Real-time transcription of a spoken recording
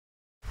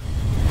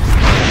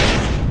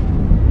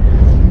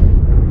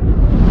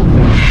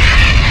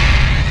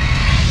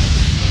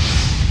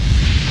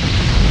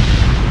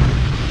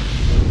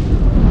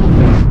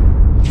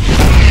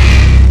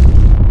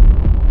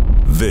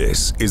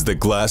the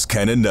Glass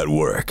Cannon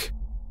Network.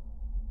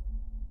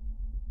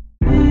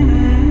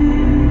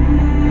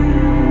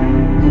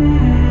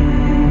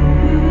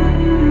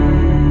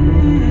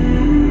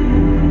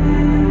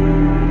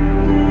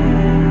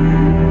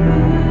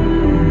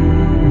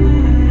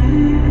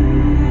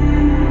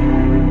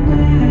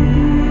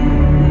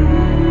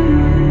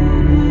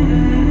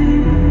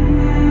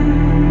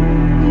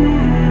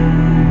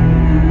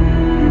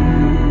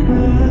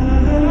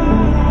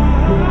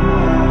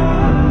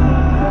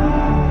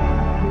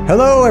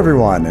 Hello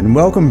everyone, and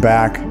welcome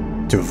back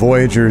to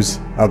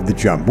Voyagers of the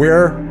Jump,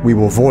 where we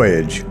will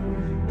voyage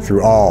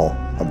through all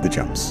of the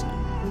jumps.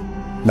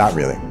 Not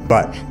really,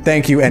 but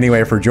thank you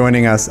anyway for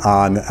joining us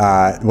on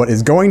what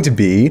is going to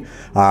be,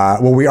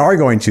 what we are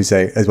going to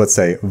say, is let's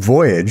say,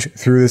 voyage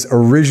through this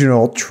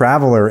original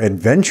Traveler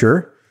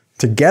adventure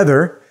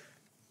together.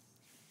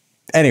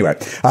 Anyway,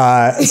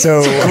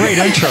 so great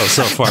intro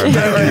so far.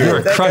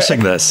 You're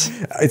crushing this.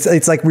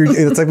 It's like we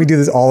do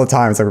this all the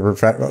time. It's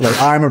like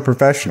I'm a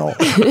professional.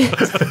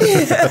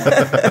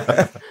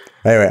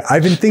 Anyway,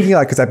 I've been thinking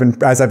because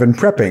as I've been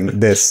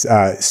prepping this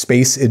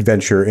space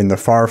adventure in the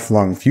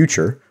far-flung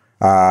future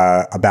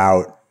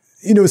about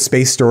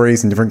space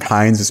stories and different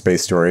kinds of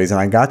space stories, and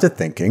I got to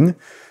thinking,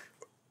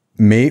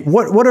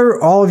 what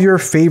are all of your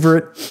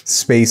favorite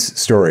space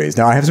stories?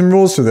 Now I have some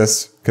rules for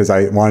this because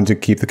I wanted to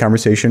keep the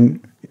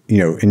conversation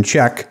in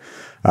check.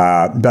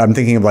 But I'm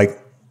thinking of like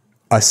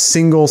a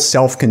single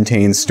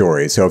self-contained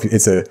story. So if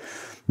it's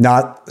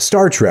not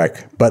Star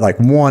Trek, but like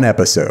one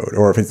episode,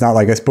 or if it's not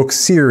like a book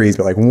series,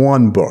 but like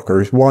one book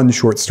or one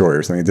short story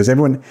or something. Does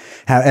everyone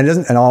have,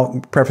 and I'll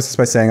preface this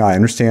by saying, I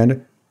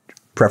understand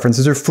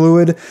preferences are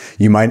fluid.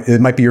 It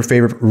might be your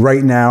favorite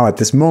right now at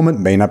this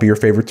moment, may not be your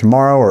favorite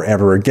tomorrow or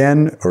ever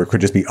again, or it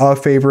could just be a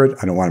favorite.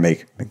 I don't want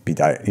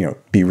to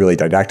be really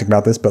didactic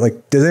about this, but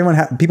like, does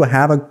people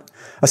have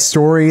a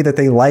story that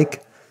they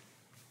like?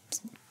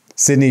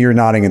 Sydney, you're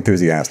nodding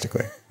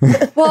enthusiastically.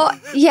 Well,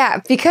 yeah,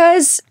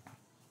 because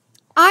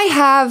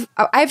I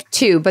have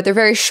two, but they're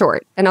very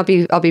short, and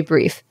I'll be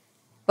brief.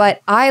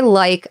 But I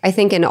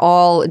think in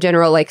all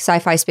general like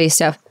sci-fi space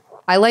stuff,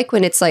 I like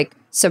when it's like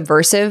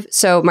subversive.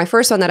 So my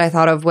first one that I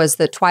thought of was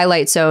the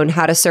Twilight Zone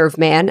How to Serve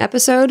Man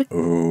episode.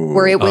 Ooh.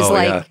 Where it was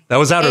that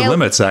was Outer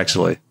Limits,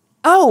 actually.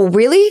 Oh,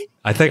 really?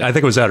 I think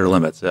it was Outer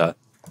Limits, yeah.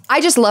 I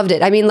just loved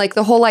it. I mean, like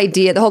the whole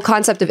idea, the whole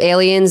concept of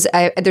aliens,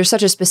 there's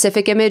such a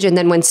specific image. And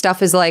then when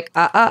stuff is like,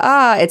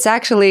 it's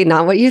actually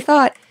not what you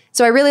thought.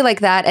 So I really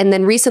like that. And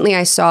then recently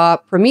I saw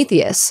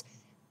Prometheus,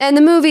 and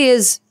the movie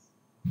it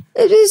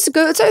is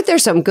good. So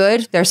there's some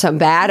good, there's some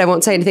bad. I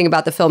won't say anything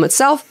about the film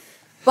itself,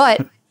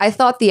 but I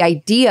thought the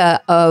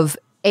idea of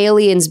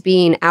aliens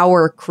being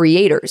our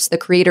creators, the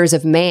creators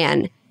of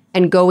man,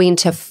 and going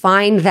to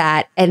find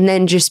that and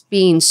then just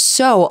being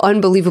so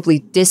unbelievably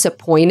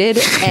disappointed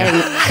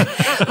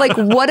and like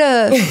what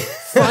a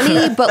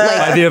funny but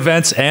like by the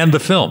events and the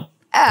film.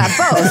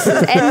 Both.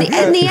 and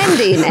the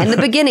ending and the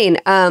beginning.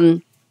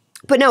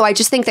 But no, I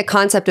just think the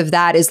concept of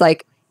that is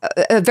like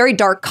a very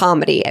dark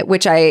comedy,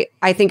 which I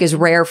think is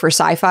rare for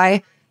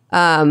sci-fi.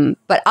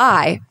 But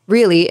I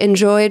really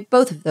enjoyed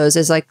both of those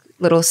as like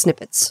little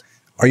snippets.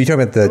 Are you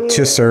talking about the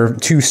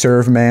To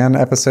Serve Man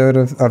episode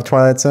of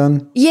Twilight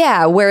Zone?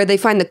 Yeah, where they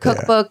find the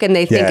cookbook and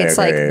they think it's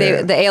like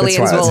the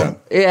aliens will. Zone.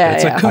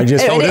 It's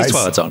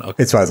Twilight Zone.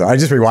 Okay. It's Twilight Zone. I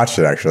just rewatched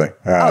it actually.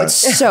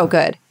 It's so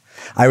good.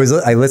 I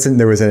listened.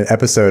 There was an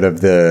episode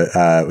of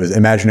it was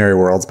Imaginary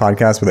Worlds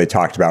podcast where they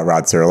talked about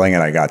Rod Serling,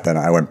 and I got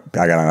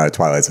on a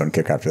Twilight Zone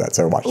kick after that.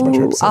 So I watched a bunch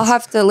of episodes. I'll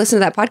have to listen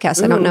to that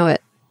podcast. I don't know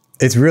it.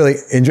 It's really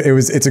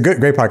it's a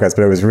great podcast,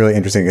 but it was really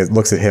interesting. It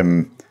looks at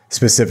him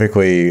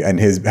specifically and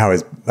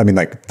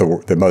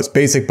the most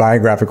basic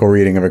biographical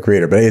reading of a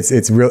creator, but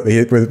it's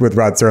really with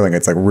Rod Serling,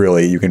 it's like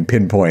really you can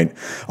pinpoint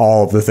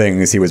all of the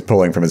things he was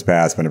pulling from his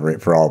past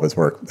for all of his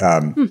work.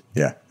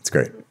 Yeah, it's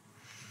great.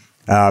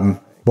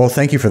 Well,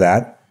 thank you for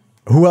that.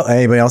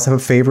 Anybody else have a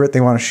favorite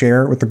they want to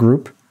share with the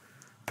group?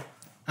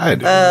 I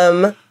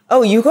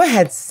do. You go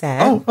ahead,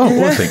 Seth.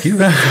 Well, thank you.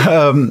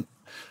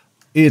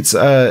 It's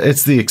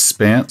the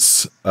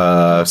Expanse.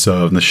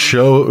 So in the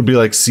show, it would be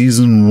like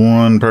season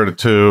 1, part of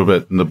 2,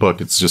 but in the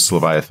book, it's just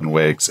Leviathan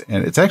Wakes.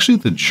 And it's actually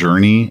the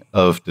journey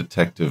of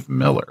Detective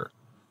Miller,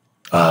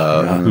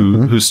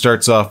 who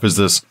starts off as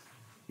this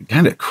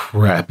kind of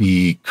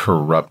crappy,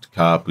 corrupt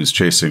cop who's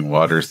chasing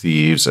water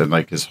thieves. And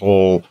like his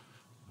whole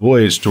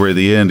voyage to where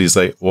the end, he's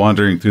like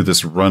wandering through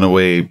this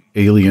runaway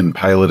alien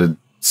piloted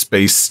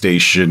space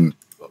station,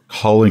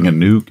 calling a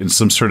nuke in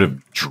some sort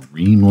of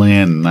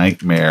dreamland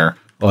nightmare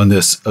on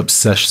this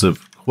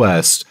obsessive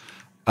quest.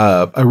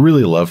 I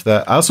really love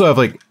that. I also have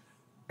I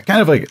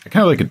kind of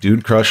like a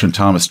dude crush on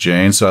Thomas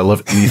Jane, so I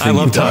love anything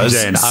he does.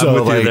 Thomas Jane. I'm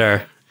with you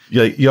there.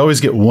 Yeah, you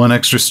always get one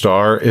extra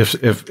star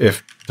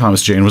if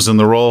Thomas Jane was in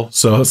the role.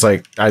 So it's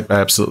like I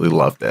absolutely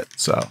loved it.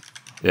 So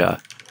yeah,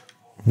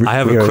 I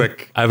have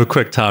a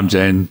quick Tom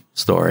Jane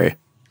story.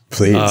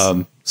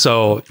 Please.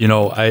 So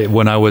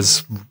when I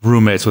was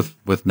roommates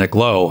with Nick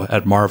Lowe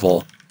at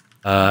Marvel,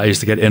 I used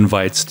to get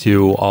invites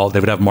to they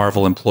would have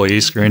Marvel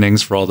employee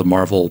screenings for all the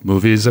Marvel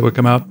movies that would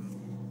come out.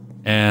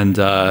 And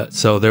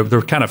so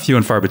they're kind of few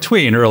and far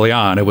between early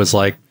on. It was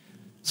like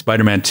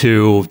Spider-Man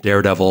 2,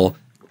 Daredevil,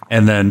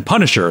 and then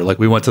Punisher. Like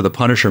we went to the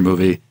Punisher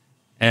movie,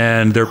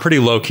 and they're pretty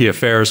low-key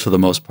affairs for the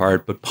most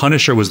part. But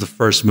Punisher was the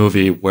first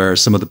movie where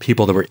some of the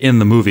people that were in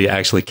the movie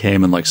actually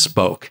came and like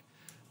spoke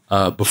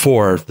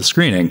before the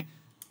screening.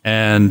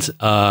 And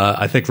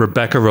I think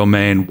Rebecca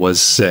Romaine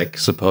was sick,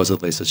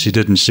 supposedly. So she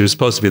was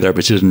supposed to be there,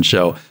 but she didn't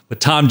show. But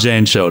Tom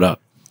Jane showed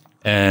up.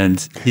 And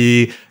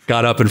he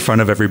got up in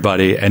front of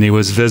everybody, and he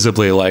was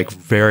visibly like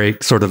very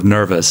sort of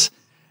nervous.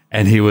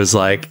 And he was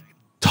like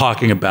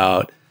talking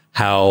about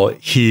how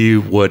he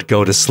would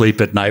go to sleep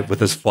at night with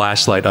his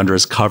flashlight under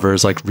his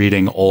covers, like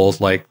reading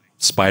old like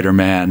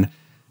Spider-Man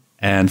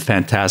and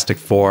Fantastic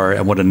Four,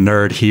 and what a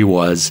nerd he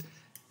was.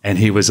 And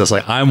he was just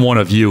like, I'm one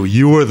of you.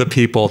 You are the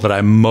people that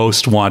I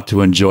most want to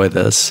enjoy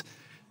this.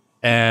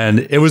 And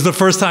it was the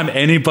first time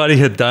anybody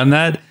had done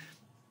that.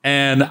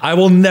 And I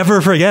will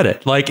never forget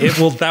it. Like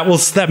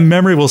that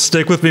memory will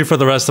stick with me for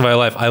the rest of my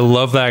life. I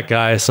love that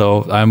guy.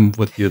 So I'm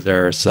with you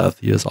there, Seth.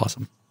 He is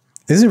awesome.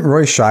 Isn't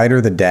Roy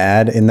Scheider the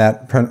dad in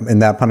that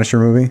Punisher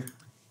movie?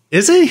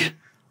 Is he?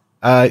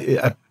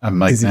 I'm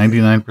like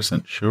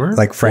 99% sure.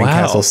 Like Frank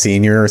Castle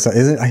Sr. or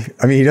something. Isn't?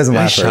 I mean, he doesn't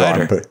last very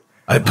long, but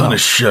I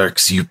punish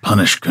sharks. You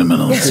punish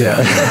criminals. Yeah.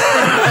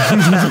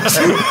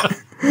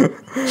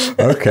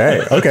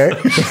 Okay.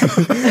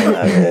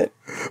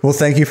 Well,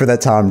 thank you for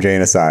that Tom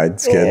Jane aside,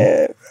 Skid.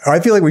 Yeah. I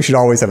feel like we should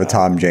always have a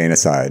Tom Jane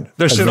aside.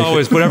 There should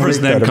always, whenever his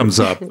name comes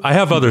up. I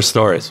have other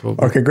stories.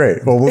 Okay,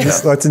 great. Well,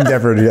 let's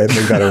endeavor to make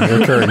that a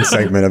recurring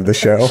segment of the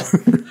show.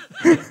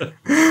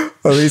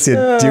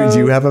 Alicia, do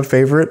you have a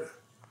favorite?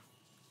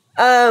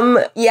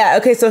 Yeah.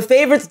 Okay. So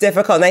favorite's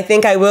difficult, and I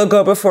think I will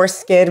go before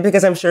Skid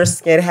because I'm sure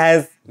Skid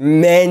has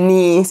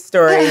many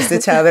stories to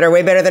tell that are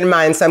way better than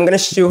mine. So I'm going to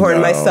shoehorn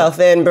myself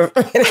in.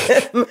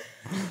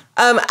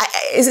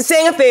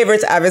 Saying a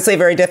favorite's obviously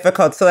very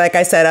difficult. So like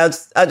I said,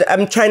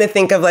 I'm trying to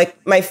think of like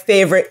my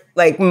favorite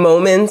like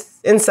moments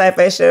in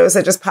sci-fi shows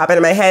that just pop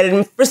into my head.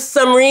 And for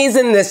some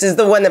reason, this is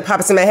the one that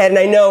pops in my head. And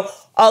I know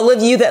all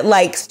of you that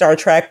like Star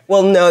Trek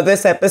will know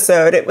this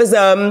episode. It was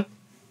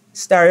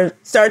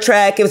Star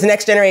Trek. It was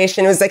Next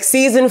Generation. It was like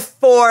season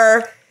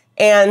 4.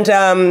 And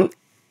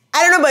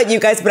I don't know about you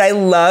guys, but I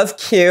love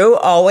Q.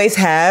 Always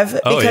have,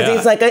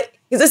 because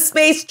he's a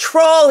space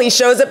troll. He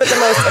shows up at the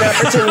most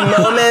inopportune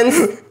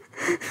moments.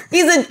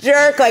 He's a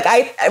jerk. Like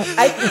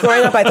I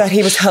growing up, I thought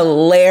he was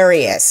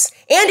hilarious,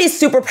 and he's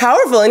super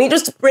powerful. And he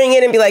just bring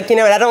in and be like, you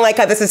know what? I don't like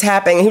how this is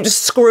happening. And he would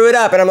just screw it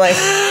up, and I'm like,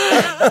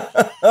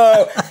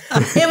 oh.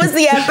 It was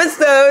the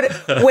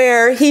episode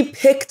where he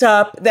picked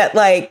up that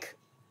like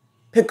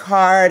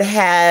Picard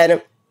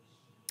had,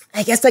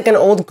 I guess, like an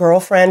old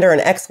girlfriend or an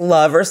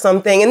ex-love or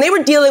something, and they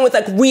were dealing with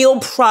like real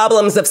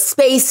problems of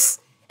space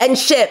and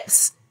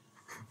ships.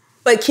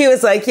 But Q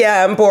is like,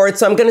 yeah, I'm bored,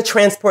 so I'm going to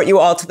transport you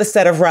all to the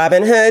set of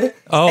Robin Hood.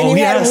 Oh, and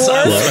yes.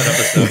 I love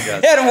that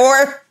episode. He had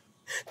Worf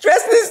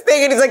dressed in this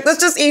thing, and he's like, let's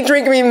just eat,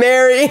 drink, and be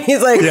merry.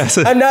 He's like, yes.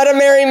 I'm not a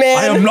merry man.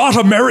 I am not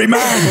a merry man.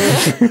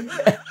 And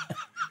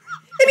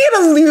he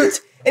had a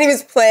lute, and he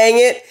was playing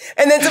it.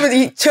 And then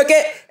somebody took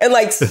it and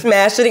like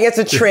smashed it against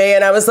a tray.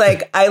 And I was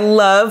like, I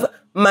love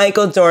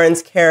Michael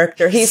Dorn's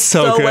character. He's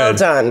so well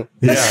done.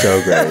 He's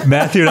so great.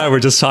 Matthew and I were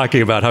just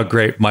talking about how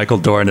great Michael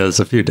Dorn is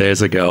a few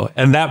days ago.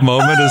 And that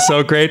moment is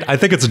so great. I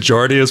think it's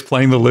Jordy is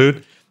playing the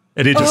lute,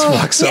 and he just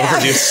walks over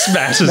and he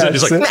smashes it.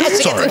 He's like,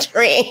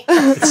 sorry.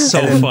 It's so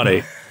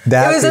funny.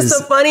 It was just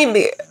so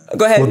funny.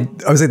 Go ahead. Well,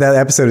 I was like, that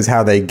episode is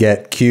how they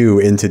get Q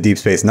into Deep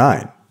Space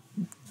Nine.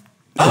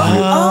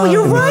 Oh,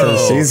 you're right.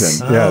 First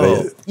season.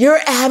 Yeah. You're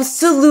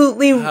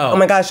absolutely. Oh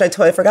my gosh, I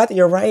totally forgot that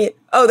you're right.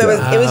 Oh,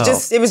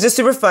 it was just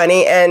super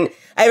funny. And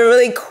I have a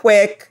really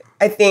quick,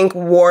 I think,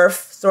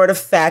 Worf sort of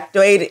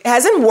factoid.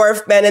 Hasn't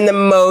Worf been in the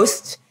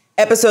most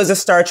episodes of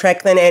Star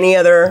Trek than any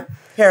other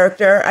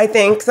character? I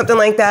think something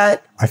like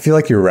that. I feel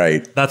like you're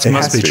right. That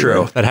must be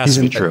true. That has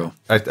to be true.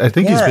 I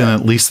think he's been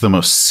at least the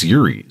most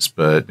series,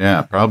 but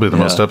yeah, probably the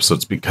most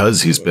episodes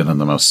because he's been in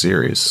the most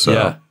series.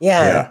 So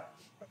Yeah.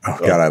 Oh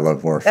God, I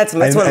love Worf. That's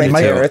one of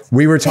my favorites.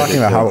 We were talking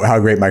about how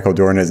great Michael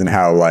Dorn is and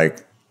how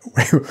like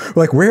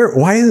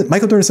why is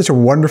Michael Dorn such a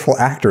wonderful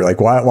actor? Like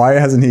why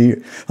hasn't he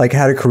like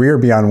had a career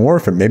beyond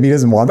Worf? And maybe he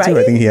doesn't want to.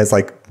 I think he has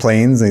like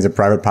planes and he's a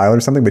private pilot or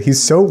something, but he's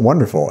so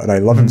wonderful and I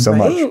love him so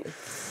much.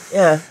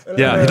 Yeah.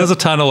 He does a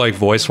ton of like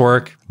voice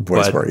work.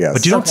 Yes.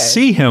 But you don't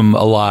see him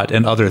a lot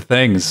in other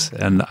things.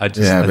 And I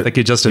think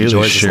he just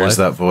enjoys his shares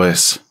life. that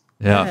voice.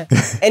 Yeah.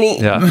 And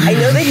I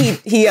know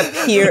that he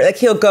appeared, like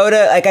he'll go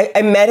to, like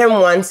I met him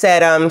once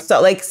at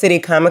Salt Lake City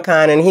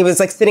Comic-Con, and he was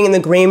like sitting in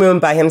the green room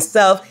by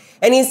himself,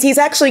 and he's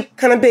actually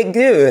kind of big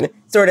dude,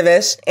 sort of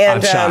ish.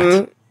 And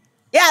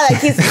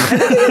like he's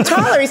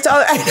taller,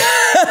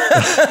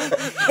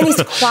 and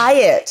he's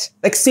quiet,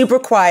 like super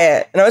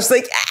quiet. And I was just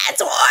like,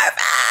 it's Worf.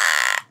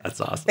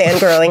 That's awesome.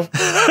 Fangirling.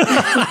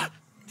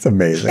 It's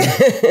amazing.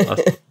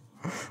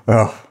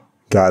 Oh,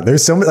 God,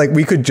 there's so much, like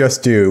we could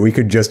just do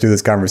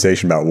this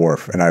conversation about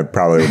Worf, and I would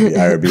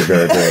be a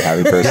very, very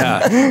happy person.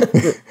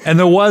 Yeah. And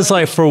there was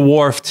like for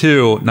Worf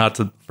too,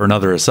 for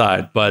another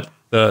aside, but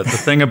the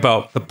thing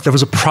about there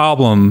was a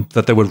problem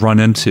that they would run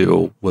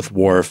into with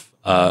Worf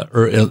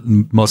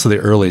most of the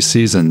early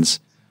seasons.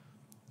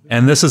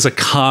 And this is a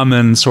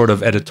common sort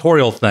of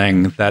editorial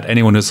thing that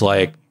anyone who's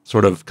like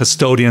sort of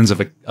custodians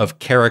of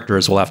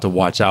characters will have to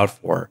watch out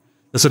for.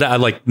 This would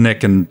like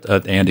Nick and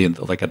Andy and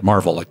like at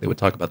Marvel, like they would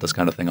talk about this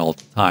kind of thing all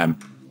the time.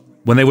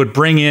 When they would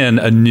bring in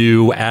a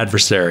new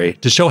adversary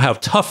to show how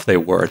tough they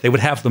were, they would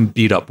have them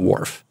beat up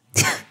Worf.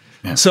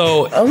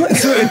 So,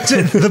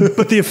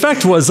 but the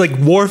effect was like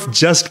Worf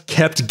just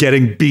kept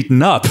getting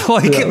beaten up,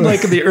 like in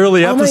the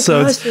early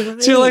episodes. Gosh,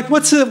 right. So you're like,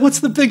 what's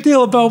the big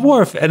deal about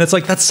Worf? And it's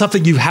like that's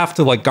something you have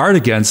to like guard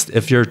against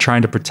if you're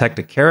trying to protect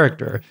a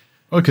character.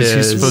 Oh, because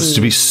he's supposed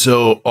to be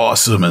so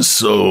awesome and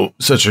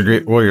such a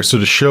great warrior. So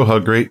to show how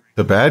great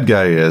the bad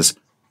guy is,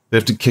 they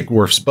have to kick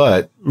Worf's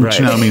butt,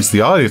 which now means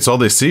the audience, all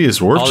they see is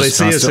Worf just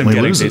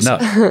constantly loses.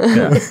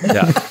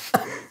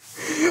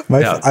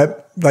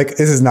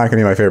 This is not going to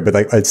be my favorite, but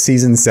like a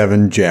season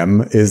 7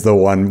 gem is the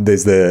one.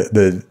 There's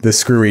the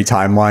screwy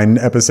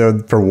timeline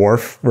episode for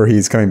Worf where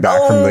he's coming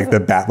back from like the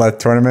Batleth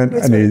tournament,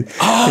 and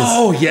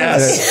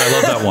yes, I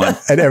love that one.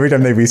 And every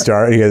time they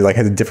restart, he has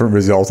a different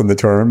result in the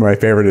tournament. My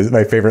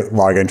favorite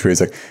log entry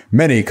is like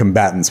many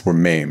combatants were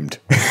maimed.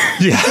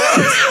 Yeah,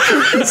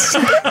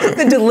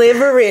 the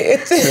delivery.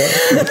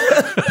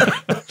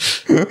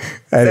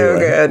 Anyway. So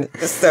good,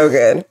 it's so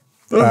good.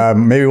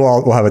 Maybe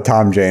we'll have a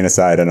Tom Jane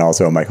aside and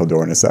also a Michael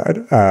Dorn aside.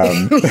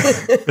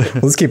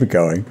 Let's keep it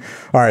going.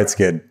 All right,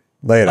 Skid,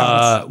 lay it on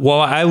us.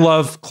 Well, I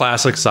love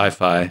classic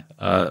sci-fi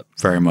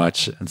very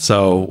much. And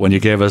so when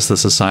you gave us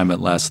this assignment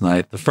last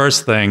night, the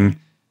first thing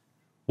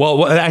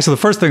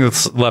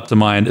that's leapt to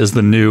mind is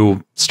the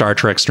new Star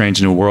Trek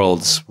Strange New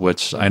Worlds,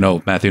 which I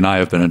know Matthew and I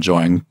have been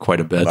enjoying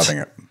quite a bit. Loving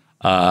it.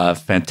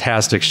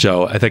 Fantastic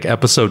show. I think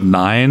episode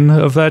 9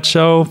 of that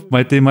show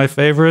might be my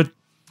favorite.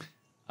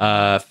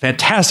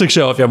 Fantastic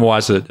show. If you haven't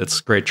watched it,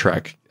 it's great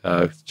Trek.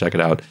 Check it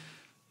out.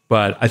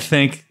 But I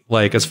think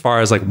like, as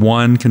far as like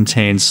one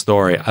contained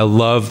story, I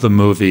love the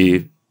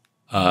movie,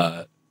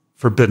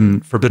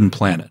 Forbidden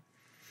Planet,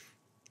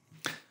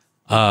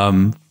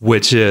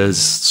 which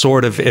is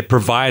it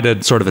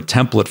provided sort of a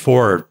template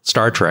for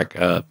Star Trek,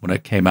 when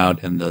it came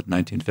out in the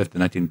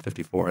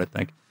 1954, I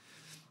think.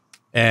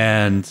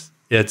 And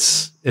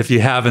if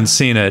you haven't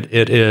seen it,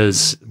 it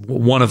is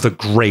one of the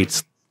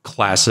great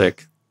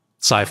classic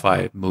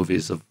sci-fi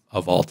movies of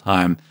all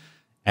time.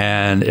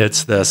 And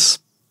it's this,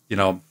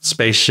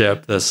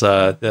 spaceship, this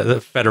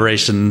the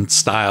Federation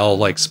style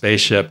like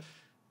spaceship,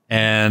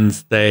 and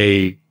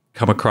they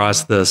come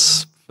across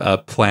this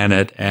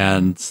planet,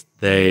 and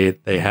they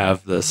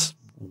have this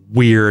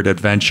weird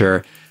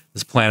adventure.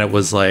 This planet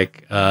was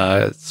like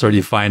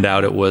you find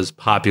out it was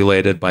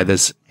populated by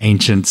this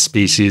ancient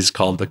species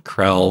called the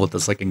Krell with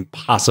this like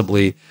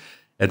impossibly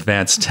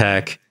advanced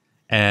tech.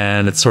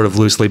 And it's sort of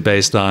loosely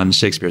based on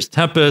Shakespeare's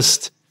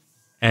Tempest,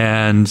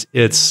 and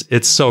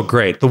it's so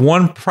great. The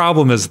one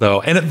problem is though,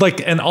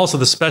 and also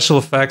the special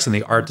effects and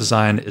the art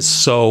design is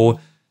so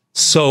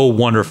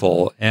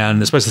wonderful,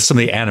 and especially some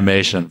of the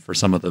animation for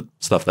some of the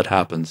stuff that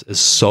happens is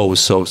so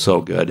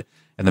good,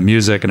 and the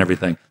music and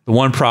everything. The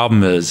one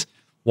problem is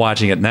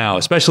watching it now,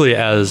 especially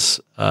as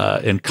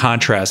in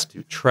contrast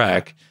to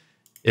Trek,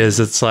 is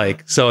it's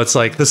like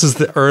this is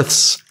the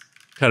Earth's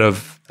kind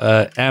of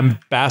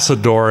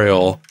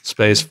ambassadorial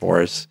space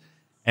force,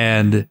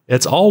 and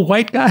it's all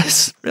white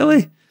guys,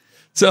 really.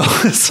 So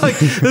it's like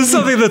this is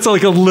something that's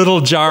like a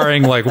little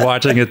jarring, like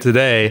watching it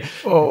today.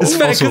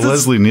 Also,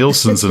 Leslie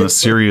Nielsen's in a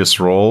serious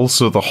role,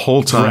 so the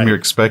whole time you're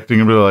expecting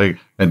him to be like,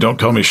 "And don't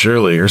call me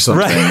Shirley" or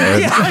something. Right?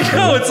 Yeah, I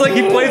know. It's like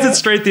he plays it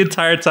straight the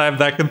entire time.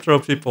 That can throw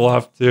people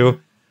off too.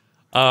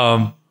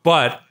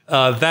 But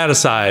that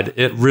aside,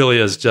 it really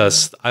is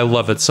just, I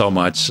love it so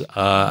much.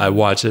 I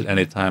watch it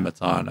anytime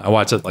it's on. I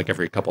watch it like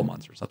every couple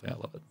months or something. I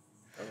love it.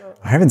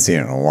 I haven't seen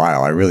it in a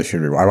while. I really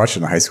should. I watched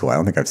it in high school. I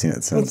don't think I've seen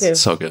it since.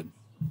 It's so good.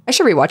 I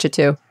should rewatch it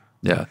too.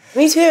 Yeah.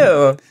 Me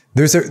too.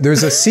 There's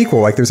a sequel.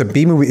 Like there's a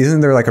B movie.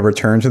 Isn't there like a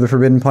Return to the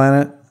Forbidden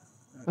Planet?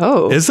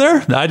 Oh. Is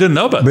there? I didn't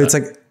know about that. But it's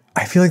like,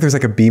 I feel like there's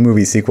like a B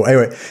movie sequel.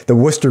 Anyway, the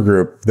Worcester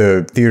Group,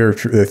 the theater,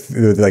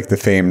 like the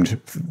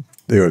famed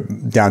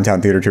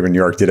downtown theater troupe in New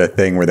York, did a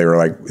thing where they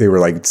were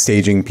like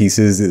staging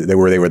pieces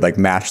where they would like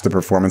match the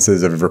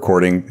performances of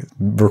recordings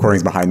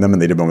behind them,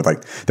 and they did one with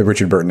like the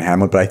Richard Burton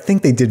Hamlet. But I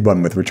think they did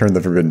one with Return to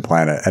the Forbidden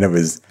Planet, and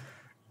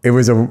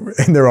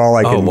and they're all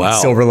like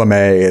silver lame.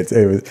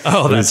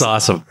 That's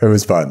awesome. It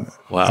was fun.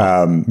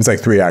 Wow. It's like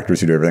 3 actors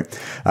who do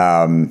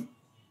everything.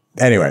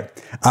 Anyway,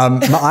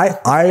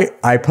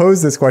 I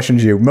posed this question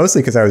to you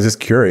mostly because I was just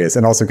curious,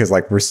 and also because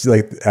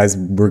as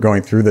we're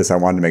going through this, I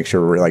wanted to make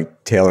sure we're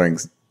like tailoring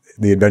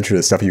the adventure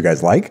to stuff you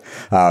guys like.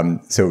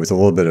 So it was a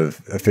little bit of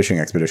a fishing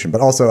expedition,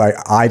 but also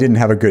I didn't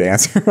have a good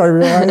answer. I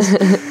realized.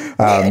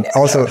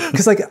 Also,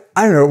 because like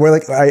I don't know, where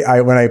like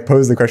I when I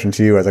posed the question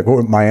to you, I was like,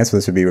 what my answer to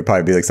this would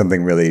probably be like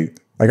something really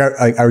like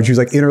I would choose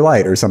like Inner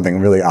Light or something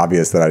really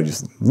obvious that I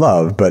just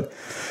love. But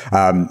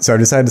so I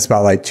decided to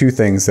spotlight two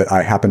things that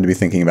I happen to be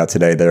thinking about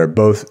today that are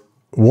both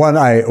one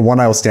I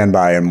will stand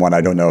by and one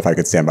I don't know if I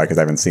could stand by because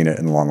I haven't seen it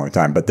in a long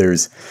time. But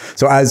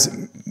so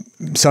as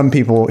some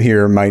people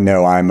here might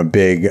know,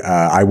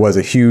 I was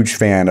a huge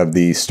fan of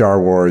the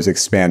Star Wars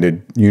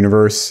expanded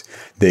universe,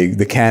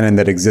 the canon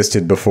that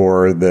existed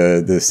before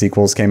the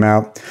sequels came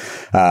out.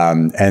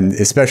 And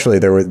especially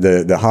there were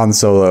the Han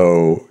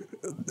Solo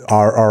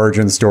our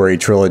origin story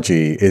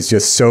trilogy is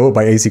just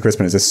by A.C.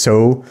 Crispin is just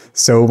so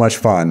much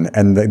fun.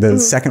 And the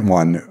second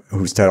one,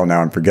 whose title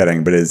now I'm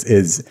forgetting, but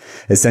is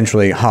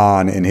essentially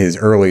Han in his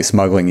early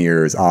smuggling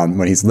years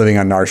when he's living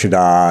on Nar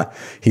Shaddaa.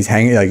 He's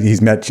hanging, like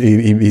he's met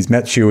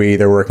Chewie.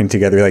 They're working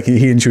together. Like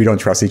he and Chewie don't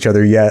trust each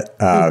other yet.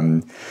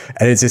 And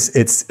it's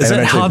is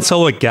it Han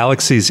Solo at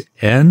Galaxy's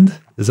End?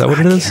 Is that what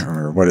it is? I can't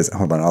remember what is.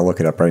 Hold on, I'll look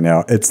it up right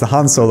now. It's the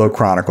Han Solo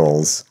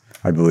Chronicles,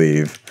 I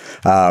believe.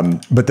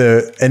 But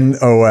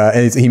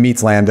he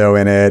meets Lando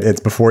in it. It's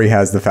before he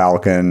has the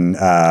Falcon. They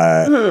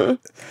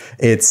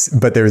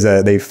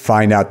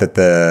find out that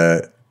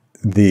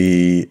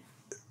the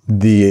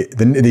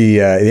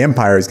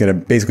Empire is going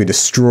to basically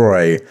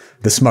destroy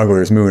the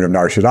smugglers' moon of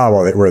Nar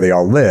Shaddaa where they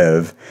all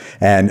live,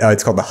 and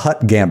it's called the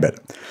Hutt Gambit.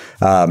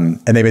 And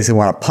they basically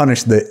want to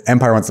the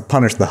Empire wants to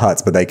punish the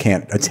Hutts, but they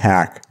can't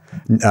attack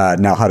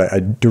now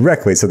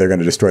directly, so they're going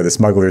to destroy the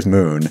smugglers'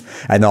 moon,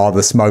 and all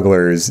the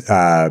smugglers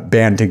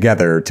band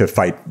together to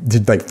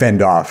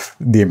fend off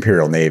the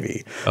Imperial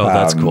Navy. Oh,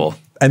 that's cool.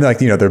 And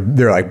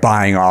they're like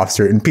buying off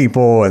certain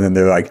people, and then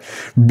they're like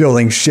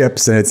building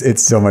ships, and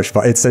it's so much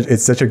fun.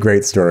 It's such a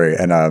great story,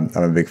 and I'm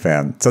a big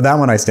fan. So that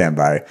one I stand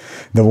by.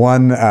 The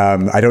one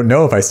I don't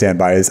know if I stand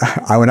by is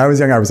when I was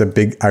young, I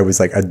was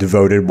like a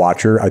devoted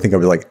watcher. I think I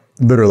was like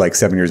literally like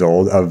 7 years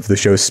old of the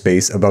show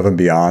Space Above and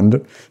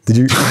Beyond. Did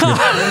you? Do you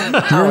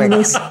remember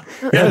this?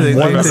 Yeah, they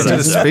did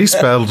a space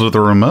battle to the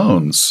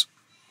Ramones.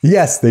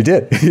 Yes, they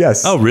did.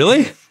 Yes. Oh,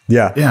 really?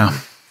 Yeah. Yeah.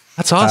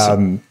 That's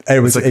awesome.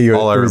 It was like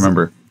all I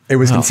remember. It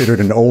was considered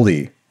an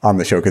oldie on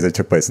the show because it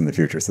took place in the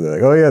future. So they're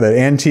like, oh yeah, the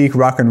antique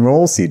rock and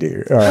roll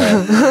CD.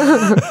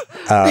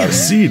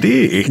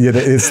 CD.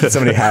 Yeah,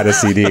 somebody had a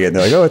CD and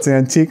they're like, oh, it's an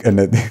antique. And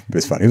it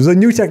was funny. It was a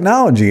new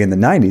technology in the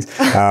 90s.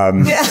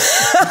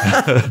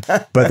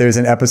 But there's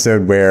an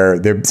episode where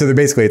they're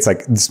basically, it's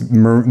like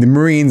the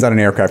Marines on an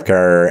aircraft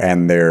carrier,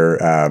 and they're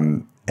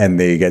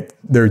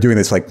doing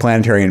this like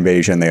planetary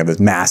invasion. They have this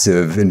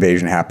massive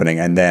invasion happening.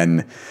 And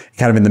then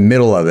kind of in the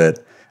middle of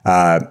it,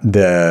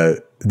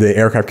 the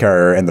aircraft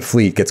carrier and the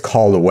fleet gets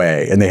called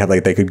away, and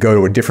they could go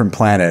to a different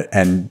planet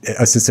and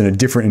assist in a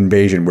different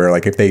invasion where,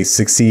 like, if they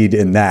succeed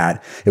in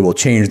that, it will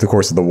change the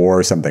course of the war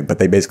or something. But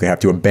they basically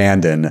have to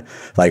abandon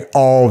like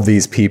all of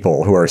these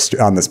people who are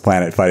on this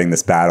planet fighting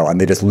this battle,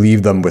 and they just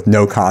leave them with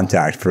no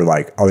contact for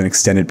like an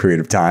extended period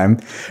of time.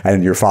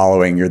 And you're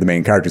the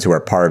main characters who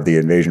are part of the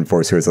invasion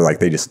force, who is like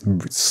they just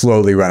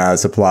slowly run out of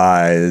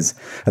supplies,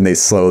 and they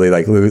slowly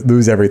like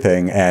lose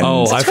everything. And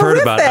I've heard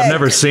about it. I've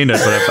never seen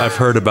it, but I've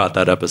heard about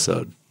that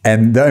episode.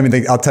 And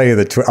I'll tell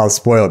you I'll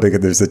spoil it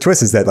because there's the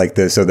twist is that like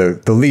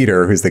the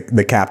leader, who's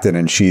the captain,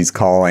 and they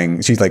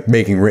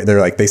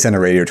send a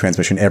radio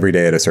transmission every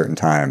day at a certain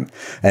time,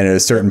 and at a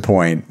certain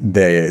point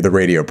the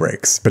radio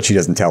breaks, but she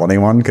doesn't tell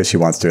anyone because she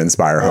wants to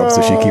inspire hope,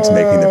 so she keeps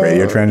making the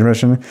radio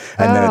transmission,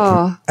 and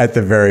then at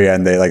the very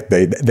end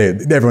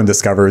everyone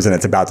discovers, and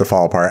it's about to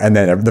fall apart, and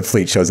then the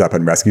fleet shows up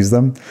and rescues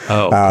them.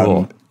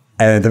 Cool.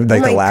 And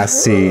the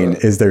last scene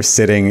is they're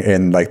sitting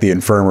in like the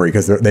infirmary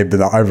because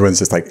everyone's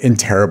just like in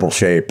terrible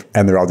shape,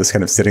 and they're all just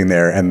kind of sitting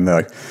there, and they're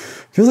like,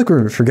 feels like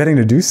we're forgetting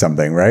to do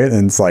something, right?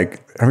 And it's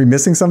like, are we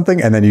missing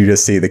something? And then you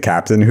just see the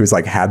captain, who's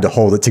like had to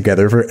hold it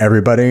together for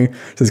everybody,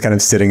 just kind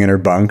of sitting in her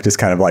bunk, just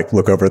kind of like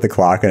look over at the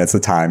clock, and it's the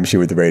time she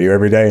would the radio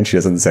every day, and she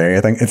doesn't say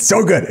anything. It's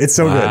so good. It's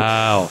so good.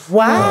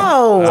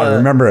 Wow. I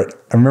remember it.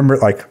 I remember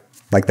it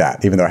like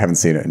that, even though I haven't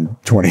seen it in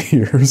 20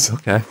 years.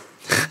 Okay.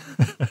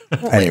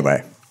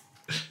 Anyway.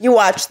 You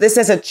watched this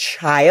as a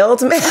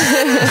child, man?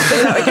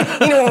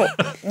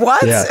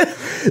 What? Yeah.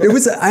 It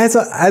was, as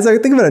I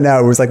think about it now,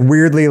 it was like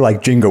weirdly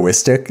like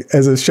jingoistic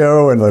as a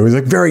show, and it was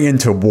like very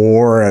into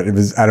war, and it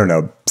was, I don't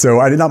know. So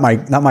not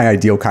my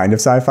ideal kind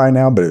of sci-fi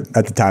now, but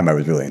at the time I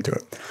was really into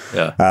it.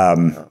 Yeah.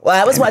 Well,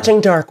 I was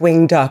watching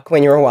Darkwing Duck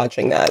when you were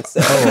watching that.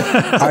 So.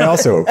 I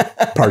also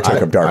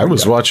partook of Darkwing Duck. I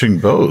was watching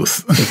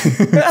both.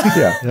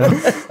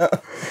 Yeah.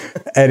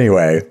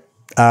 Anyway,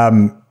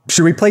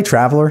 should we play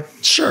Traveler?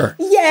 Sure.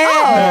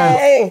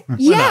 Yay!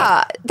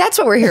 Yeah, that's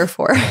what we're here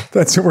for.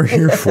 That's what we're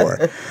here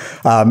for.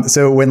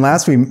 So when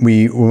last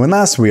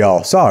we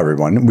all saw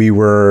everyone, we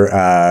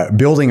were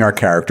building our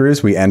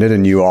characters. We ended,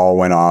 and you all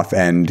went off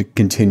and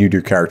continued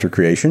your character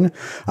creation.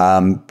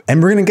 And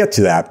we're going to get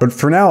to that. But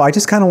for now, I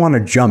just kind of want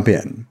to jump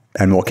in,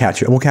 and we'll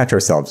catch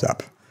ourselves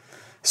up.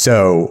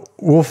 So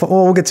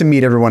we'll get to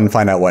meet everyone and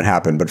find out what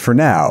happened. But for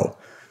now,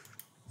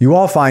 You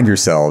all find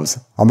yourselves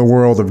on the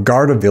world of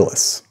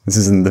Garda-Vilis. This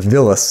is in the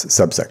Vilis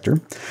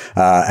subsector.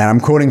 And I'm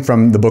quoting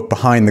from the book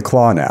Behind the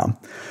Claw now.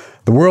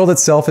 The world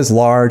itself is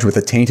large with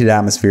a tainted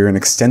atmosphere and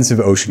extensive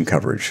ocean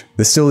coverage.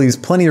 This still leaves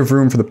plenty of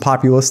room for the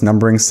populace,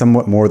 numbering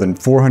somewhat more than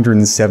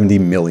 470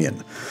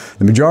 million.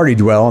 The majority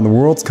dwell on the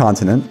world's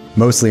continent,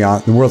 mostly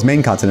on the world's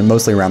main continent,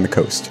 mostly around the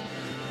coast.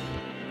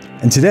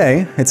 And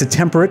today, it's a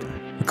temperate,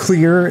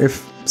 clear,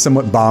 if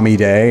somewhat balmy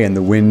day, and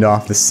the wind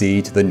off the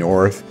sea to the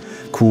north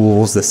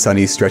cools the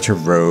sunny stretch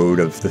of road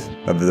of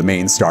the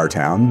main star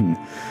town.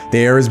 The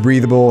air is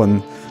breathable,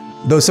 and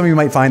though some of you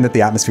might find that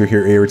the atmosphere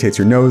here irritates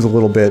your nose a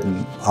little bit,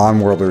 and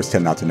on-worlders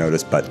tend not to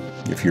notice, but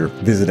if you're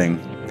visiting,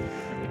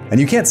 and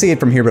you can't see it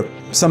from here, but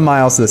some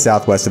miles to the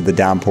southwest of the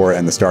downpour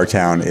and the star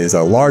town is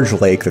a large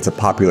lake that's a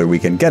popular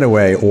weekend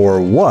getaway, or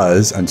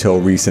was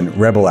until recent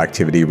rebel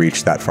activity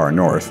reached that far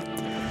north.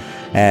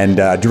 And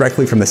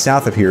directly from the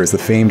south of here is the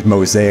famed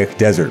Mosaic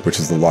Desert, which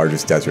is the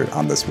largest desert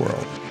on this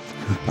world.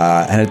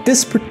 And at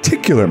this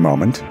particular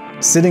moment,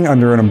 sitting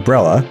under an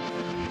umbrella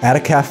at a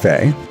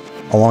cafe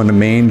along the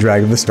main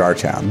drag of the Star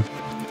Town,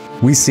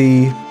 we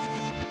see,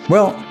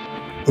 well,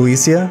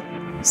 Alicia,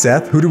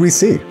 Seth, who do we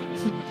see?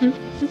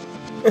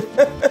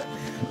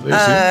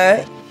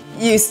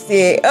 You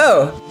see,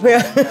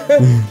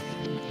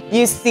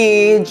 you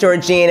see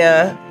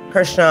Georgina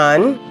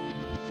Kershon.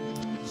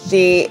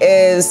 She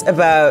is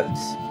about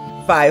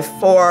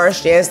 5'4".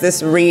 She has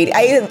this reedy,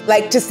 I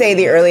like to say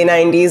the early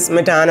 90s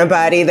Madonna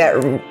body,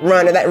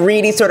 that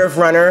reedy sort of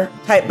runner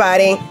type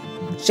body.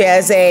 She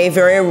has a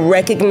very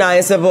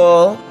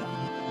recognizable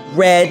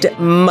red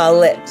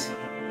mullet.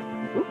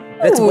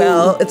 It's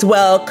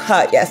well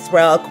cut, yes,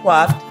 well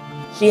coiffed.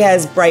 She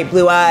has bright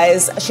blue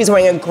eyes. She's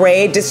wearing a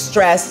gray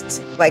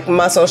distressed like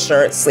muscle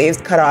shirt, sleeves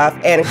cut off,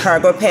 and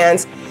cargo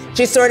pants.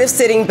 She's sort of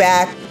sitting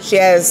back. She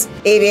has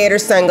aviator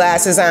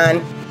sunglasses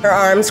on, her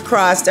arms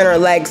crossed and her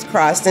legs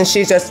crossed, and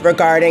she's just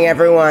regarding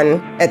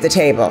everyone at the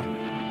table.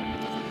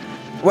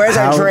 Where's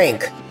our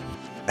drink?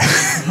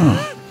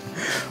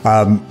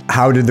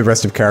 How did the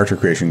rest of character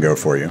creation go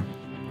for you?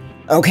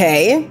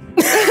 Okay.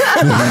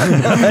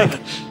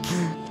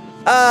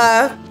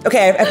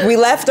 Okay, we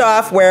left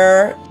off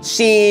where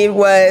she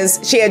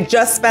had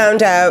just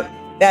found out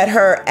that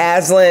her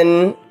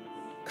Aslan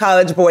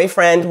college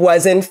boyfriend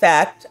was in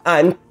fact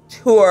on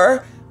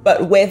tour,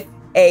 but with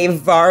a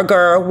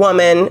Vargar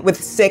woman with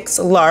 6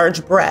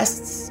 large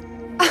breasts.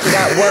 She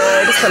got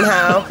word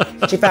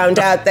somehow. She found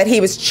out that he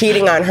was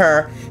cheating on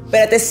her. But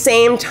at the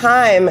same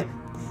time,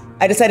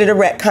 I decided to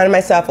retcon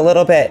myself a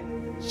little bit.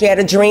 She had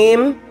a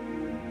dream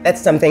that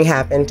something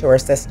happened to her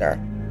sister.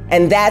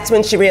 And that's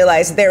when she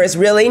realized there is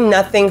really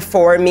nothing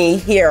for me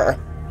here.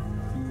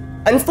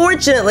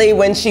 Unfortunately,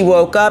 when she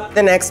woke up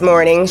the next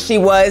morning, she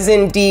was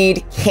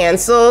indeed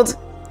canceled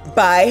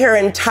by her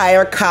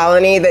entire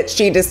colony that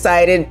she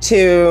decided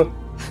to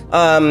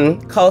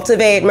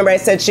cultivate. Remember I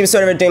said she was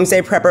sort of a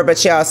doomsday prepper, but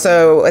she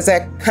also was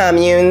a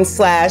commune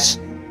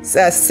 /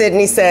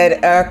 Sydney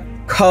said, a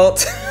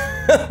cult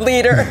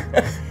leader.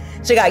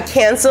 She got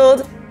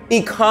canceled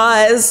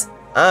because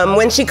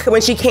when she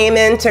came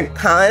in to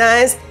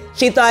colonize,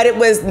 she thought it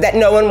was that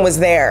no one was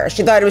there.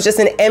 She thought it was just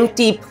an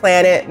empty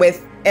planet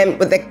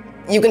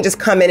you can just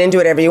come in and do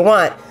whatever you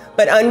want.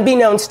 But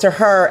unbeknownst to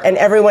her and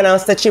everyone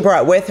else that she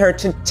brought with her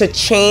to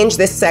change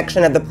this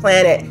section of the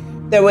planet,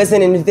 there was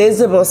an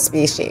invisible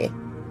species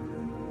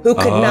who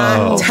could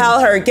not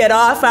tell her, get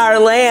off our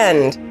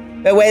land.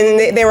 But when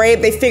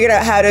they figured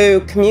out how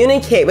to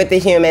communicate with the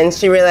humans,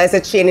 she realized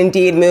that she had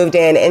indeed moved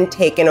in and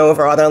taken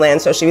over all their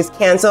land. So she was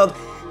canceled.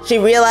 She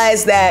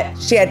realized that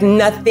she had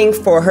nothing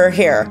for her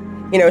here.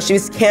 You know, she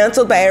was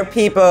canceled by her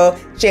people.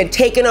 She had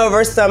taken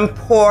over some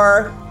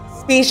poor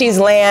species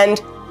land.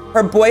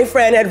 Her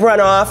boyfriend had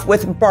run off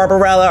with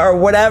Barbarella or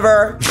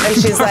whatever. And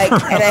she's like,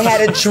 and I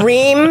had a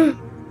dream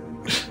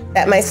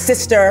that my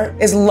sister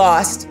is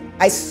lost.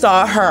 I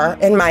saw her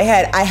in my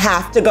head. I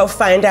have to go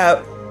find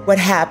out what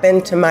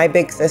happened to my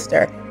big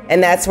sister.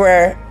 And that's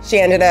where she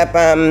ended up,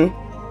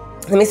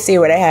 let me see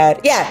what I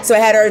had. Yeah, so I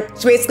had her,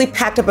 she basically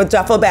packed up a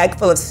duffel bag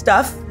full of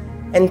stuff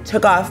and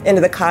took off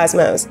into the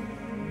cosmos.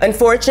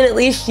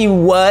 Unfortunately, she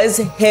was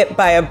hit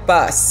by a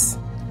bus.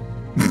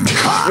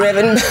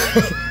 Driven,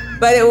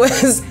 but it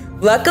was,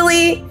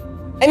 luckily,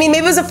 I mean,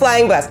 maybe it was a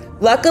flying bus.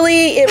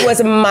 Luckily, it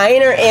was a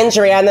minor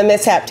injury on the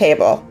mishap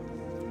table.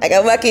 I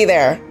got lucky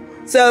there.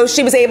 So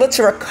she was able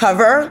to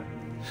recover,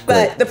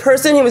 but the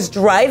person who was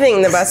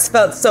driving the bus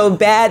felt so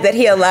bad that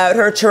he allowed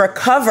her to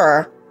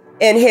recover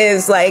in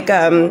his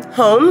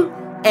home.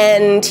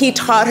 And he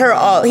taught her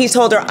all, he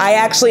told her, I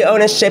actually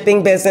own a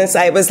shipping business.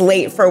 I was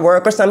late for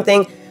work or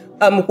something.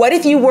 What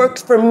if you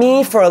worked for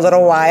me for a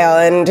little while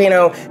and,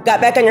 got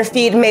back on your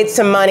feet and made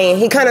some money?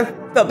 He kind of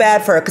felt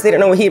bad for her because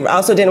he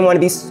also didn't want to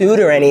be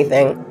sued or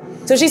anything.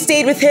 So she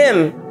stayed with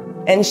him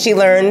and she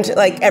learned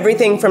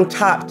everything from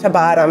top to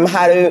bottom,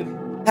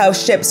 how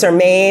ships are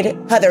made,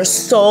 how they're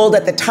sold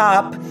at the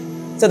top.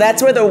 So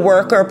that's where the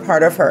worker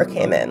part of her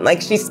came in.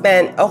 She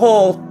spent a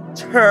whole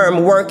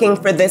term working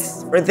for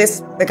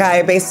the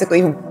guy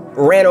basically who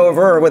ran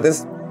over her with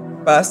his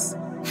bus.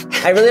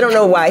 I really don't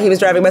know why he was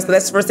driving a bus, but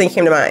that's the first thing that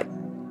came to mind.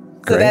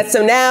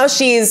 So now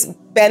she's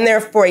been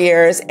there 4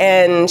 years,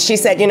 and she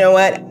said, you know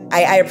what?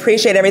 I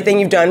appreciate everything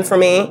you've done for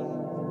me,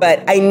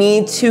 but I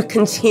need to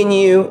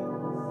continue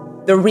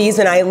the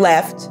reason I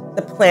left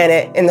the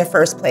planet in the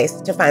first place,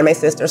 to find my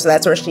sister. So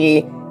that's where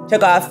she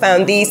took off,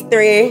 found these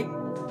three,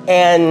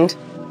 and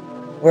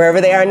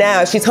wherever they are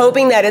now. She's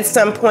hoping that at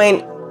some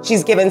point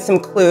she's given some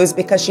clues,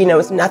 because she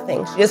knows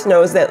nothing. She just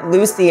knows that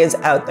Lucy is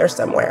out there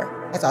somewhere.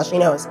 That's all she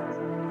knows.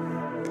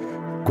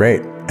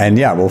 Great. And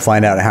yeah, we'll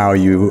find out how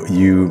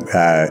you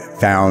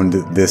found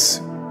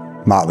this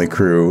motley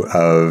crew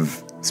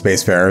of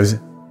spacefarers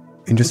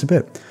in just a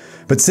bit.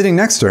 But sitting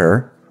next to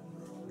her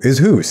is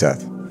who,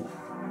 Seth?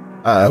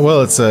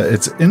 Well, it's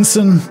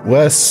Ensign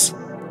Wes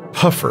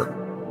Puffer.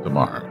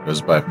 Maher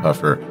goes by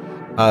Puffer.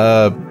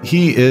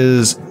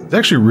 He's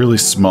actually really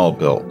small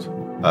built,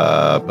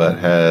 but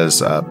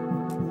has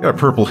got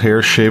purple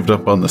hair shaved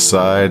up on the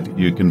side.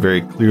 You can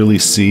very clearly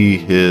see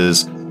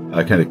his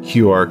kind of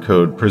QR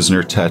code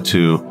prisoner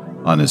tattoo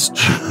on his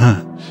cheek.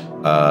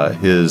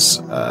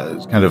 His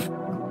kind of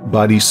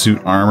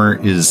bodysuit armor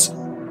is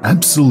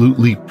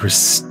absolutely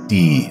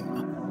pristine,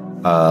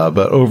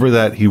 but over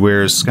that he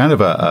wears kind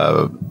of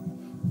a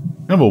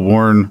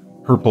worn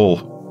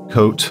purple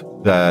coat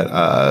that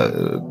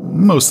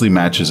mostly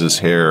matches his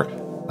hair,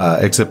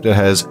 except it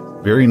has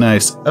very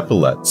nice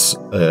epaulets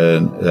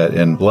that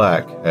in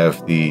black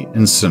have the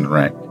ensign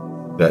rank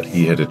that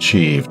he had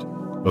achieved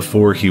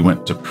before he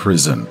went to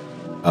prison,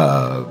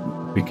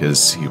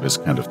 because he was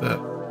kind of the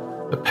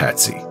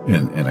patsy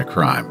in a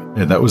crime.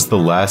 And that was the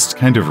last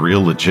kind of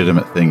real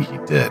legitimate thing he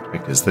did,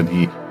 because then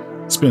he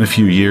spent a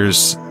few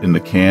years in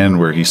the can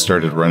where he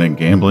started running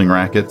gambling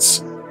rackets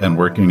and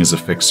working as a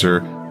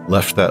fixer,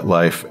 left that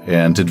life,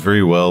 and did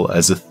very well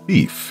as a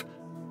thief,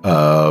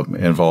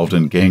 involved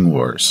in gang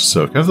wars.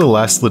 So kind of the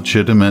last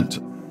legitimate,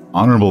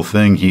 honorable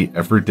thing he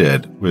ever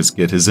did was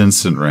get his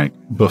ensign rank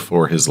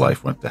before his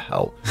life went to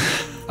hell.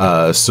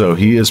 So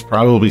he is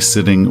probably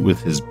sitting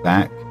with his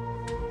back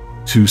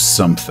to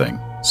something,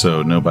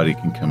 so nobody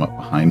can come up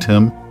behind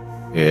him.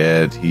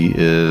 And he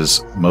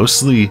is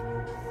mostly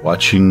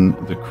watching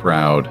the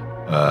crowd,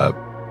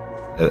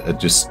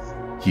 just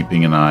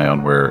keeping an eye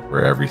on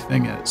where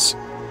everything is.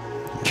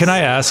 Can I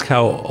ask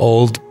how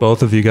old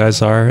both of you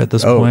guys are at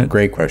this point? Oh,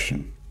 great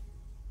question.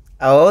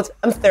 How old?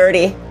 I'm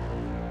 30.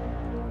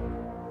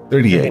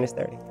 38.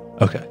 30.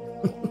 Okay.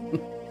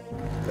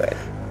 Good.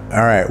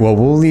 All right. Well,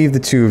 we'll leave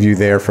the two of you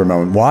there for a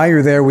moment. Why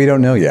you're there, we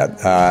don't know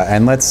yet.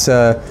 And let's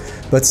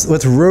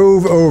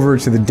rove over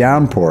to the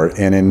downport.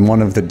 And in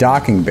one of the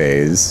docking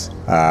bays,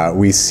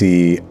 we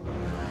see,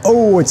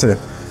 it's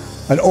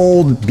an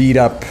old, beat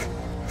up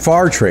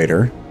far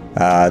trader,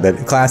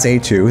 that Class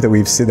A2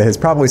 that has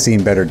probably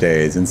seen better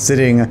days. And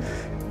sitting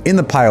in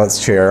the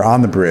pilot's chair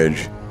on the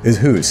bridge is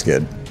who,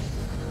 Skid?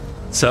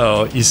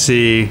 So you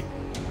see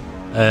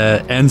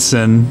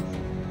Ensign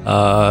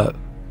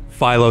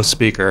Philo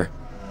Speaker.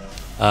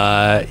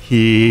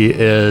 He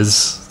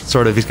is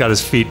he's got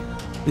his feet,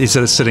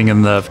 he's sitting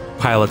in the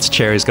pilot's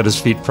chair. He's got his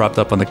feet propped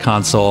up on the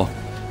console,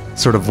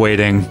 sort of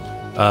waiting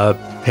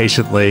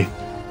patiently.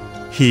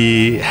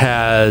 He's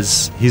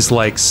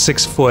like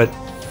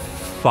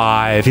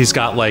 6'5". He's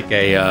got like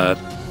a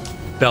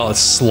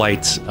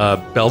slight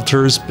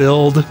belter's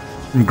build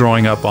from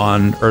growing up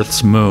on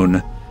Earth's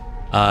moon.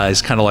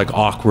 He's kind of like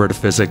awkward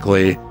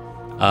physically,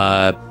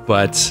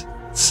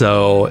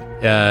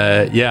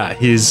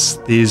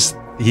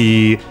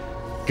 he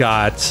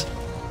got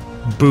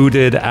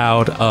booted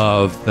out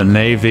of the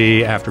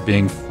Navy after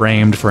being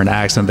framed for an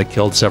accident that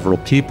killed several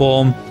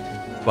people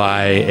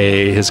by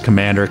his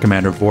commander,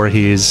 Commander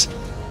Voorhees,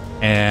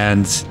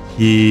 and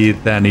he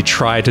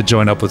tried to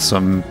join up with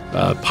some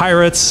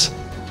pirates,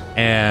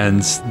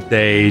 and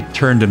they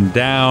turned him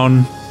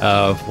down.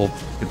 We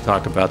can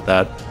talk about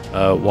that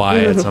why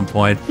at some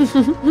point.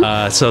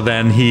 So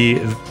then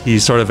he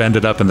sort of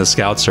ended up in the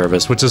scout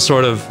service, which is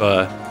sort of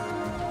a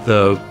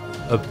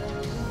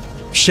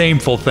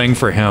shameful thing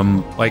for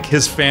him. Like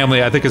his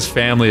family, I think his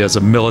family is a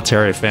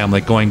military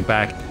family going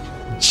back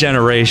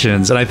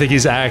generations, and I think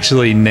he's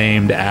actually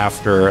named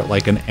after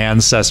like an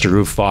ancestor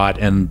who fought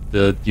in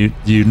the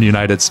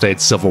United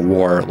States Civil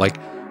War like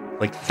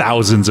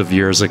thousands of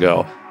years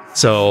ago.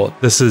 So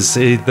this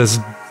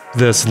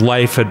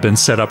life had been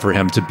set up for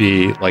him to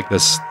be like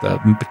this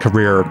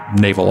career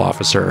naval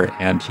officer,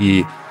 and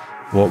he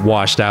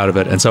washed out of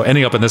it. And so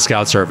ending up in the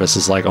scout service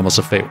is like almost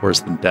a fate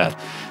worse than death.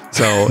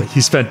 So he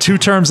spent 2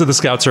 terms of the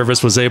scout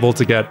service, was able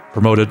to get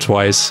promoted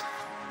twice,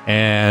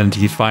 and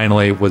he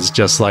finally was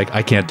just like,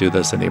 I can't do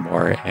this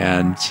anymore.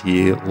 And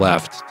he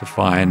left to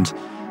find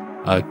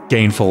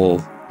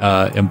gainful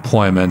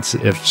employment,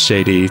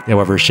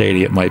 however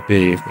shady it might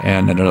be,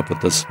 and ended up with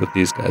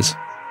these guys.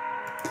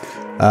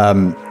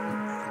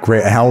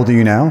 Great. How old are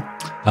you now?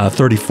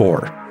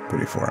 34.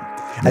 34.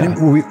 Yeah.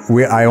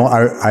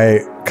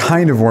 I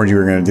kind of warned you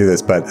we were going to do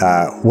this, but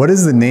what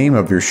is the name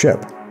of your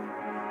ship?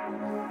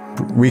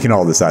 we can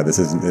all decide this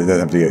isn't. It doesn't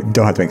have to.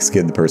 Don't have to make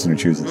Skid the person who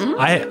chooses.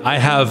 I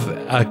have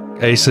a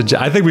I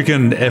think we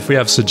can, if we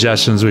have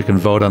suggestions, we can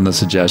vote on the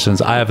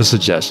suggestions. I have a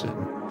suggestion.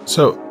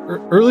 So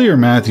earlier,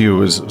 Matthew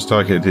was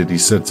talking. He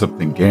said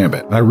something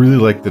Gambit, and I really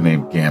like the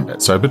name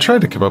Gambit. So I've been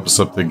trying to come up with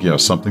something,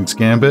 something's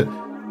Gambit,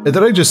 and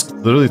then I just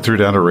literally threw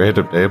down a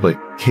random name like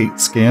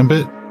Kate's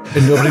Gambit.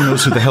 And nobody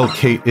knows who the hell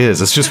Kate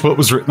is. It's just what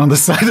was written on the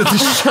side of the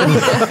ship.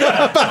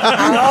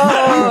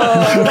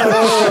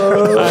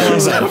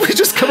 So we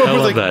just come up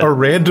with like a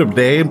random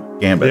name,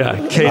 Gambit.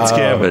 Yeah, Kate's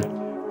Gambit.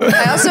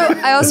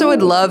 I also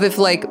would love if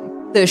like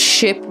the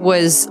ship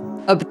was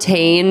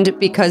obtained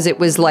because it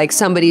was like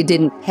somebody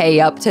didn't pay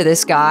up to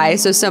this guy,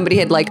 so somebody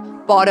had like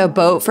bought a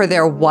boat for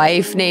their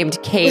wife named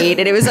Kate,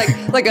 and it was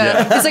it's like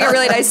a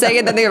really nice thing,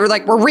 and then they were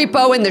like, we're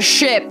repoing the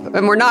ship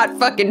and we're not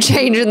fucking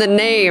changing the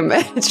name.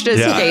 It's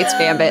just Kate's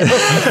Gambit.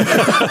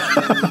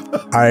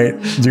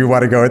 Do you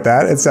want to go with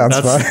that? It sounds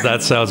fun.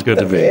 That sounds good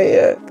to me.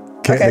 Yeah.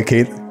 The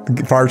Kate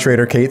Far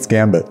Trader Kate's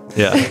Gambit.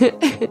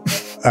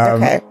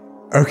 Yeah.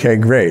 Okay,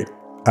 great.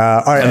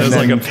 All right, and there's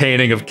like a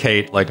painting of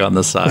Kate like on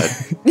the side.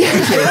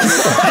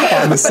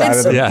 On the side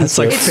of the it's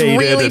like faded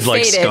really and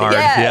like faded. scarred.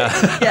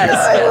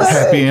 Yes.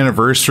 Happy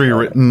anniversary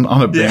written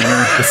on a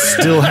banner. It's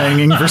still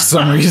hanging for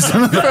some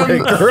reason.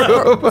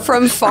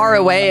 From far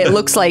away, it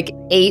looks like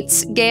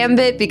 8's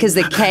Gambit because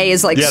the K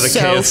is like the so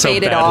K is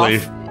faded so badly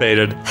off.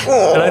 Faded.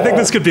 And I think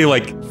this could be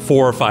like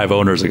 4 or 5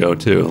 owners ago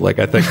too. Like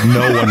I think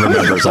no one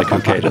remembers like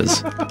who Kate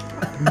is.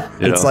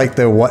 It's like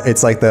the one.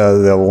 It's like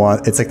the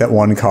one. It's like that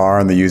one car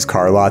on the used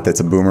car lot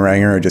that's a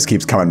boomeranger. It just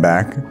keeps coming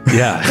back.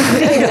 Yeah.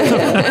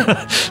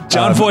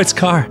 John Voight's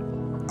car.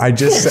 I'm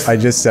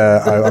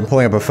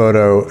pulling up a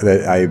photo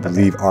that I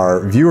believe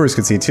our viewers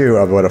could see too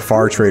of what a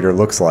Far Trader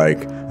looks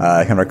like.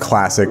 Kind of a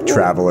classic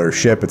traveler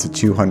ship. It's a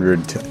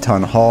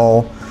 200-ton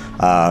hull.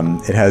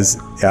 It has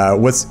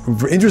what's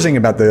interesting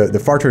about the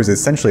Far Trader is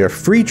essentially a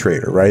free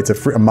trader, right? It's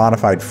a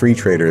modified free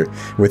trader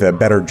with a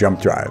better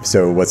jump drive.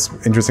 So what's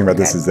interesting about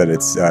this is that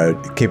its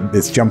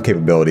jump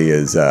capability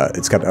is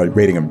it's got a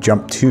rating of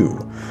jump 2,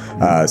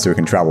 so it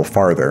can travel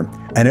farther,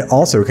 and it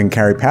also can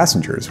carry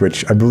passengers,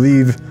 which I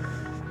believe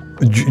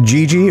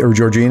Gigi or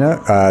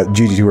Georgina,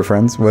 Gigi, who were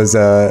friends, is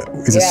a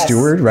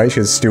steward, right?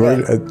 She's a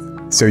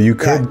steward, so you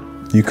could. Yeah.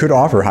 You could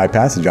offer high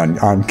passage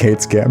on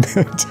Kate's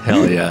Gambit.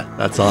 Hell yeah,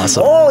 that's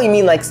awesome. Oh, you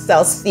mean like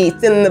sell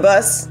seats in the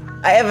bus?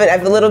 I have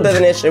a little bit of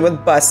an issue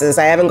with buses.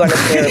 I haven't gone to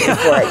therapy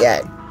for it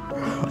yet.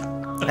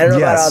 I don't know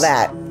about all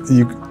that.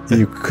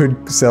 You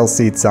could sell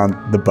seats on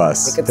the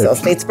bus. We could sell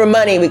seats for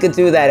money. We could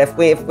do that if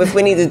we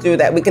need to do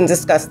that. We can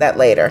discuss that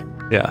later.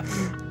 Yeah.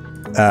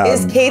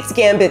 Is Kate's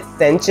Gambit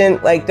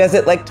sentient? Like, does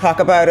it like talk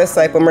about us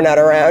like when we're not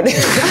around?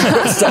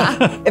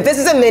 If this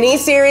is a mini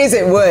series,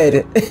 it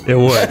would. It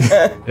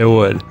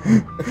would.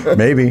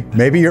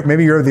 Maybe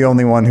you're the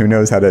only one who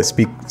knows how to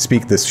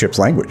speak this ship's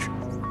language.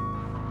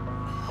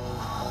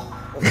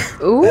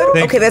 Ooh.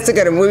 Okay, that's a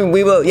good one.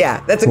 We will.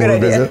 Yeah, that's a good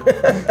idea.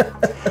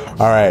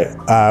 All right.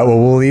 Well,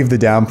 we'll leave the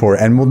downpour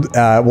and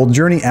we'll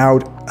journey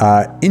out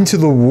into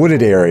the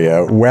wooded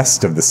area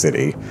west of the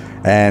city,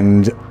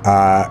 and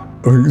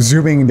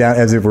zooming down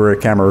as if we're a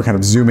camera. We're kind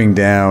of zooming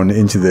down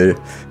into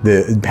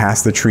the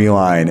past the tree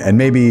line, and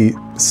maybe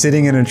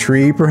sitting in a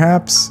tree.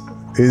 Perhaps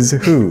is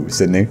who,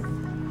 Sydney?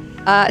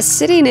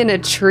 Sitting in a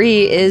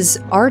tree is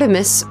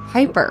Artemis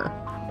Piper.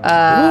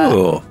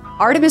 Ooh.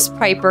 Artemis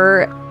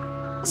Piper.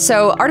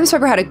 So Artemis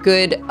Piper had a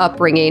good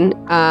upbringing.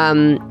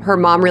 Her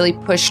mom really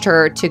pushed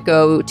her to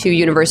go to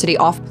university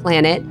off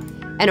planet,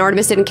 and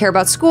Artemis didn't care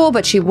about school,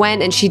 but she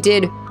went and she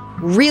did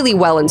really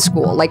well in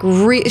school. Like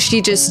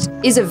she just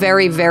is a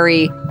very,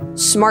 very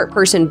smart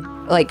person,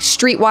 like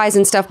streetwise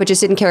and stuff, but just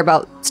didn't care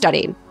about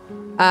studying.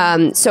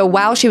 So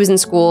while she was in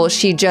school,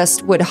 she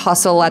just would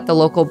hustle at the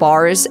local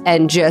bars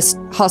and just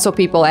hustle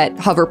people at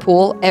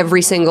Hoverpool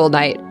every single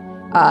night.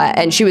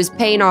 And she was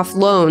paying off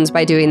loans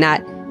by doing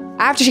that.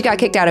 After she got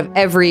kicked out of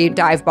every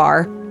dive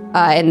bar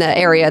in the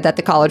area that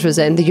the college was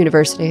in, the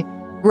university,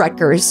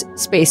 Rutgers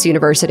Space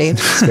University.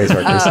 Space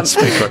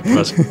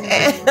Rutgers.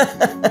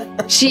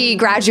 She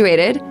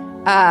graduated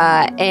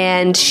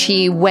and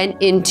she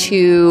went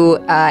into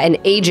an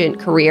agent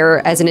career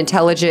as an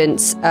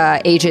intelligence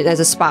agent, as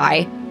a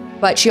spy.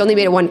 But she only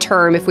made it one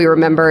term, if we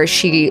remember.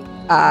 She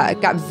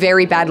got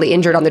very badly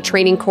injured on the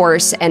training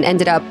course and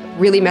ended up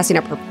really messing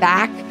up her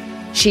back.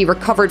 She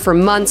recovered for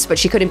months, but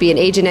she couldn't be an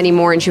agent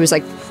anymore, and she was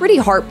like pretty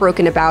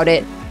heartbroken about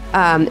it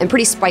and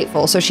pretty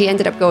spiteful. So she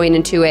ended up going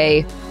into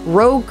a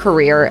rogue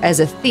career as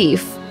a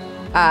thief,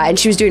 and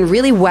she was doing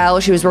really well.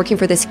 She was working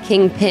for this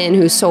kingpin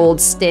who sold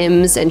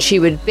stims, and she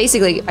would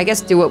basically, I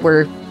guess, do what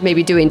we're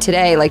maybe doing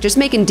today, like just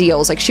making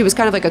deals. Like she was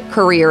kind of like a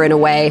courier in a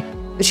way,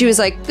 but she was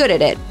like good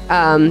at it,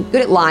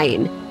 good at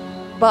lying.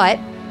 But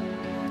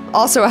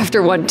also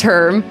after one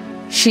term,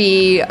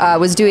 she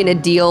was doing a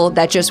deal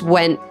that just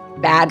went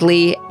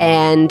badly,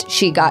 and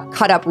she got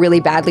cut up really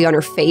badly on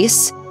her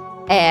face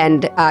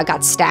and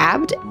got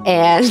stabbed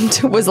and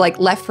was like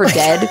left for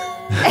dead.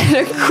 And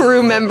a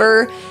crew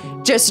member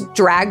just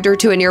dragged her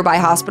to a nearby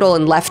hospital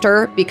and left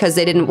her because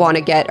they didn't want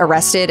to get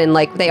arrested, and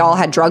like they all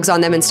had drugs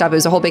on them and stuff. It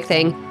was a whole big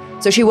thing.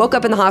 So she woke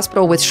up in the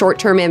hospital with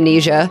short-term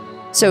amnesia.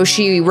 So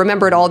she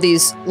remembered all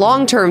these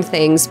long-term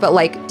things, but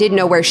like didn't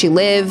know where she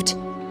lived,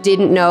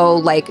 didn't know,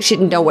 like she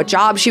didn't know what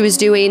job she was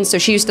doing. So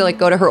she used to like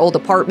go to her old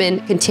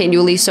apartment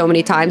continually so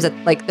many times that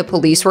like the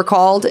police were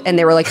called and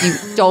they were like, you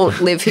don't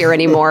live here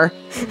anymore.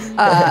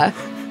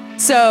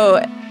 So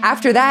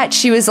after that,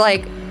 she was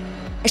like,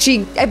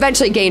 she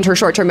eventually gained her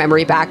short-term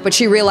memory back, but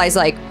she realized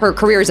like her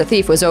career as a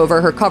thief was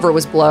over, her cover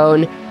was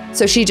blown.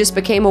 So she just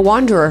became a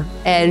wanderer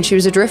and she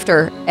was a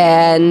drifter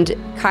and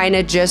kind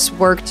of just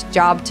worked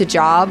job to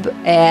job.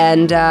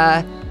 And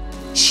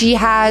she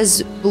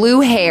has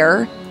blue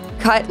hair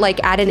cut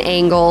like at an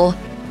angle.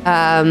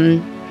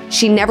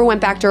 She never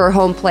went back to her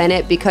home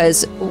planet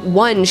because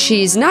one,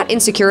 she's not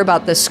insecure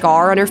about the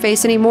scar on her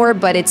face anymore,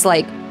 but it's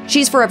like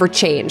she's forever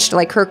changed.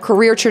 Like her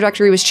career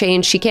trajectory was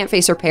changed. She can't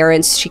face her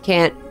parents. She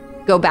can't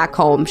go back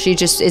home. She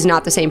just is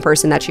not the same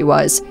person that she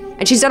was.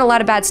 And she's done a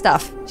lot of bad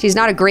stuff. She's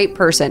not a great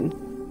person.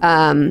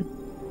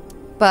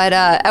 But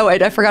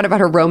I forgot about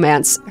her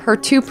romance. Her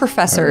two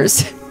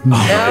professors.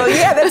 Oh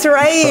yeah, that's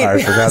right.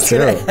 I forgot too.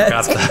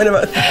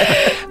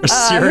 A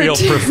serial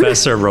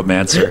professor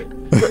romancer.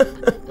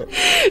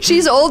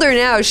 She's older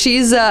now.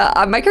 She's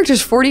my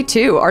character's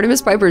 42.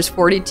 Artemis Piper's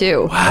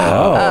 42.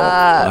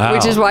 Wow.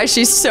 Which is why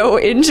she's so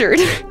injured.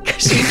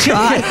 Because she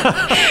tried.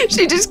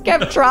 She just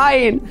kept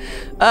trying.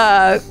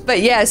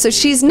 But yeah, so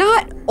she's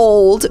not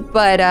old,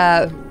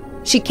 but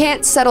she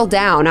can't settle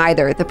down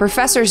either. The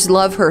professors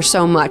love her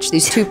so much,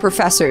 these two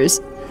professors,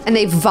 and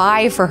they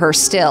vie for her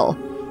still.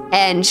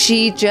 And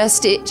she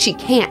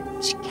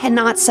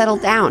cannot settle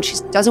down. She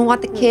doesn't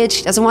want the kids.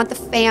 She doesn't want the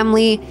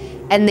family.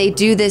 And they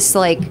do this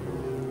like,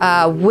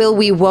 will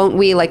we, won't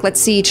we? Like, let's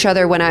see each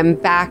other when I'm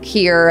back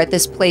here at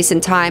this place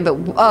and time. But,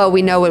 oh,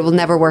 we know it will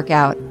never work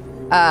out.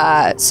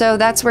 So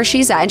that's where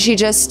she's at. And she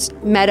just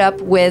met up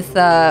with,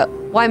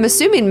 I'm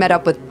assuming met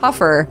up with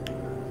Puffer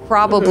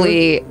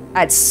probably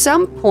at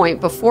some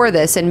point before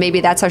this. And maybe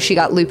that's how she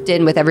got looped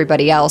in with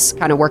everybody else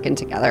kind of working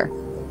together.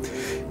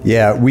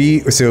 Yeah,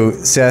 so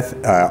Seth,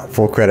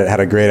 full credit,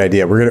 had a great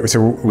idea.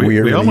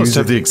 We almost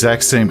have the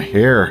exact same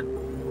hair.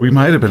 We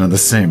might have been in the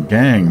same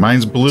gang.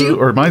 Mine's blue,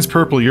 or mine's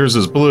purple, yours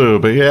is blue,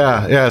 but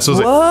yeah. So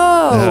it's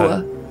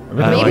whoa.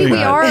 Maybe we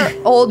that. are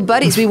old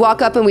buddies. We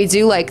walk up and we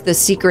do like the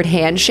secret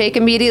handshake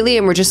immediately,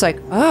 and we're just like,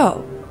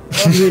 oh,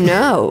 you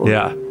know.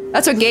 Yeah.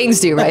 That's what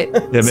gangs do, right?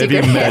 Yeah, maybe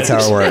you met. That's how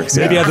it works.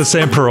 Maybe you had the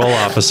same parole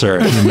officer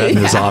and you met in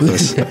his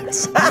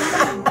office.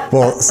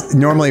 Well,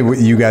 normally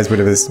you guys would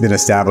have been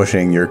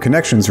establishing your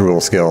connections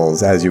rule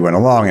skills as you went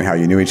along and how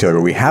you knew each other,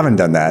 but we haven't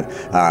done that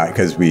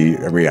because we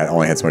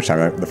only had so much time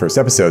in the first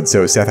episode.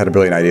 So Seth had a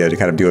brilliant idea to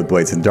kind of do it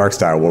Blades in the Dark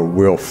style, where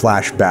we'll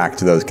flash back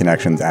to those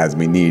connections as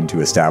we need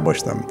to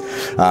establish them.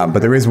 But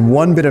there is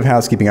one bit of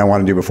housekeeping I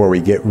want to do before we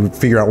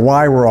figure out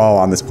why we're all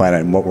on this planet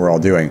and what we're all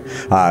doing.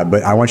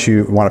 But I want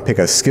to pick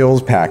a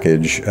skills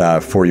package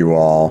for you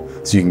all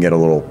so you can get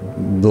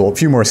a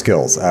few more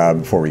skills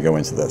before we go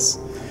into this.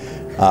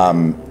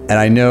 And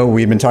I know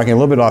we've been talking a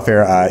little bit off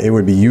air. It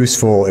would be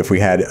useful if we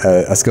had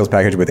a skills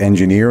package with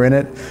engineer in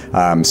it.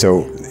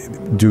 So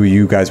do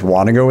you guys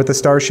want to go with the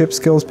Starship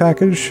skills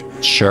package?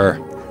 Sure.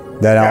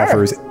 That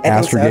offers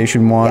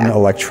astrogation 1,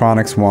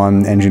 electronics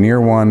 1, engineer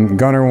 1,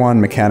 gunner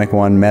 1, mechanic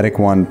 1, medic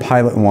 1,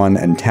 pilot 1,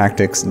 and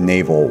tactics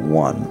naval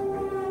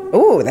 1.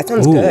 Ooh, that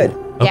sounds good.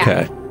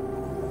 Okay.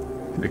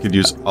 I could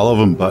use all of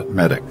them but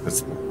medic. That's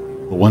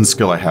the one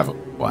skill I have at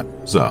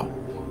one. So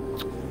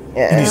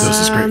any of those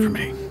is great for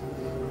me.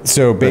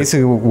 So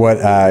basically,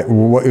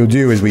 what you'll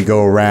do is we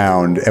go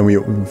around, and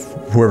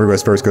whoever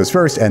goes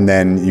first, and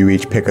then you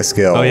each pick a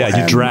skill. Oh yeah,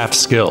 you draft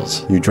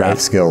skills. You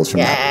draft skills from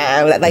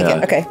that. Yeah, I like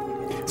it. Okay.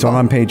 So I'm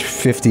on page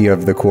 50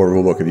 of the core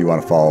rulebook if you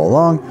want to follow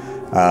along.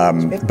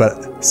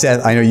 But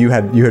Seth, I know you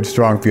had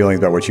strong feelings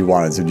about what you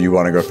wanted. So do you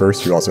want to go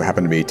first? You also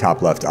happen to be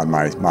top left on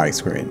my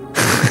screen.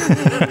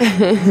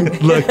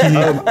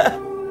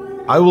 Lucky.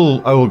 I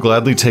will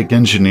gladly take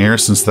engineer,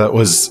 since that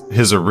was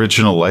his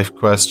original life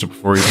quest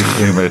before he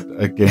became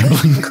a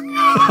gambling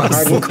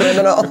Hardened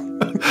criminal.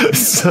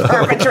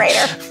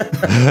 Perpetrator.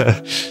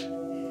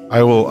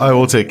 I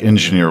will take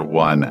engineer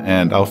 1,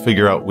 and I'll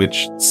figure out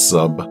which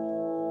sub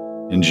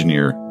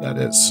engineer that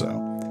is. So,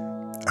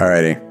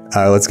 alrighty,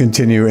 let's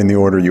continue in the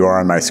order you are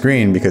on my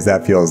screen, because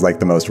that feels like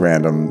the most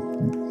random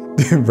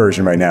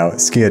version right now.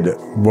 Skid,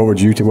 what would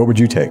you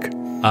take?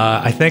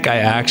 I think I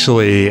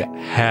actually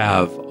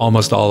have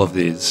almost all of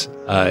these,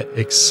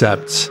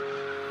 except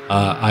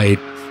I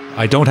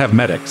don't have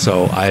medic,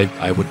 so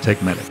I would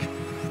take medic.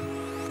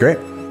 Great.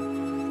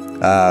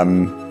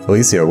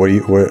 Alicia,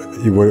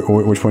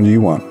 which one do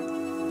you want?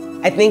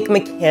 I think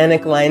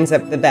mechanic lines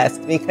up the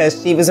best because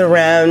she was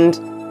around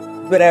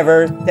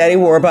whatever, Daddy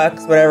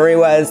Warbucks, whatever he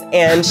was,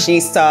 and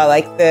she saw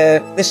like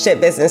the ship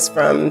business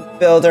from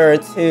builder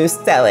to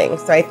selling.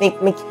 So I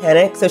think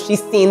mechanic, so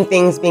she's seen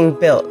things being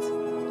built.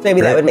 So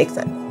maybe that would make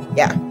sense.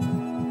 Yeah.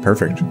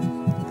 Perfect.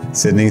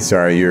 Sydney,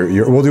 sorry,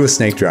 we'll do a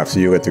snake draft, so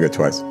you get to go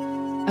twice.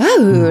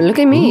 Oh, look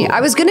at me.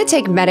 I was going to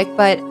take medic,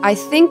 but I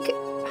think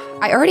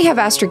I already have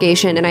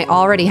astrogation and I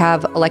already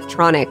have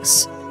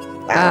electronics.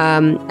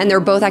 And they're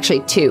both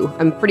actually 2.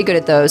 I'm pretty good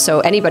at those, so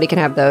anybody can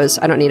have those.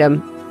 I don't need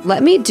them.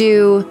 Let me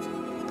do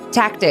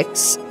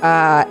tactics.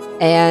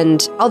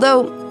 And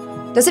although,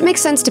 does it make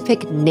sense to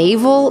pick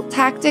naval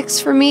tactics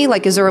for me?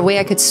 Like, is there a way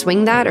I could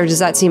swing that, or does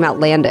that seem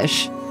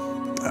outlandish?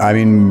 I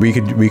mean, we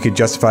could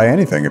justify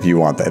anything if you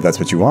want that. If that's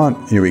what you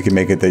want, we could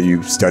make it that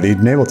you studied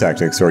naval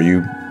tactics, or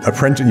you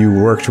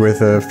worked with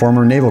a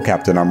former naval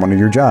captain on one of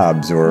your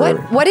jobs, or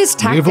what is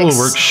tactics? Naval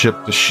work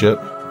ship to ship.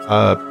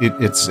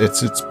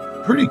 It's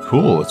pretty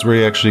cool. It's where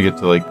you actually get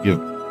to like give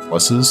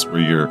pluses,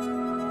 where you're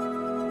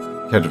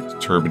kind of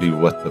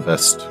determining what the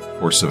best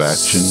course of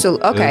action. So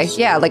is.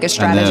 Yeah, like a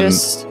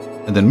strategist.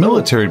 And then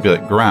military would be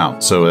like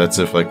ground. So that's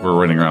if like we're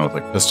running around with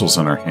like pistols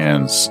in our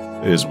hands,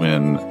 is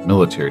when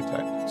military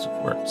tactics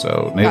work.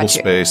 So naval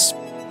space.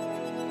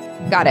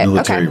 Got it.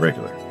 Military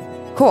regular.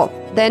 Cool.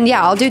 Then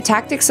yeah, I'll do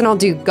tactics and I'll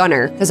do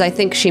gunner, because I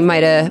think she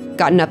might have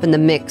gotten up in the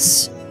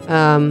mix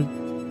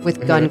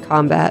with gun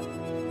combat.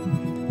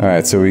 All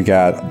right, so we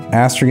got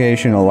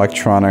astrogation,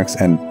 electronics,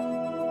 and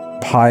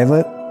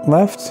pilot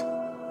left.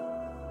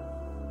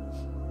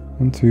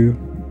 1, 2,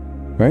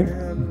 right?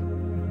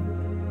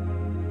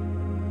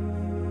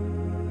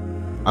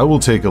 I will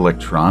take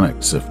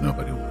electronics if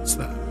nobody wants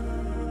that.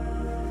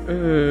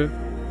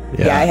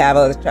 Yeah, I have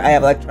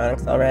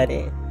electronics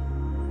already.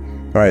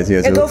 All right,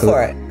 so go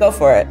for it. Go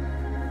for it.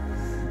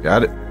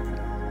 Got it.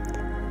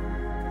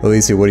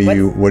 Alicia,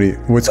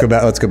 let's go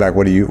back.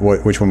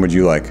 Which one would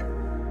you like?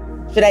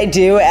 Should I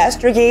do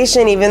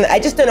astrogation? I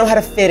just don't know how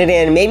to fit it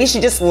in. Maybe she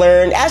just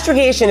learned.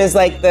 Astrogation is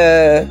like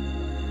the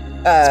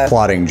it's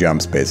plotting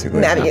jumps,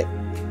 basically.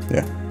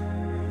 Yeah.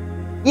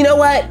 You know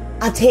what?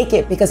 I'll take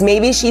it, because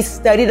maybe she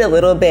studied a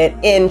little bit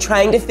in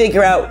trying to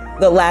figure out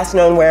the last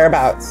known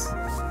whereabouts.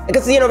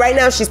 Because, right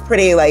now she's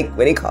pretty,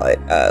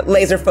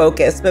 laser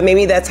focused, but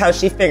maybe that's how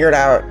she figured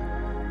out.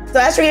 So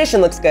astrogation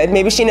looks good.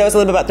 Maybe she knows a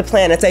little bit about the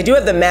planets. I do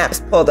have the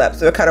maps pulled up,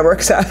 so it kind of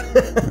works out.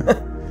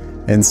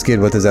 And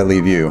Skid, what does that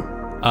leave you?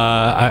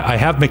 I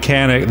have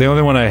mechanic. The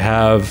only one I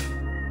have...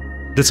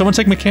 Did someone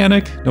take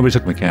mechanic? Nobody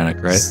took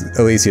mechanic, right?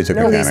 Alicia took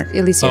mechanic.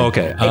 Alicia. Oh,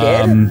 okay.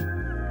 I did?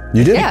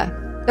 You did? Yeah.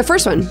 The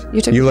first one.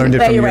 You learned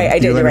it from you're right. I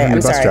did. You're right. I'm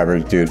bus sorry. driver,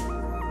 dude.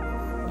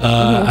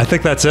 I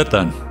think that's it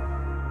then.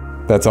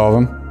 That's all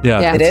of them?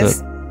 Yeah. It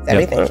is?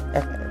 Everything? Yep.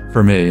 Okay.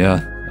 For me,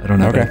 yeah. I don't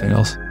have anything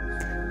else.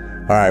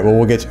 All right. Well,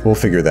 we'll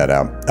figure that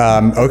out.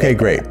 Okay,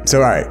 great.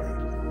 So, all right.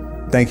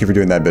 Thank you for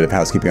doing that bit of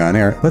housekeeping on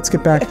air. Let's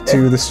get back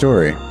to the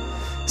story.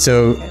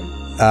 So,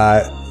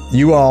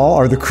 you all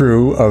are the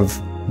crew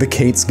of the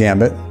Kate's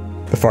Gambit,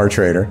 the Far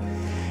Trader,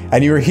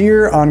 and you are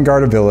here on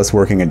Garda-Vilis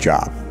working a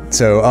job.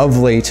 So, of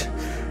late,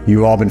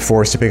 you've all been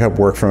forced to pick up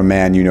work from a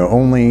man you know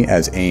only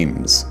as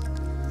Ames.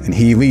 And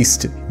he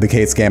leased the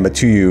Kate's Gambit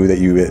to you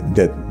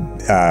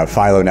that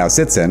Philo now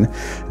sits in,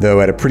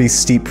 though at a pretty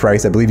steep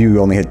price. I believe you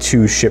only had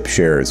 2 ship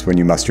shares when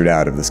you mustered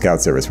out of the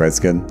scout service, right,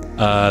 Skid?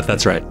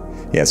 That's right.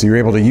 Yeah, so you were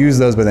able to use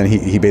those, but then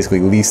he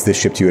basically leased this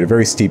ship to you at a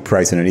very steep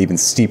price and an even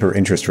steeper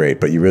interest rate,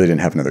 but you really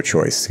didn't have another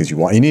choice because you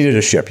needed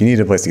a ship. You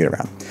needed a place to get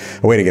around,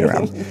 a way to get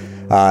around.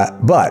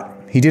 But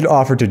he did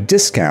offer to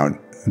discount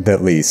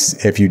that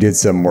lease if you did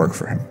some work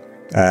for him.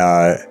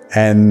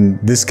 And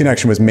this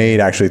connection was made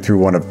actually through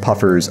one of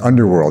Puffer's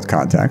underworld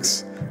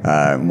contacts,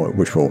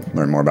 which we'll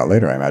learn more about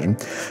later, I imagine.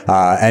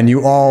 And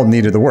you all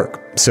needed the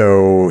work.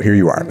 So here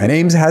you are. And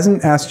Ames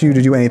hasn't asked you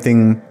to do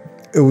anything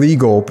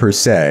illegal per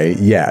se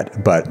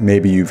yet, but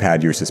maybe you've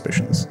had your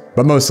suspicions.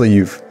 But mostly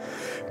you've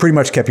pretty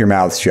much kept your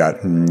mouths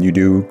shut, and you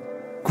do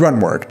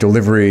grunt work,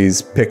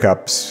 deliveries,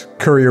 pickups,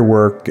 courier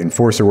work,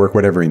 enforcer work,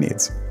 whatever he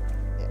needs.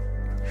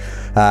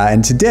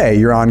 And today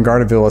you're on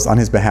Garda-Vilis on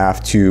his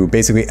behalf to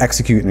basically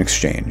execute an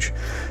exchange.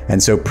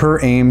 And so per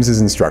Ames's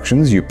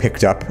instructions, you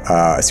picked up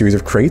a series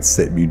of crates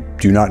that you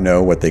do not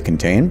know what they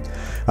contain.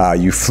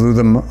 You flew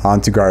them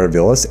onto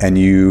Garda-Vilis,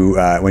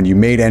 and when you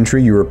made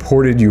entry, you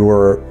reported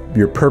your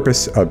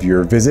purpose of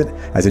your visit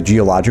as a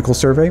geological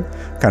survey,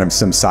 kind of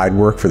some side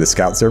work for the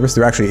scout service.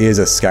 There actually is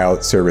a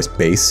scout service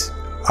base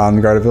on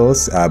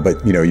Garda-Vilis,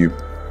 but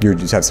you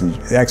just have some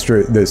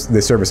extra.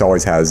 The service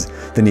always has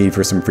the need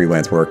for some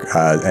freelance work,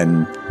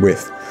 and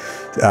with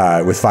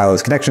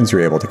Philo's connections,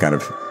 you're able to kind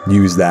of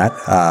use that.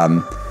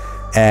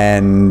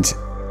 And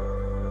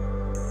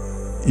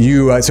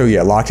you,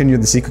 locked into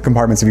the secret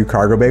compartments of your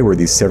cargo bay were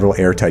these several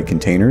airtight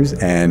containers.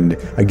 And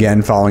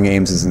again, following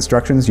Ames's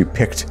instructions, you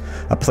picked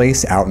a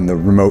place out in the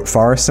remote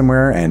forest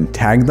somewhere and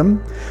tagged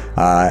them.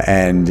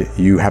 And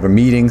you have a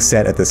meeting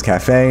set at this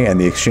cafe, and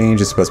the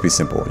exchange is supposed to be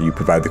simple. You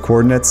provide the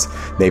coordinates,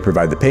 they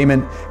provide the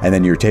payment, and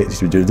then you're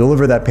to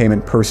deliver that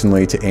payment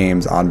personally to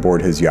Ames on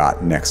board his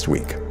yacht next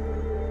week.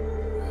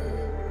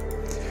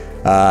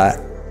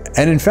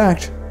 And in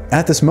fact,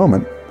 at this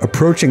moment,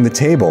 approaching the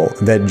table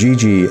that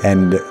Gigi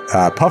and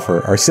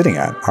Puffer are sitting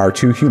at are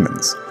 2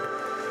 humans.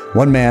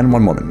 One man,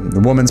 one woman.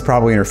 The woman's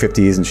probably in her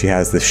 50s, and she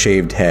has the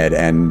shaved head,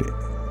 and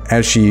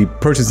as she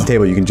approaches the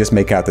table, you can just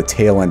make out the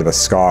tail end of a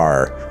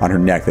scar on her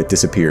neck that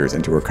disappears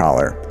into her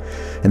collar.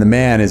 And the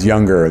man is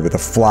younger with a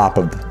flop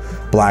of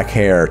black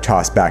hair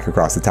tossed back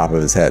across the top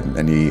of his head.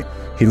 And he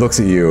looks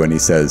at you and he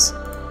says,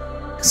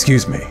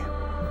 "Excuse me,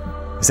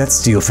 is that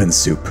steelfin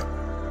soup?"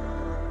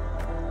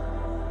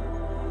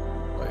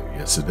 Why,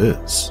 yes, it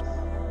is.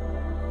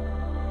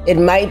 It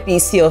might be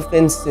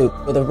sealfin soup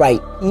for the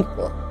right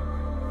people.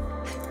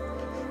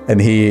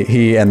 And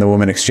he and the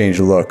woman exchange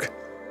a look.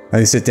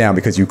 And they sit down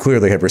because you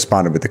clearly have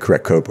responded with the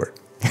correct code word.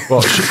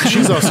 Well,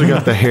 she's also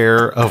got the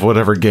hair of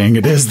whatever gang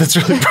it is that's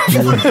really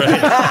prevalent.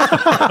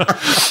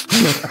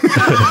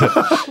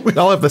 We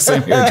all have the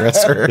same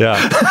hairdresser.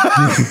 Yeah.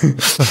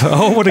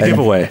 Oh, what a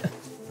giveaway.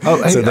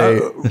 Oh, hey,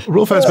 So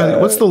real fast, man,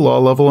 what's the law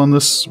level on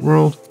this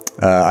world?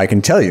 I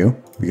can tell you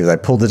because I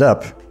pulled it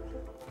up,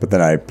 but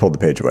then I pulled the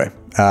page away.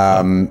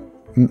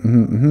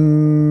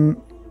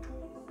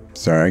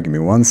 Sorry, give me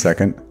 1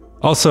 second.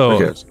 Also,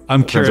 Okay.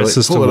 I'm curious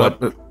as to Pull it what. up,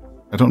 but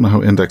I don't know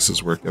how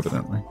indexes work,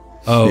 evidently.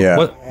 Oh, Yeah.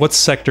 what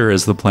sector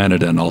is the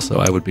planet in? Also,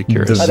 I would be The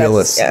curious.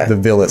 Vilis, yeah. the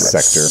Vilis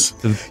sector.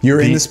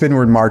 You're in the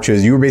Spinward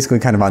Marches. You were basically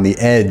kind of on the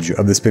edge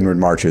of the Spinward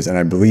Marches, and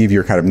I believe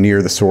you're kind of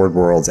near the Sword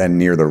Worlds and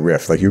near the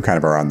Rift. Like you kind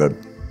of are on the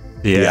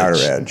outer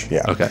edge.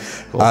 Yeah. Okay,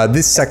 cool.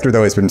 This sector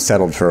though has been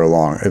settled for a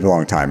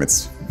long time.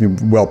 It's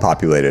well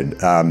populated.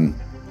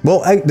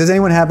 Does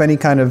anyone have any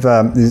kind of?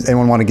 Does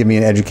anyone want to give me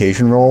an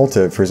education roll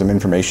for some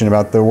information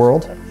about the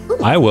world?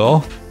 I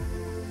will.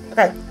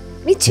 Okay.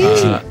 Me too.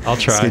 I'll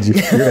try.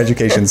 Your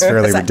education's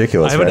fairly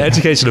ridiculous. I have an right?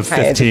 education of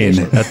 15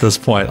 education. at this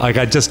point. Like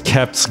I just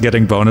kept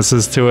getting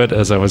bonuses to it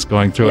as I was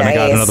going through, and I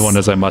got Nice. another one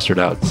as I mustered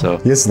out. So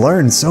You just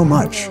learned so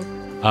much.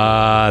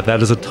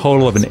 that is a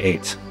total of an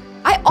 8.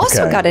 I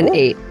also Okay. got an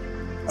 8.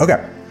 Okay.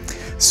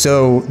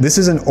 So this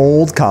is an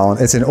old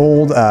colony. It's an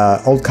old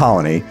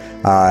colony.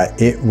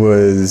 It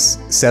was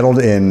settled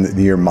in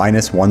the year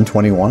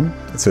 -121.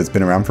 So it's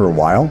been around for a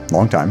while,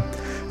 long time.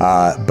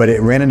 But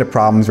it ran into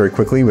problems very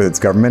quickly with its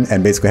government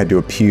and basically had to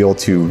appeal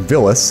to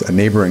Vilis, a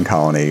neighboring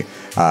colony,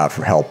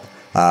 for help.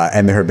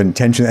 And there have been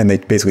tensions, and they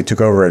basically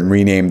took over and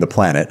renamed the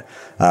planet.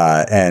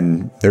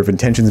 And there have been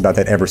tensions about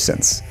that ever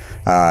since.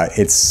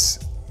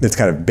 It's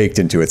kind of baked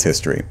into its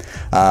history.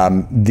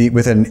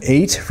 With an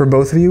 8 for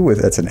both of you,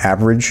 that's an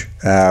average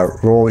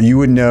roll, you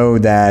would know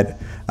that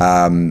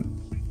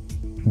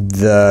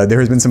there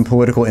has been some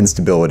political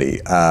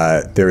instability.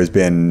 There's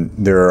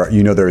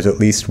at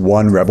least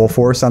one rebel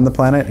force on the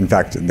planet. In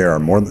fact,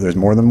 there's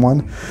more than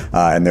one,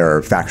 and there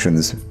are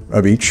factions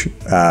of each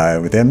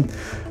within,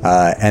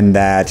 and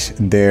that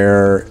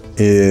there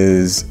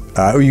is.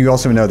 You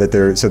also know that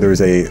there's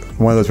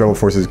one of those rebel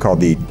forces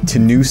called the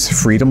Tanus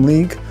Freedom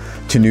League.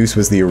 Tanus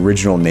was the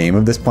original name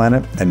of this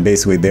planet, and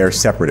basically they're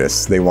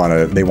separatists. They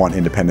want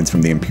independence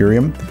from the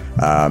Imperium.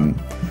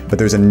 But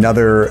there's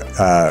another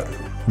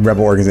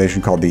rebel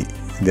organization called the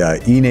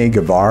Ine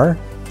Gavar,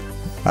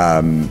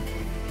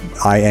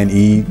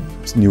 INE,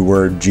 new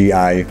word,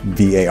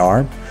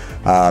 GIVAR,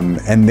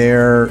 and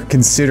they're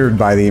considered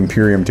by the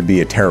Imperium to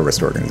be a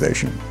terrorist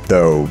organization,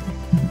 though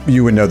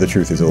you would know the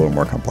truth is a little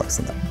more complex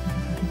than that.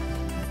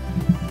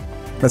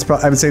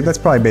 I would say that's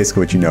probably basically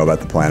what you know about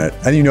the planet,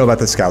 and you know about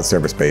the Scout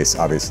Service base,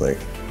 obviously.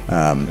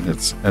 And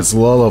it's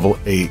law level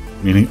 8,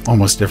 meaning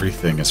almost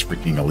everything is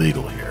freaking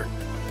illegal here.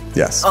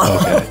 Yes.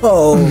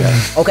 Oh,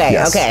 okay,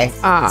 Yes. okay.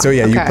 So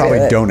yeah, you okay.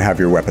 probably don't have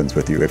your weapons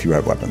with you if you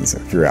have weapons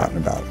if you're out and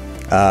about.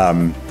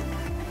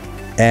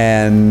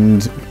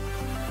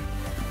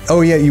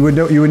 You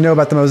would know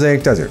about the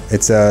Mosaic Desert.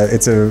 It's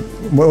a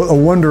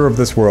wonder of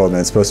this world, and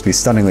it's supposed to be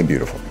stunningly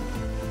beautiful.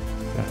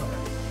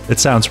 It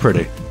sounds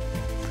pretty.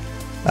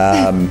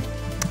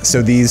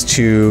 So these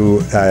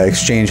two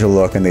exchange a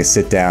look, and they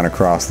sit down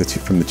across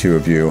from the two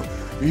of you.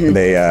 Mm-hmm.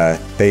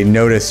 They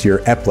notice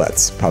your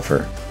epaulets,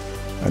 Puffer,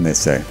 and they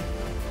say,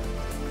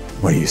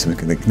 "What are you?"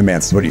 The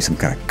man says, "What are you, some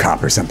kind of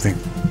cop or something?"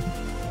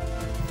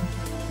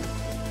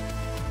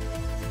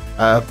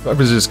 I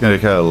was just going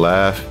to kind of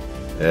laugh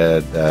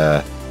and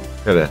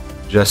kind of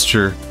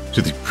gesture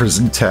to the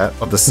prison tat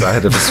on the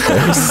side of his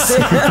face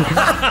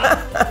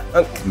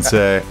and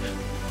say,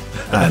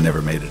 "I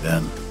never made it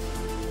in."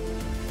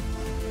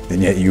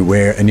 And yet you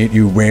wear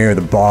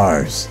the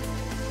bars.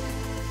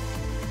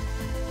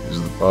 These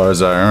are the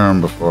bars I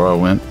earned before I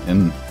went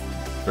in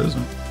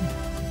prison.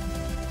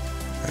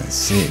 I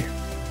see.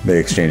 They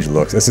exchange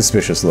looks. A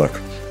suspicious look.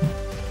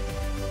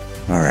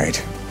 All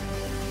right.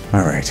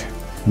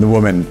 The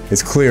woman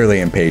is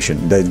clearly impatient.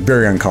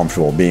 Very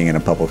uncomfortable being in a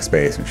public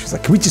space, and she's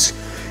like, "Can we just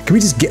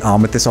get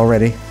on with this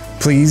already,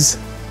 please?"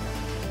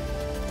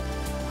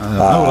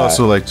 I would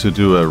also like to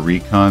do a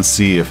recon,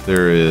 see if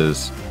there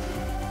is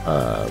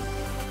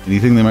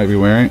anything they might be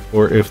wearing,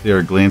 or if they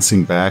are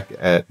glancing back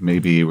at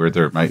maybe where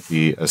there might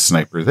be a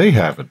sniper they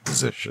have in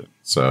position.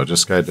 So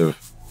just kind of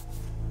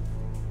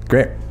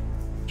Great.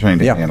 trying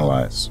to Yeah.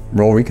 analyze.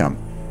 Roll recon.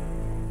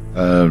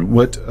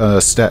 What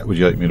stat would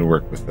you like me to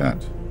work with that?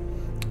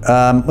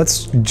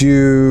 Let's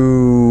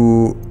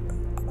do.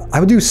 I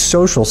would do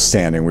social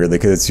standing weirdly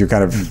because you're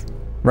kind of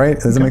right.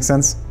 Does that make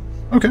sense?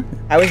 Okay.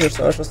 How was your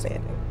social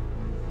standing?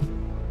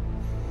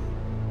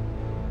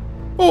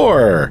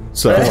 4.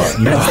 So It's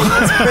prison.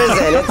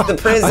 It's the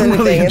prison I'm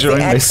really thing. enjoying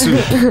my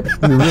soup. You're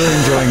really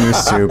enjoying your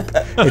soup.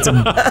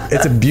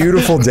 It's a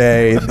beautiful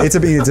day. It's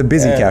a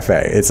busy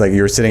cafe. It's like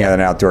you're sitting at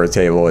an outdoor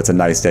table. It's a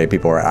nice day.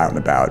 People are out and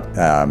about.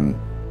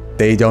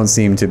 They don't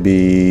seem to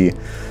be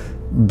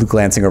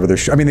glancing over their.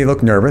 I mean, they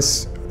look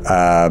nervous,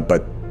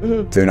 but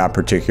they're not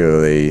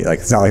particularly like.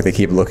 It's not like they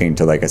keep looking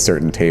to like a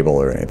certain table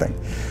or anything.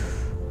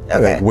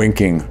 Okay. Like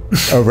winking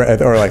over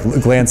or like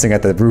glancing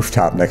at the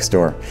rooftop next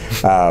door.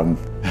 All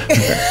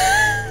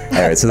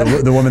right, so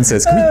the woman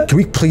says, can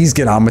we please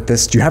get on with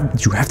this? Do you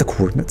have the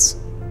coordinates?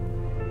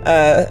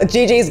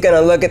 Gigi's gonna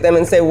look at them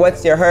and say,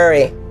 "What's your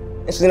hurry?"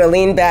 And she's gonna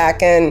lean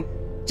back and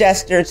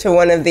gesture to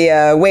one of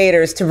the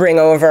waiters to bring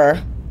over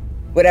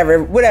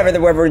whatever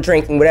we're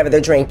drinking, whatever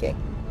they're drinking.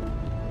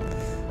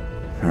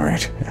 All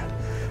right. Yeah.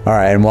 All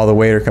right, and while the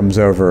waiter comes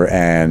over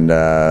and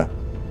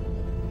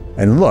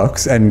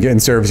looks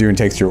and serves you and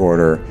takes your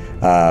order,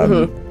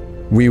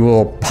 we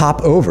will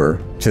pop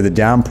over to the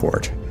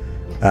downport.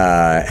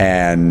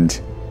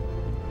 And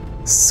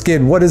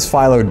Skid, what is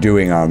Philo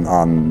doing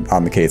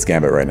on the Kate's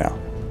Gambit right now?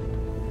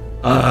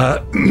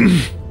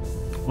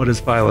 What is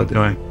Philo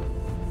doing?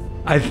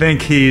 I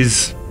think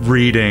he's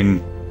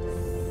reading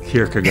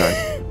Kierkegaard.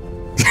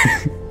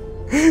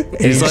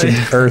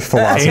 Ancient Earth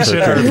philosophy. Ancient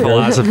Earth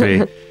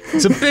philosophy.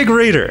 He's a big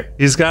reader.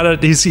 He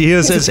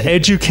is as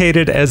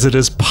educated as it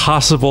is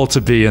possible to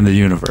be in the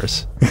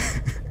universe.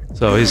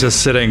 So he's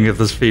just sitting with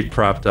his feet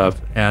propped up,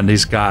 and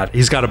he's got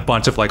a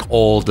bunch of like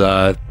old,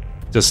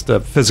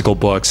 physical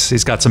books.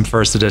 He's got some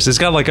first editions. He's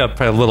got like a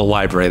little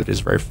library that he's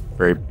very,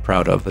 very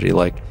proud of, that he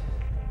like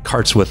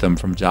carts with him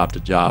from job to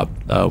job,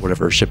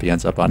 whatever ship he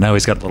ends up on. Now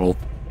he's got little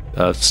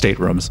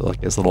staterooms, so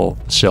like his little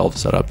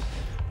shelves set up.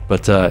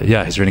 But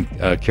yeah, he's reading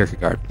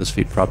Kierkegaard with his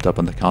feet propped up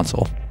on the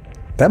console.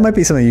 That might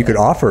be something you could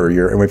offer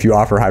if you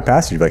offer high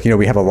passage. Like,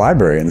 we have a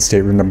library in the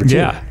stateroom number 2.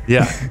 Yeah.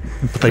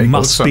 But they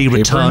must be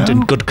returned in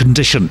good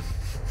condition.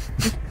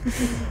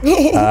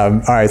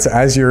 All right, so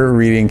as you're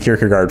reading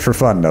Kierkegaard for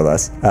fun, no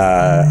less,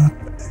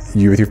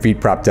 you with your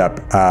feet propped up,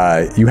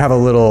 you have a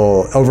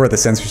little over at the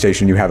sensor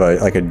station. You have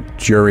a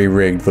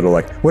jury-rigged little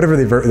whatever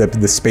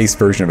the space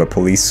version of a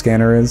police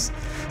scanner is,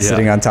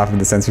 sitting on top of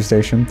the sensor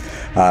station,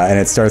 and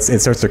it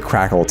starts to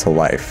crackle to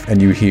life,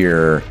 and you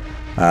hear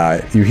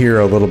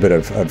a little bit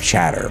of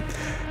chatter,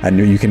 and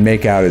you can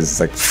make out is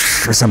like,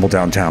 assemble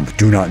downtown, but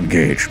do not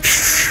engage.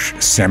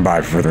 Stand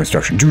by for further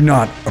instruction. Do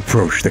not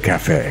approach the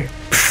cafe.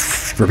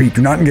 Repeat,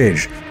 do not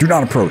engage. Do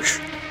not approach.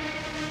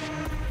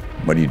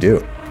 What do you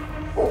do?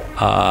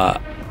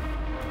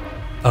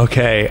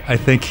 Okay, I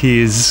think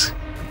he's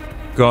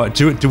going.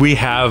 Do we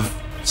have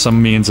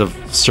some means of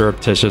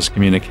surreptitious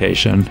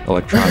communication,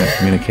 electronic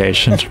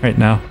communication right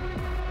now?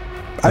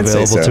 I'd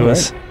say available so, to right?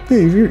 us? Yeah,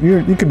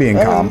 you could be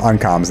on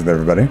comms with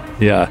everybody.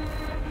 Yeah.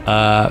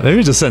 Maybe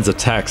he just sends a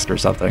text or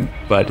something,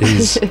 but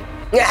he's...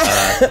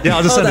 yeah,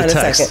 I'll just send a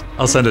text.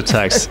 I'll send a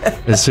text.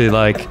 It's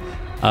like,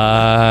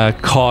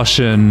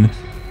 caution,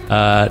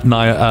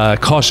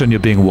 caution, you're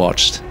being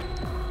watched.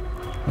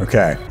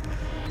 Okay.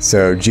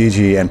 So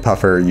Gigi and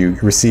Puffer, you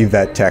receive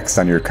that text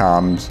on your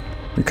comm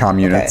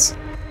units.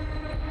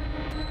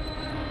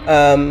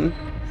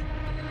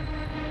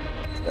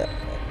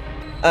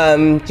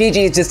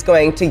 Gigi is just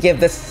going to give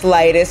the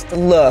slightest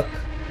look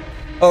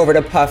over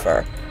to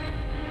Puffer.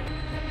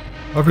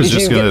 Puffer's Did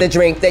just you get the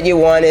drink that you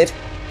wanted?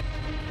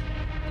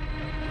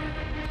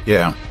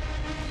 Yeah.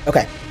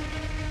 Okay.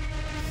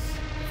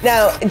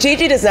 Now,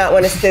 Gigi does not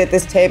want to sit at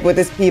this table with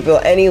his people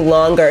any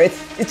longer.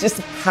 It's just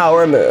a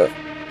power move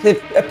to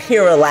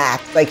appear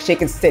relaxed, like she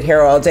could sit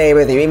here all day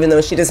with you, even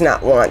though she does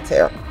not want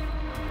to.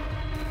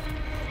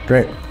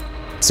 Great.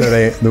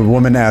 So the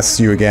woman asks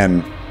you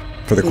again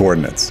for the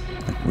coordinates.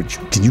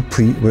 Can you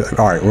please?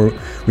 All right,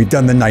 we've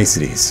done the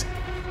niceties.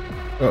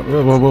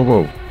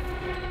 Whoa.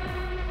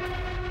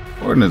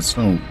 Coordinates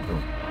don't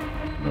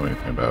know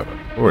anything about it.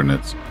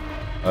 Coordinates.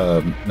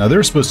 Now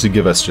they're supposed to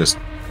give us just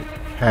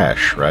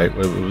cash, right?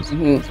 What was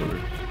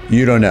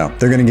You don't know.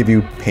 They're going to give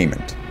you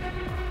payment.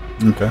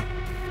 Okay.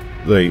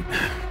 Like,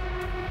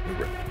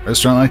 a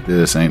restaurant like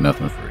this ain't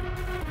nothing free.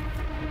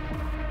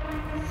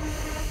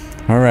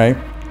 All right.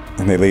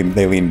 And they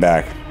lean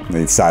back. And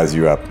they size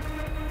you up.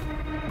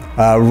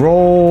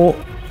 Roll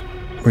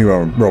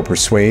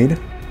persuade.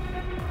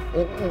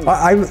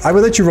 I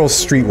would let you roll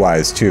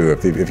streetwise too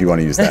if you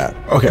want to use that.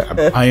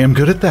 Okay, I am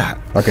good at that.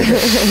 Okay.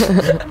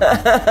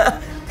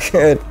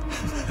 Good.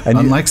 And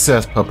unlike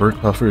Seth,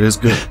 Puffer is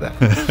good at that.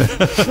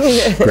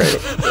 Great.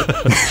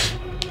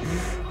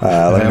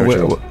 Let me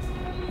know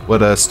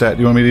what stat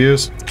do you want me to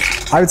use?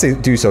 I would say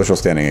do social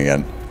standing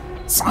again.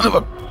 Son of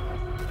a...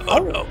 Oh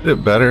no. Did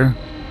it better.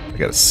 I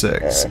got a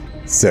 6.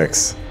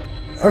 6.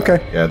 Okay.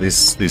 Yeah,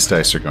 these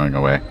dice are going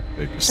away.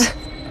 They just...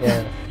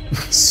 Yeah.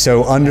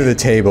 So under the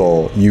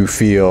table, you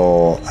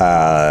feel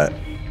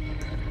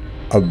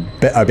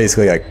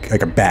basically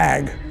like a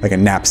bag, like a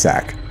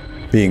knapsack,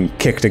 being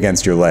kicked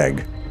against your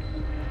leg.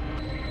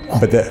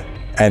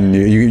 And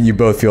you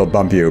both feel it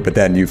bump you, but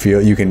then you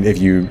feel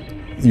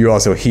you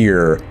also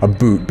hear a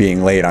boot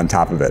being laid on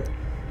top of it.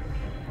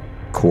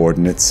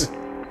 Coordinates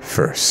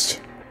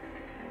first.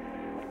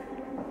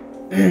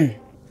 Do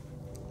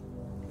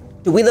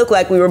we look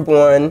like we were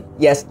born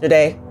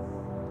yesterday?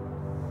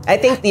 I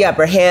think the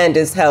upper hand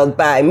is held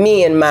by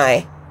me and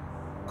my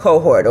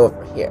cohort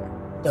over here.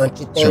 Don't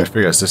you think? Trying to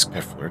figure out, is this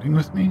guy flirting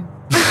with me?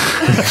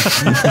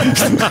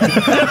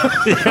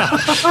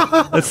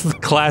 That's the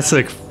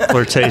classic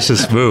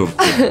flirtatious move.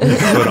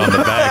 Put on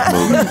the bag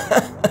move.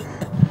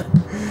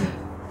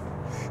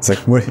 It's like,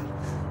 what?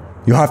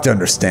 You have to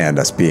understand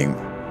us being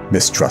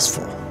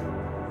mistrustful.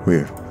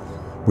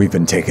 We've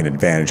been taken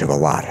advantage of a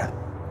lot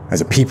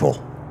as a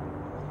people.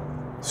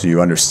 So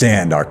you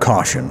understand our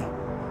caution.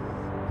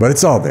 But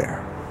it's all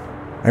there.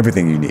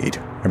 Everything you need.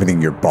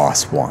 Everything your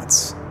boss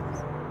wants.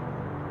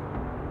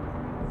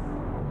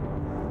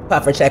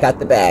 Puffer, check out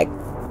the bag.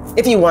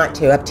 If you want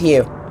to, up to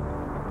you.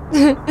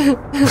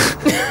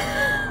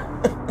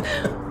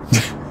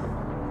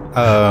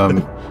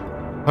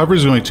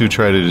 Puffer's going to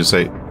try to just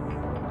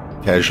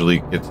casually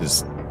get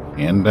his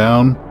hand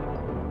down,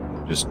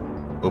 just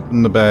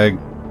open the bag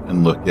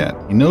and look at.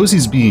 He knows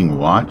he's being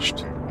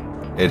watched,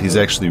 and he's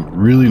actually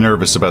really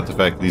nervous about the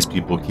fact that these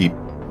people keep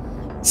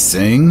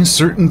saying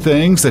certain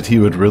things that he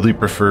would really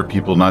prefer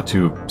people not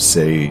to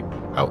say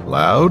out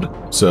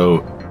loud.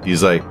 So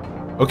he's like,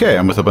 okay,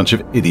 I'm with a bunch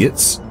of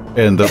idiots,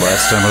 and the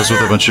last time I was with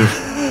a bunch of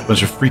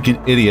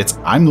freaking idiots,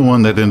 I'm the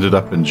one that ended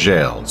up in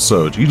jail.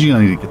 So Gigi and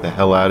I need to get the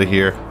hell out of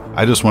here.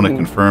 I just want to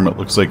confirm it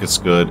looks like it's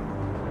good.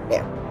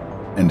 Yeah.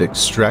 And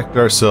extract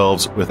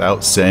ourselves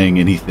without saying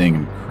anything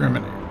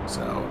incriminating.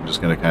 So I'm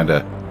just going to kind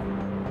of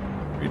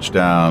reach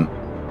down,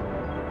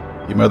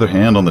 keep my other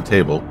hand on the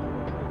table,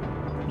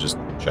 and just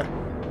check.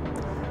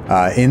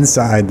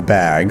 Inside the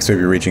bag, so if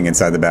you're reaching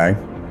inside the bag,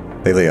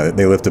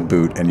 they lift a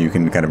boot and you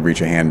can kind of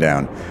reach a hand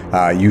down.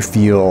 You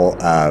feel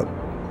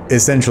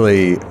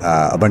essentially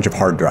a bunch of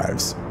hard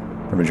drives,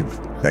 a bunch of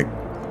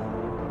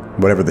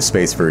whatever the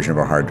space version of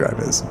a hard drive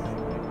is.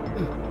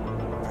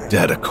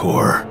 Data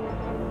core,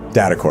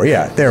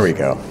 yeah, there we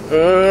go.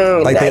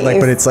 Nice.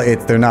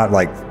 But they're not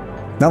like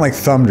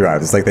thumb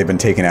drives. It's like they've been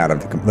taken out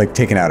of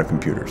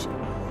computers.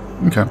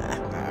 Okay.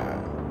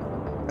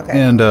 Okay.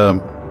 And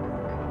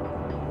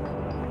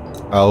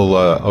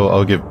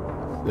I'll give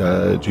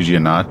Gigi a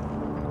nod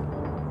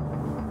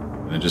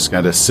and just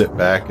kind of sit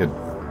back and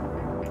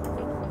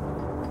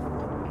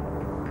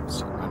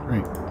sip my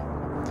drink.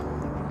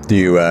 Do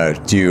you I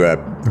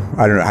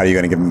don't know, how are you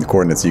going to give them the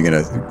coordinates? Are you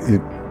going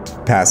to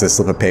pass a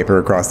slip of paper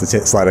across the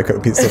slip of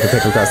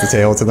paper across the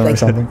table to them or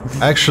something?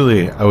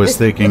 Actually, I was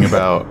thinking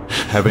about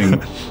having the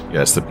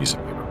piece of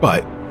paper,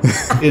 but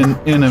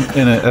in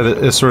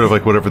a sort of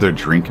like whatever their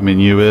drink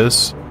menu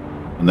is,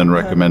 and then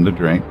recommend a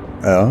drink.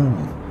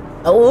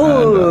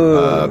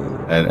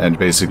 And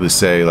basically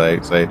say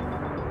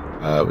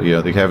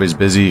the cafe's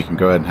busy. You can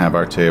go ahead and have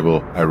our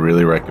table. I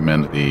really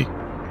recommend the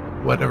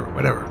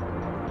whatever.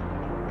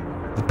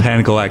 The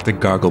Pan-Galactic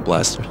Gargle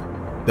Blaster.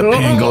 The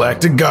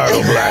Pan-Galactic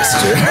Gargle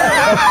Blaster.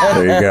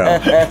 There you go.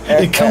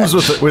 It comes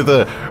with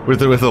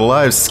a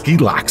live ski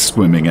lock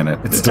swimming in it.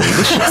 It's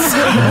delicious.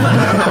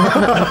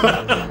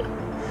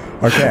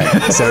 Okay,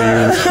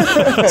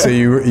 so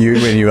you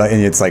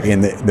and it's like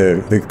in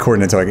the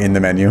coordinates are like in the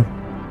menu.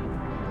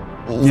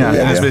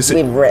 Yeah. It's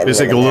basically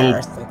a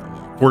little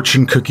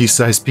fortune cookie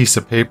sized piece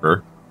of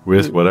paper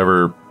with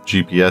whatever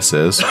GPS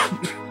is.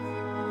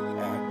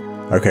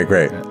 Okay,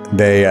 great.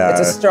 It's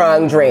a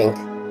strong drink.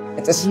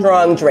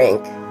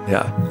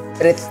 Yeah.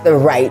 But it's the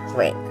right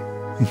drink.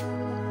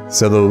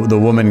 So the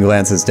woman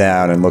glances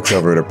down and looks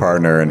over at her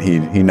partner, and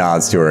he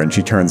nods to her, and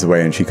she turns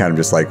away, and she kind of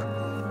just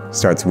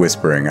starts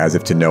whispering as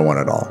if to no one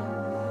at all.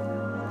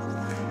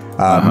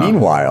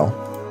 Meanwhile,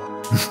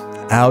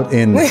 out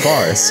in the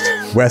forest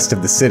west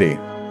of the city,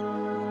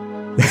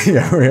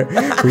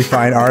 we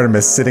find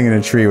Artemis sitting in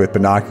a tree with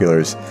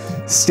binoculars,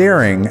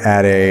 staring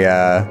at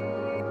a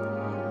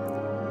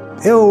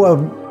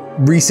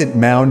recent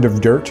mound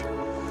of dirt.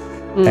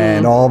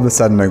 And all of a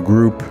sudden, a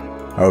group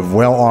of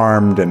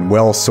well-armed and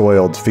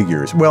well-soiled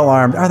figures.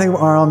 Well-armed. Are they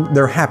armed?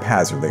 They're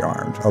haphazardly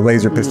armed. A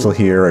laser pistol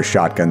here, a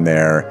shotgun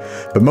there.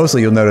 But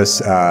mostly you'll notice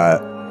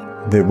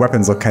the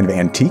weapons look kind of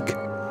antique.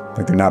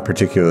 Like they're not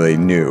particularly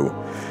new.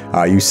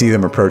 You see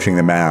them approaching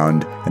the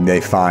mound, and they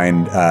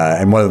find,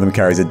 and one of them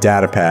carries a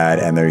data pad,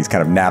 and he's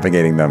kind of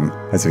navigating them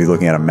as if he's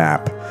looking at a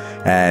map.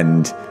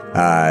 And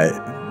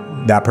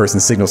that person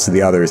signals to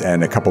the others,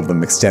 and a couple of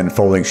them extend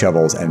folding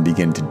shovels and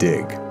begin to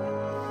dig.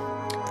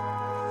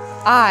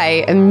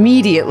 I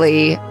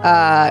immediately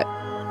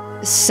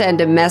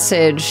send a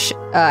message.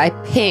 I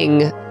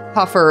ping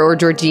Puffer or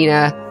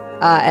Georgina,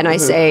 and I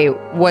say,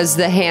 was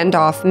the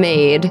handoff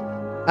made?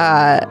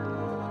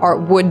 Or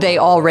would they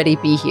already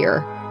be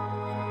here?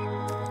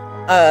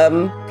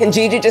 Can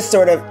Gigi just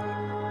sort of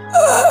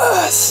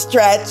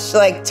stretch,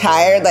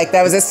 tired?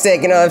 That was a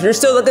signal. If you're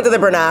still looking through the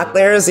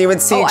binoculars, you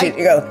would see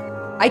Gigi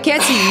go. I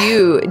can't see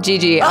you,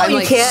 Gigi. I'm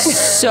you can't?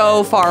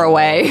 So far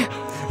away.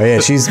 Oh, yeah,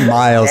 she's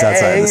miles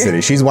outside of the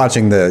city. She's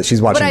watching the.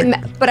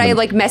 But I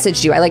like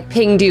messaged you. I like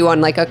pinged you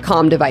on like a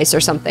comm device or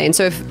something.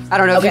 So if I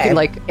don't know if you can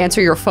like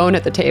answer your phone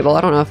at the table.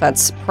 I don't know if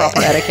that's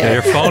proper etiquette. Yeah,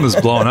 your phone is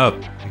blowing up.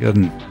 You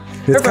couldn't.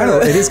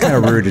 It is kind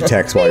of rude to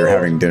text while you're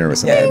having dinner with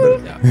somebody.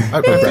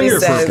 But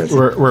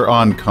We're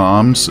on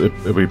comms.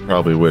 We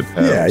probably would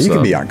have. Yeah, you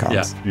can be on comms.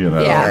 Yeah. You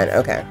know, Right,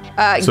 okay.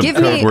 some Give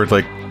code me. word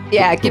like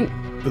Yeah,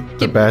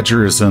 the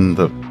badger is in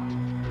the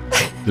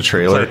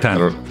trailer. Playpen. I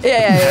don't-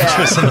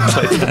 yeah.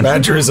 The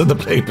badger is in the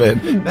playpen.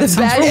 The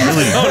bad.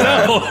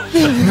 Oh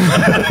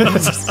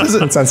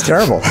That sounds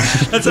terrible.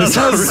 no, that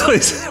sounds really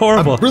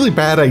horrible. Really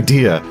bad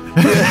idea.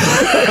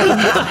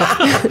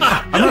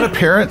 I'm not a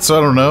parent, so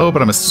I don't know,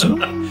 but I'm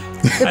assuming.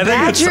 I think it's-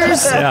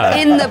 Badgers yeah.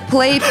 in the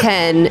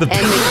playpen and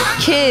the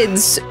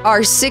kids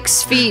are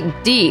 6 feet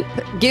deep.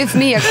 Give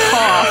me a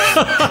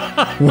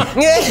cough. Give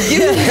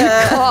me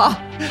a cough.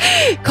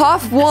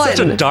 Cough one.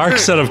 Such a dark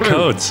set of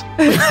codes.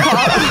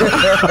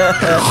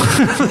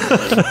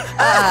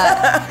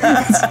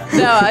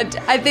 No,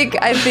 I think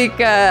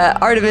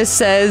Artemis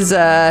says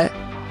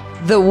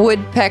the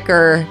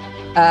woodpecker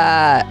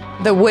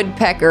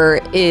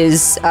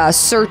is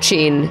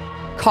searching.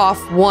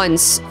 Cough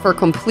once for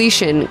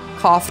completion.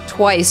 Cough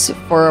twice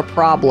for a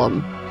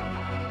problem.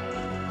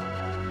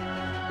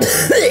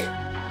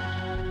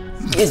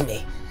 Excuse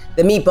me.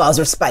 The meatballs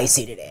are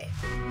spicy today.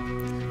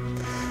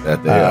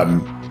 That they are.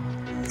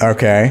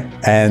 Okay,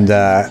 and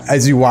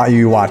as you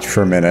watch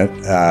for a minute,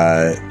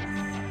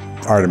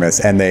 Artemis,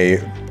 and they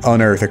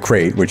unearth a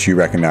crate which you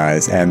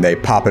recognize, and they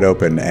pop it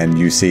open, and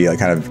you see like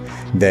kind of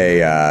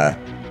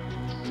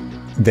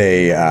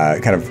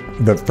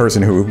the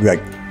person who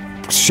like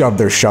shoved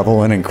their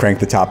shovel in and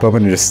cranked the top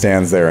open and just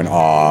stands there in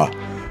awe,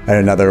 and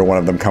another one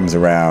of them comes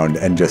around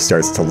and just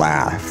starts to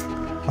laugh,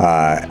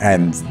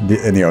 and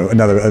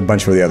a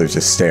bunch of the others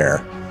just stare.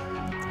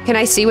 Can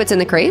I see what's in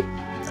the crate?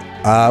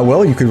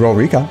 Well, you could roll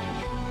recon.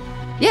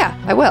 Yeah,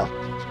 I will.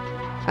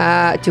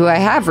 Do I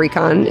have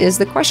recon is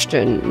the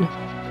question.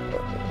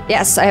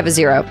 Yes, I have a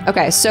 0.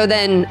 Okay, so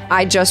then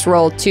I just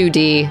roll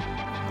 2d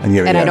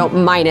and I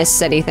don't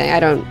minus anything. I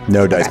don't.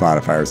 No dice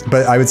modifiers.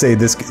 But I would say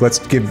this. Let's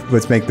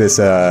make this.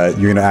 You're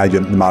going to add the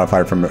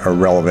modifier from a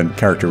relevant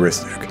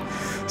characteristic.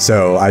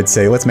 So I'd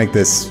say let's make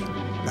this.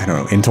 I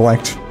don't know,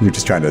 intellect. You're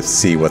just trying to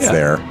see what's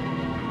there.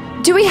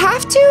 Do we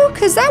have to?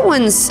 Because that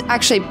one's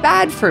actually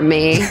bad for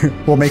me.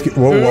 We'll make it.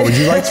 What would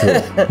you like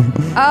to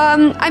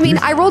roll? I mean,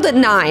 I rolled at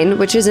 9,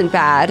 which isn't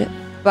bad,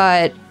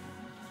 but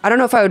I don't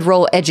know if I would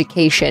roll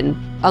education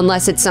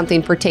unless it's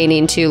something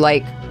pertaining to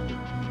like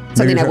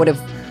something I would have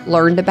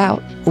learned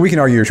about. We can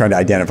argue you're trying to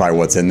identify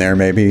what's in there,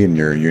 maybe, and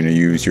you're going to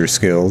use your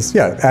skills.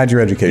 Yeah, add your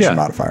education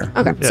modifier.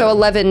 Okay, so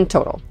 11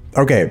 total.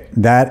 Okay,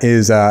 that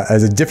is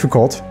as a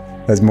difficult.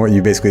 As more,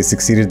 you basically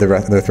succeeded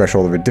the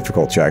threshold of a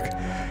difficult check,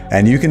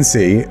 and you can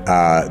see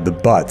the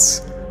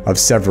butts of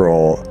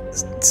several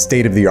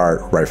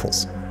state-of-the-art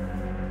rifles.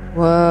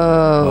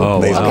 Whoa.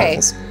 Laser Okay.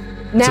 rifles.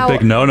 It's Now, a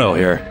big no-no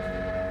here.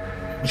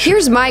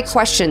 here's my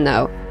question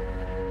though.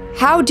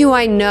 How do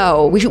I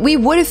know? We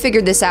would have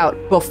figured this out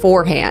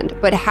beforehand,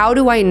 but how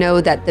do I know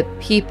that the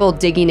people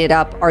digging it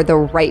up are the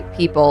right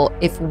people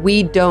if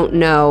we don't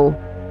know?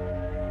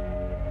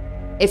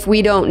 If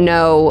we don't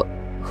know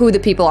who the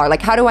people are,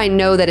 like how do I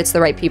know that it's the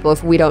right people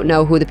if we don't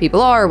know who the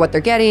people are, what they're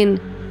getting?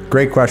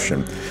 Great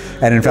question.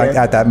 And in fact,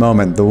 at that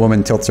moment, the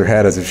woman tilts her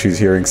head as if she's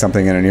hearing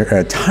something in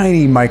a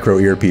tiny micro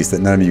earpiece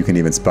that none of you can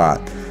even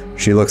spot.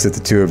 She looks at the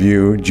two of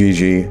you,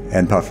 Gigi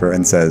and Puffer,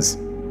 and says,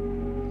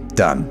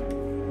 "Done.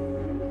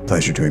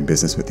 Pleasure doing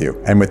business with you."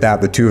 And with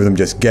that, the two of them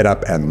just get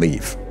up and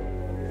leave.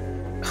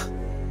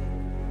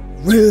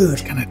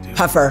 Rude.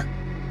 Puffer.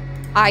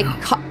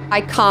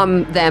 I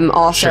calm them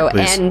also,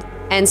 Sure,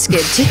 and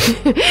Skid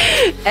too,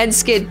 and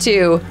Skid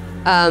too,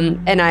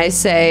 and I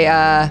say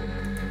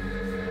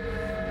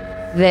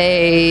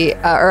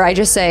I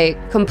just say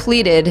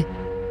completed.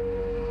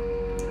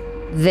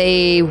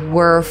 They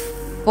were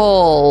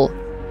full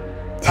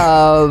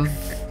of.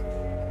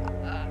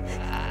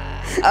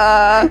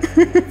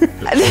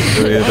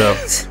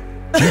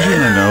 Did you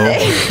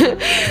know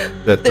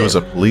that there was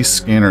a police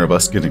scanner of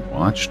us getting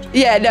watched?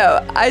 Yeah,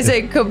 no. I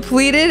say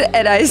completed,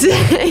 and I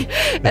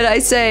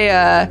say,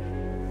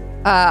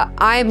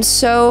 I'm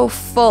so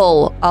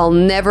full, I'll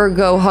never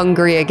go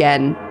hungry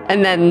again.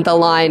 And then the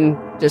line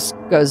just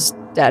goes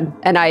dead,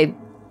 and I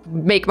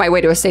make my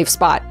way to a safe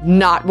spot,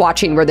 not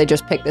watching where they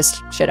just pick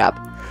this shit up.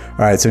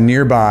 All right, so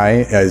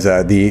nearby is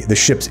the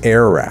ship's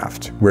air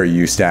raft where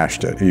you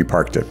stashed it, you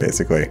parked it,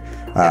 basically.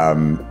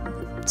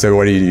 So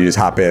what do? You just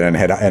hop in and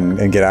head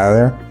and get out of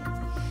there?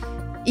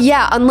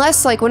 Yeah,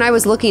 unless like when I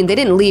was looking, they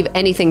didn't leave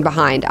anything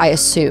behind, I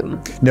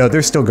assume. No,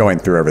 they're still going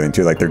through everything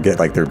too. Like they're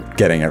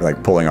getting it,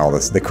 like pulling all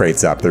the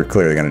crates up. They're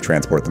clearly going to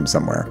transport them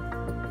somewhere.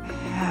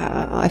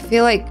 I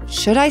feel like,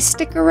 should I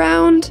stick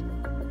around?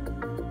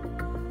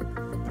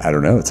 I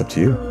don't know. It's up to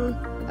you.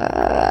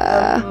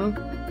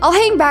 I'll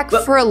hang back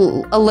for a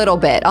little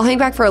bit. I'll hang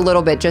back for a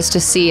little bit just to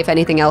see if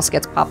anything else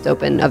gets popped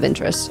open of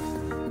interest.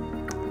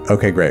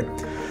 Okay, great.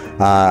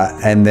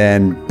 And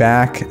then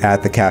back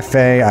at the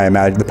cafe, I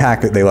imagine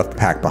they left the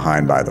pack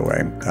behind, by the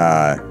way.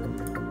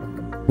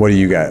 What do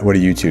you got? What do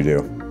you two do?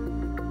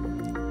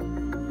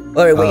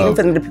 Are we waiting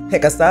for them to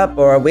pick us up,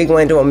 or are we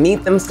going to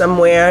meet them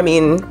somewhere? I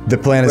mean, the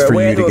plan is for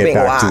you to get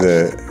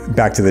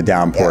back to the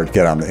downport,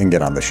 get on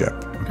the ship.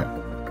 Okay.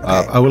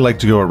 I would like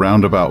to go a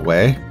roundabout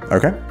way.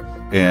 Okay.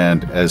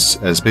 And as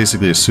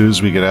basically as soon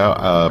as we get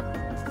out,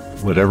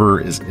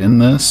 whatever is in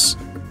this,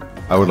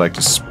 I would like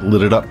to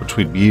split it up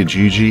between me and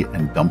Gigi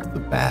and dump the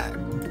bag.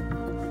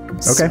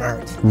 Okay.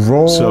 Smart.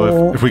 Roll.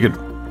 So if we could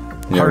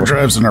hard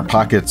drives in our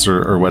pockets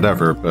or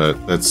whatever,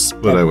 but that's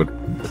what I would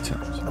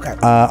attempt. Okay.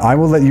 I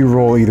will let you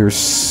roll either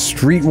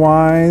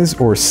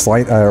streetwise or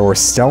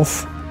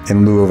stealth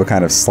in lieu of a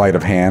kind of sleight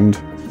of hand.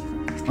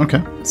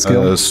 Okay.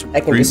 Skill.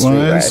 I can do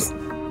Streetwise.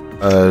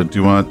 Do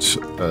you want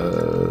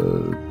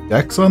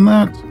dex on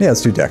that? Yeah,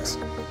 let's do dex.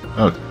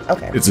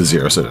 Okay. It's a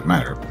 0, so it doesn't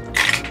matter.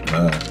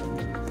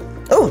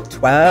 Oh,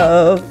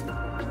 12.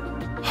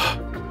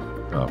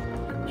 Oh,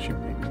 shoot.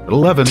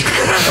 11.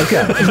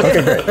 Okay,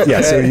 great.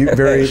 Yeah, so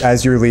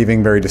as you're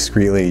leaving very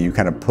discreetly, you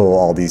kind of pull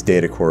all these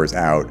data cores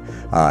out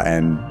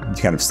and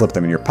you kind of slip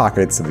them in your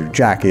pockets of your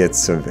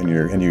jackets,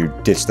 and you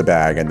ditch the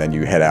bag, and then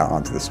you head out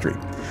onto the street.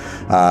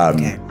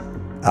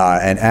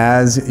 And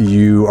as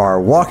you are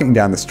walking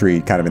down the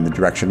street, kind of in the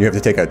direction, you have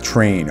to take a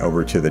train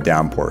over to the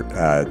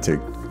downport to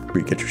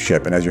get your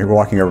ship. And as you're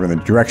walking over in the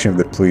direction of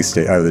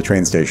the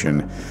train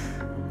station,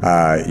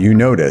 you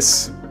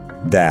notice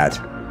that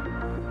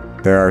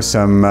there are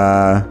some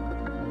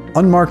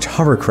unmarked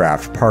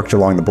hovercraft parked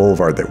along the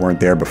boulevard that weren't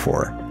there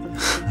before.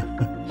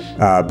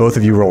 Both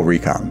of you roll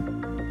recon.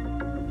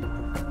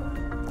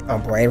 Oh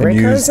boy,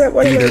 recon is that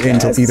what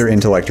either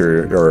intellect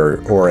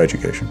or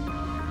education.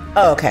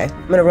 Oh, okay.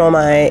 I'm gonna roll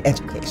my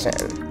education.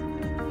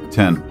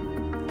 10.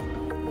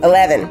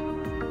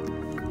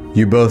 11.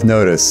 You both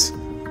notice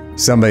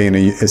somebody in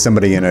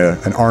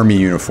an army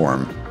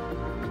uniform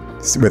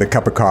with a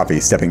cup of coffee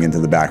stepping into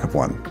the back of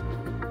one.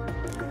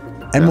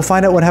 And we'll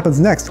find out what happens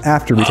next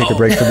after we take a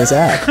break for this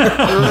ad.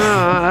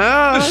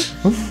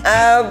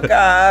 Oh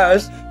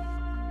gosh.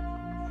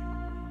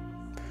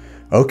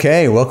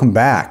 Okay, welcome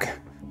back.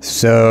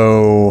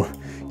 So,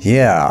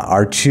 yeah,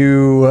 our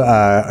two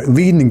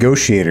lead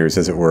negotiators,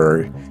 as it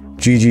were,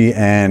 Gigi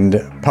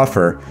and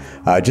Puffer,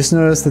 just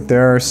noticed that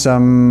there are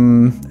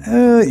some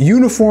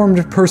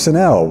uniformed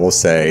personnel, we'll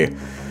say,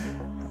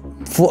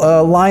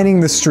 lining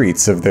the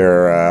streets of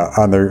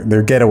on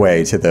their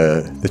getaway to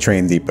the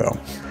train depot.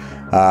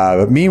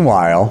 But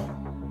meanwhile,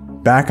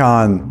 back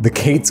on the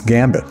Kate's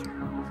Gambit,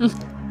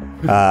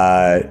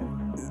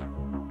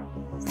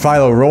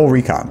 Philo, roll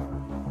recon.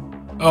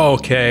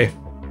 Okay.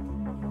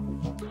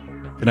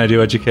 Can I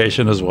do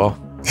education as well?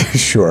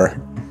 Sure.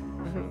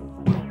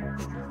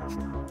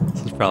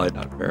 This is probably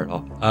not fair at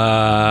all.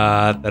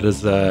 That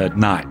is a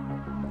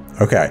 9.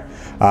 Okay.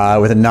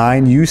 With a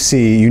 9,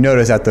 you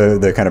notice at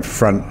the kind of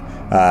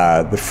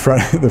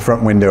the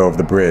front window of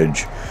the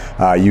bridge,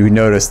 you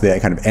notice the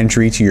kind of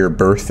entry to your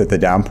berth at the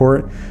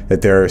downport,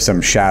 that there are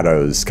some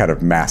shadows kind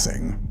of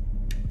massing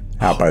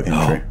out by the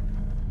entry.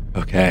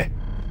 Okay.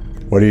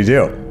 What do you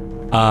do?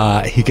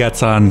 He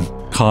gets on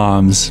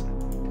comms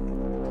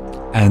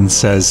and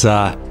says,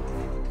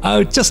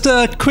 "Oh, just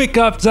a quick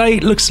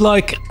update. Looks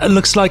like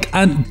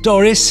Aunt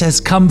Doris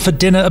has come for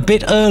dinner a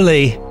bit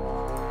early.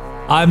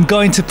 I'm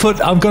going to put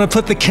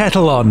the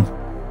kettle on."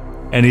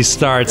 And he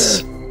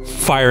starts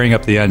firing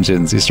up the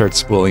engines. He starts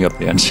spooling up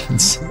the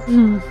engines.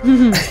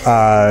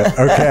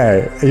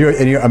 Okay.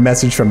 A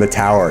message from the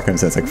tower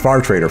comes in. It's like,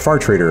 Far Trader,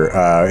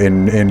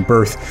 in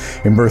berth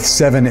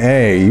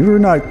 7A, you were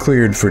not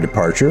cleared for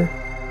departure.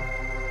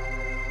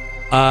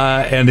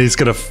 And he's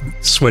gonna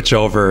switch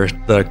over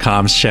the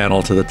comms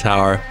channel to the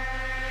tower.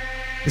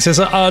 He says,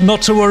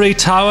 "Not to worry,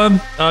 tower.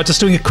 Just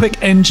doing a quick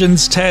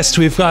engines test.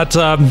 We've got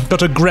a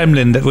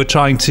gremlin that we're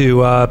trying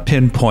to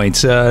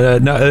pinpoint.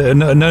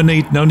 No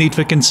need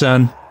for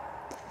concern.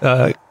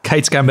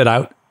 Kate's Gambit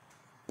out."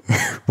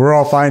 We're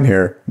all fine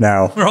here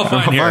now. We're all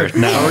fine here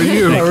now. How are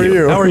you?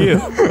 How are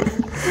you?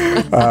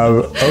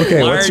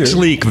 Okay. Large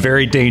leak,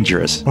 very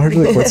dangerous. Large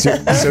leak.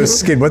 So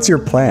Skid, what's your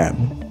plan?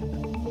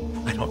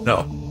 I don't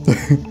know.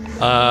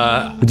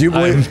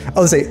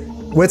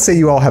 Let's say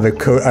you all have a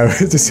code,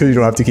 just so you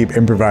don't have to keep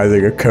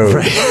improvising a code.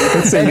 Right.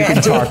 Let's say you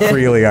can talk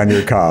freely on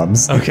your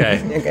comms.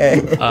 Okay.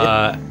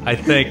 I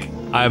think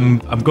I'm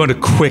going to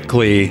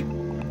quickly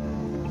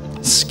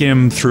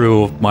skim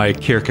through my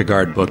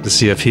Kierkegaard book to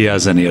see if he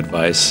has any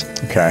advice.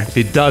 Okay. If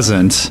he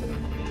doesn't,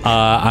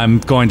 I'm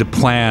going to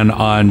plan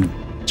on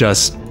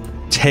just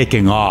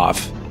taking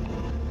off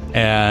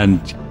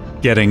and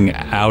getting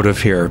out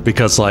of here,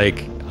 because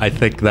I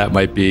think that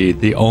might be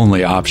the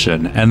only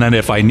option. And then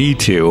if I need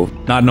to,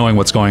 not knowing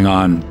what's going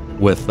on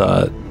with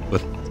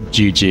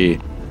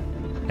GG,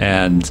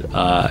 and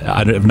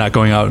I'm not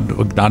going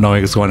out, not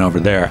knowing what's going on over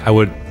there, I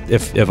would,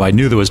 if I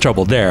knew there was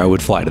trouble there, I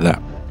would fly to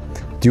them.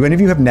 Do any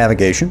of you have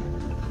navigation?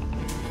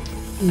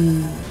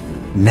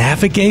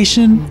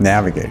 Navigation?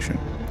 Navigation.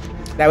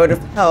 That would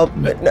have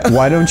helped, but no.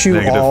 Why don't you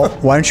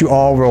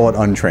all roll it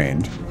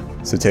untrained?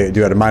 So do it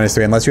at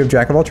 -3 unless you have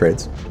Jack of all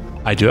trades.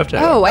 I do have to.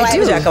 Oh, I I do.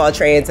 have a jack of all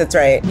trades. That's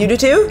right. You do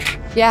too?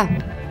 Yeah.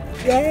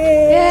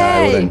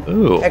 Yay! Well, then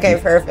Ooh. Okay,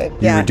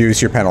 perfect. you Yeah.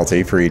 reduce your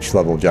penalty for each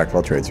level of Jack of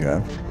all trades you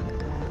have.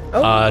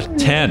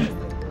 10.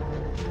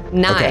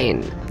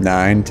 9.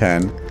 9,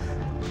 10.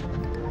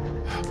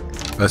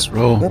 Best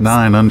roll.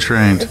 9,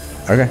 untrained.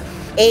 Okay.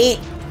 8.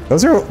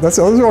 Those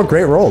are all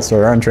great rolls. So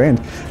they're untrained.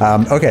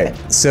 Okay,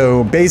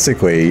 so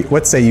basically,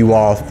 let's say you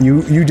all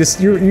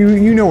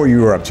you know what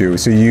you were up to.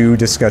 So you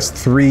discussed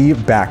 3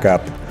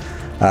 backup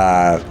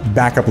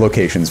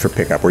locations for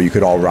pickup where you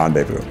could all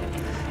rendezvous.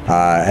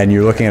 And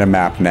you're looking at a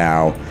map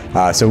now.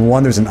 So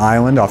one, there's an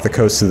island off the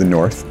coast to the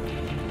north.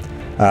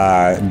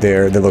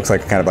 There that looks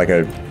like kind of like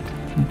a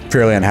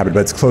fairly uninhabited,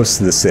 but it's close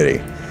to the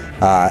city.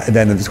 And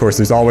then of course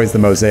there's always the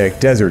Mosaic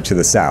Desert to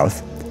the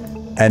south,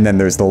 and then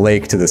there's the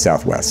lake to the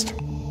southwest.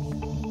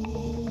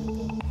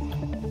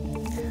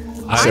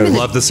 I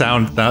love the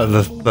sound.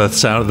 The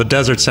sound. The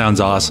desert sounds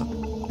awesome.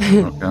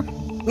 Okay.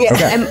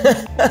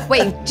 Yeah.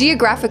 Wait,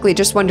 geographically,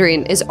 just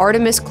wondering, is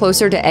Artemis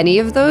closer to any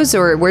of those,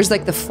 or where's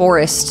like the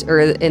forest or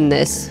in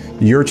this?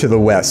 You're to the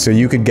west, so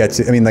you could get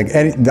to. I mean,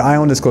 the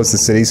island is close to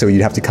the city, so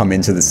you'd have to come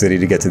into the city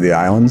to get to the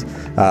island.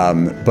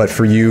 But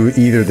for you,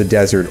 either the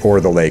desert or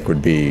the lake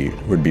would be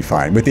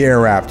fine. With the air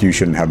raft, you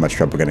shouldn't have much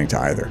trouble getting to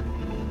either.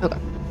 Okay.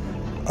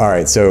 All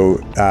right, so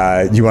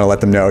you want to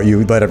let them know?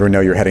 You let everyone know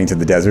you're heading to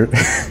the desert.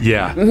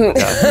 Yeah.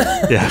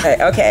 Yeah.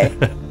 Right, okay.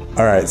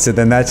 All right, so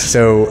then let's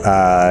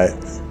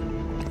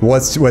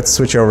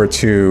switch over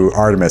to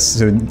Artemis.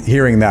 So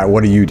hearing that,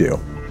 what do?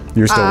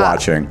 You're still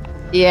watching.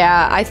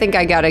 Yeah, I think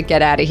I gotta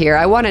get out of here.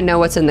 I want to know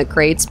what's in the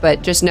crates,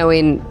 but just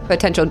knowing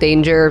potential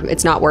danger,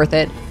 it's not worth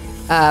it.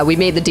 We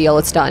made the deal;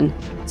 it's done.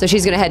 So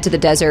she's gonna head to the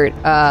desert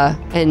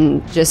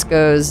and just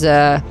goes,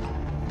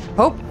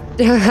 "Hope."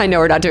 I know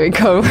we're not doing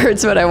code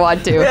words, but I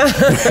want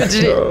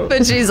to.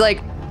 But she's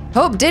like,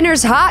 "Hope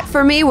dinner's hot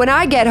for me when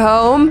I get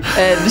home,"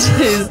 and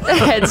she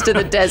heads to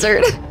the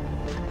desert.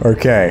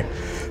 Okay.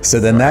 So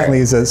then that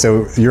leaves us.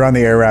 So you're on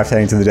the air raft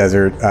heading to the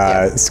desert.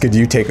 Skid, do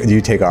you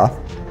take off?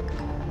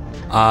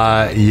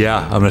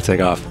 Yeah, I'm gonna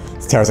take off.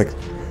 Tara's like,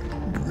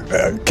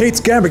 Kate's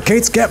Gambit,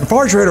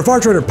 Far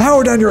Trader,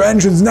 power down your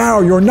engines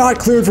now. You're not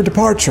cleared for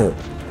departure.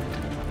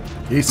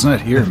 He's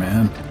not here,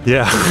 man.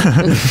 Yeah.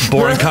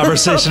 Boring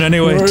conversation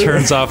anyway.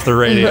 Turns off the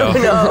radio.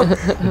 No.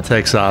 It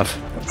takes off.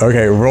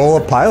 Okay, roll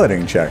a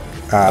piloting check.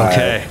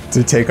 Okay.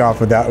 To take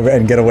off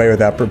and get away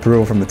without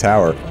approval from the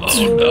tower.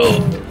 Oh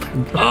no.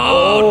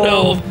 Oh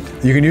no.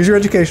 You can use your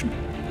education.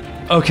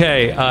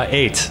 Okay.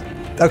 8.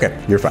 Okay,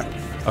 you're fine.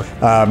 Okay.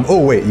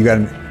 Oh wait, you got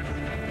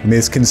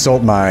to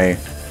consult my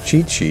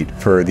cheat sheet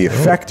for the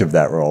effect of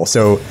that roll.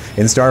 So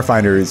in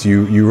Starfinders,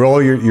 you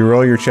roll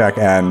your check,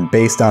 and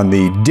based on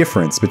the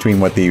difference between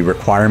what the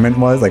requirement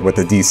was, like what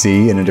the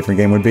DC in a different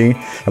game would be,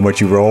 and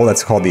what you roll,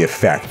 that's called the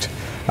effect.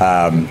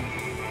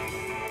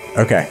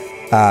 Okay.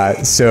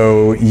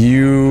 So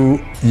you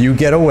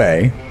get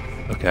away.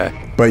 Okay.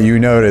 But you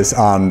notice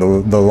on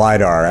the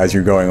LiDAR as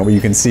you're going, you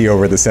can see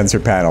over the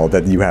sensor panel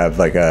that you have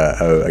like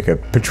a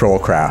patrol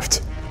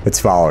craft that's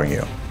following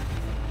you.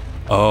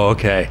 Oh,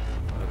 okay.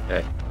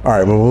 Okay. All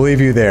right, well, we'll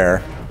leave you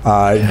there.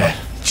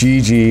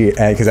 GG,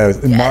 because that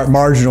was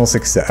marginal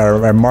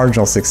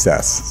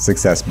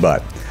success,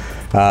 but.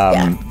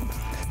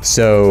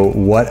 So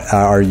what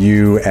are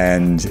you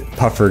and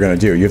Puffer going to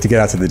do? You have to get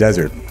out to the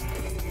desert.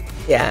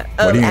 Yeah.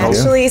 What do you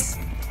actually,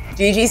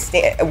 Gigi's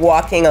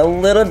walking a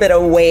little bit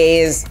of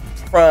ways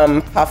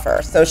from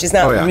Puffer, so she's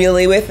not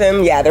really with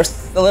him. Yeah, they're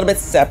a little bit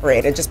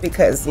separated, just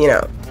because you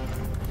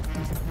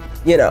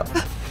know.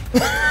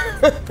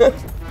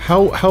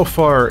 How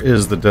far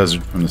is the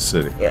desert from the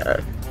city? Yeah.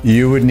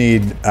 You would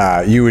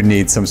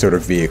need some sort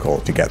of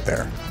vehicle to get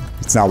there.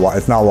 It's not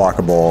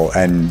walkable,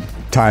 and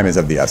time is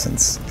of the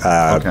essence.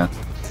 Okay.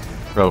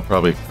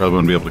 Probably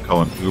wouldn't be able to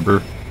call an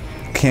Uber.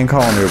 Can't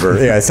call an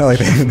Uber. Yeah, it's not like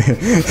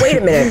that. Wait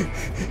a minute.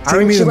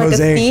 Take me to the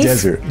Mosaic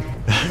Desert.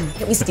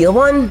 Can we steal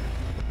one?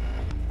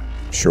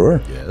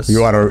 Sure. Yes. You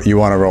want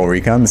to roll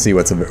recon and see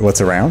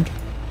what's around?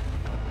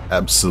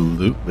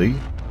 Absolutely.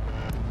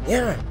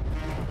 Yeah.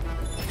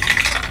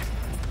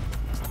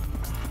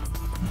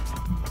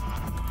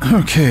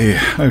 Okay.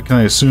 Can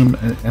I assume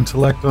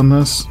intellect on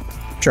this?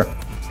 Sure.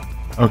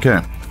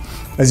 Okay.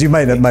 As you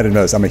might have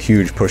noticed, I'm a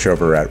huge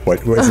pushover at what,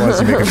 as long as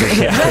you make a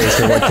big case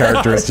for what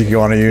characteristic you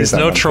want to use.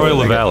 There's no Troy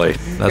LaValle,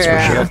 that's for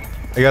sure.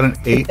 I got an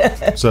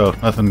 8, so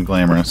nothing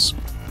glamorous.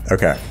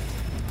 Okay.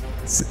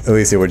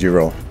 Alicia, what'd you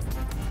roll?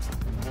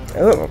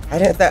 Oh, I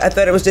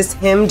thought it was just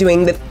him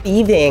doing the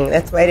thieving.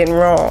 That's why I didn't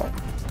roll.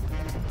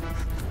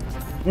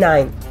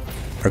 9.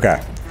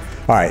 Okay.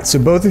 All right. So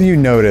both of you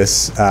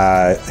notice.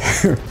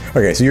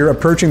 Okay. So you're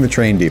approaching the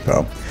train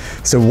depot.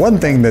 So one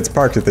thing that's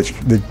parked at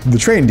the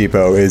train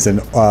depot is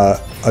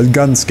a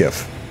gun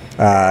skiff.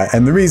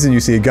 And the reason you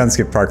see a gun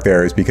skiff parked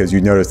there is because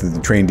you notice that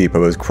the train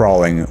depot is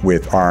crawling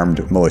with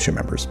armed militia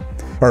members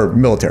or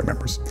military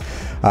members.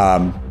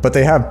 But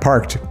they have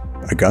parked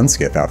a gun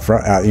skiff out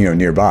front,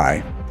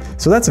 nearby.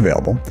 So that's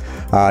available.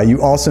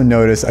 You also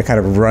notice a kind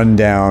of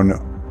rundown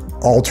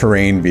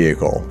all-terrain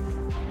vehicle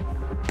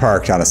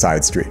parked on a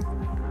side street.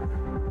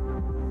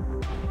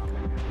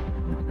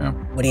 Yeah.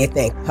 What do you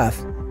think,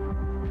 Puff?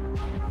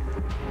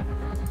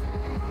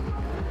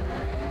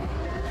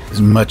 As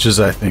much as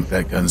I think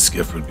that gun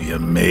skiff would be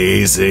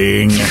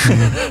amazing, No,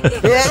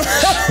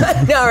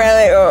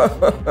 really.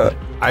 Oh.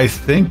 I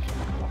think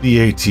the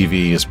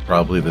ATV is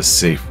probably the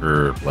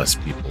safer, less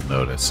people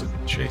notice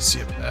and chase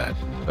you at.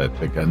 But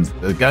the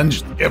gun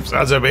skiff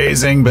sounds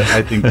amazing, but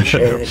I think we should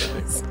go for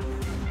it.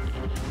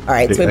 All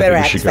right, so we better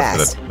act go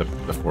fast. for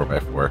the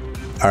 4x4.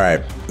 All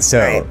right. So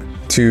Right.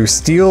 to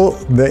steal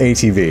the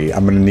ATV,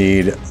 I'm going to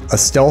need a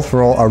stealth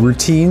roll, a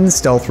routine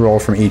stealth roll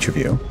from each of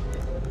you.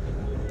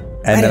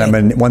 And then I'm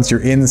going to, once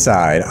you're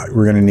inside,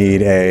 we're going to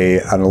need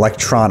an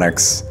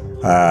electronics,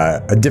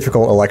 a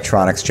difficult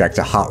electronics check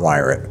to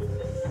hotwire it.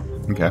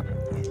 Okay.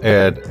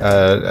 And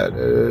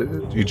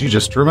GG,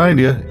 just to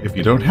remind you, if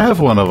you don't have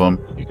one of them,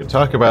 you can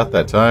talk about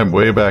that time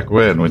way back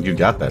when you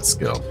got that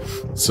skill.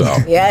 So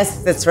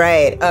Yes, that's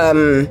right. which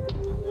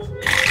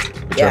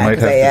I might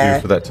have to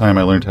do for that time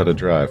I learned how to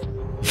drive.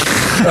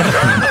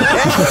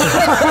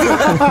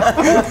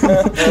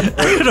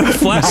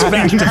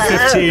 Flashback to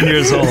 15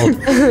 years old. All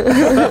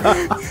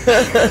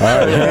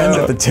right, hands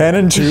at the 10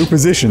 and 2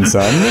 position,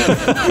 son.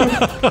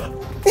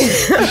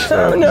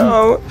 Oh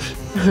no.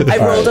 I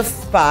rolled a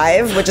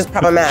 5, which is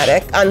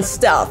problematic, on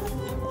stealth.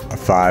 A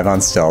 5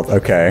 on stealth.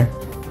 Okay.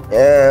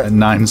 And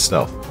 9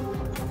 stealth.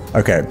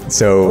 Okay.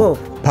 So Ooh.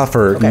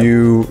 Puffer, Okay.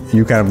 you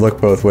kind of look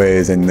both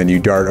ways, and then you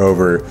dart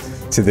over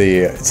to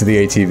the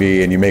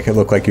ATV, and you make it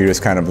look like you're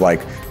just kind of like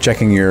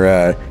checking your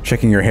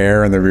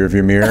hair in the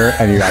rearview mirror,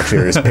 and you actually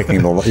are just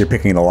picking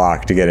the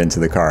lock to get into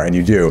the car, and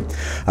you do,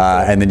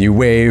 and then you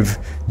wave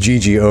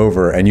Gigi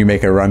over, and you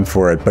make a run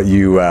for it, but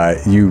you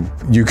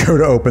go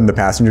to open the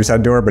passenger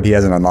side door, but he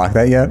hasn't unlocked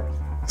that yet.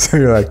 So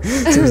you're like,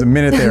 so there's a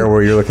minute there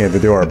where you're looking at the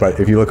door, but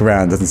if you look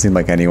around, it doesn't seem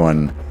like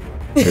anyone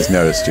has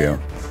noticed you.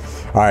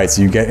 All right,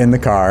 so you get in the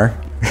car,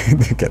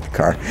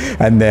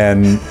 and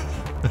then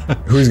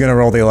who's going to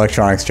roll the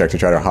electronics check to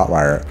try to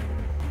hotwire it?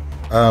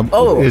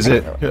 Is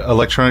it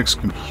electronics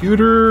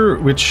computer?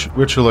 Which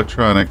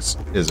electronics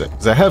is it?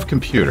 Because I have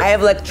computer. I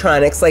have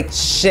electronics like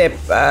ship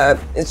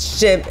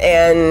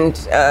and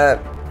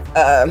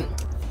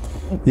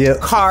Yeah,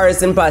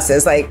 cars and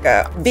buses, like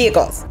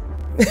vehicles.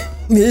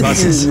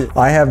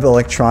 I have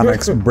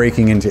electronics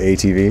breaking into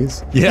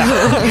ATVs. Yeah.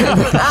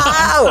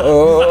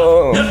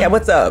 Oh, yeah.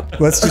 What's up?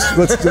 Let's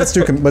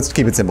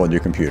keep it simple and do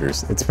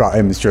computers. It's probably,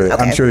 I'm sure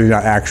Okay. you're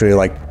not actually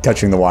like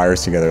touching the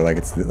wires together like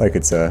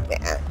it's a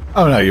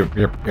Oh no, you're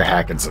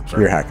hacking some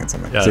sort. you're hacking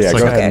something. Yeah, So yeah, it's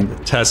go like ahead. a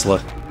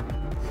Tesla.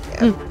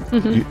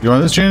 You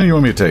want this, Jane, or you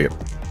want me to take it?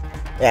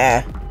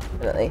 Yeah,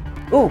 definitely.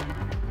 Ooh,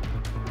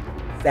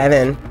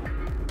 7.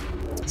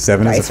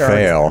 7 is Dice a are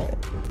already- fail.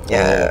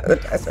 Yeah, the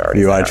dice are already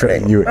You want to try?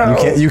 starting. You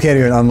Oh. can't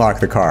even unlock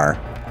the car.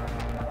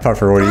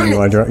 Puffer, what do you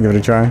want to give it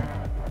a try?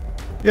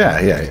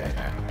 Yeah.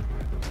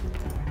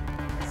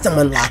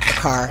 Someone lock the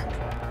car.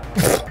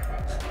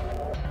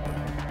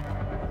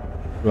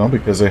 Well,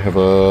 because I have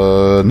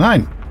a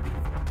 9.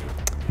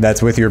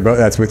 That's with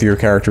your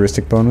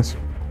characteristic bonus.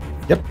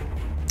 Yep.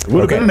 It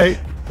would have Okay. been an 8,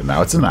 but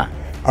now it's a 9.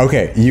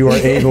 Okay, you are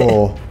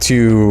able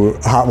to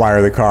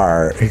hotwire the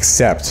car,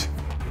 except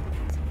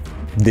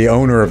the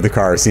owner of the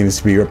car seems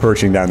to be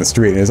approaching down the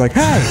street and is like,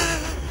 "Hey,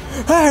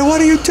 what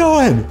are you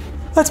doing?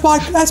 That's my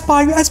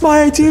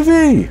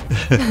ATV."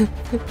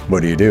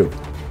 What do you do?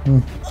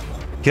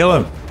 Kill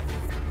him.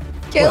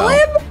 Kill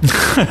him?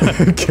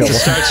 Kill him.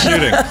 Start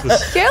shooting.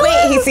 Kill him?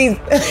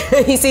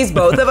 Wait, he sees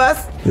both of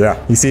us. Yeah,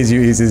 he sees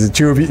you. He sees the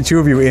two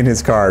of you in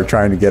his car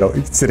trying to get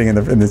sitting in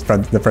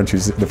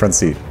the front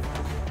seat.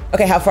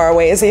 Okay, how far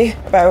away is he?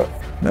 About?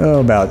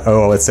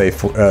 Let's say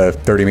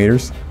 30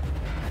 meters.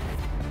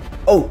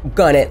 Oh,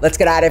 gun it. Let's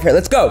get out of here.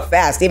 Let's go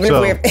fast. Even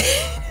So, if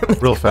we're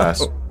real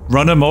fast.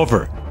 Run him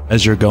over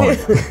as you're going.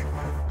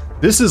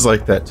 This is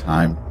like that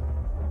time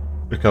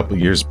a couple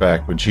years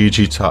back when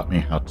Gigi taught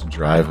me how to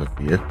drive a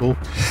vehicle.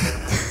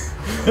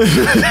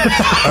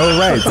 Oh,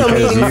 right,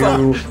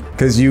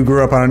 because you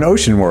grew up on an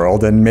ocean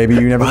world and maybe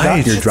you never got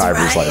Right. your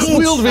driver's license.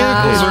 Wheeled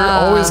vehicles are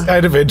always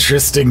kind of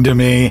interesting to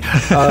me.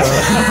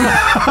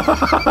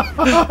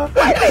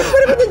 I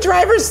put him in the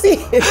driver's seat.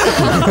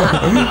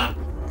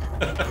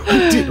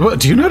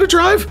 Do you know how to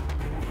drive?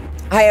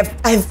 I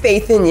have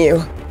faith in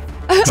you.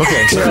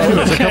 Okay, so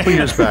anyways, a couple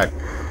years back,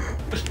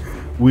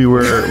 we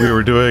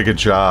were doing a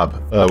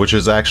job, which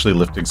is actually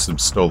lifting some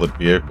stolen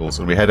vehicles,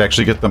 and we had to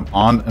actually get them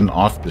on and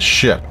off the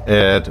ship.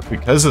 And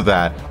because of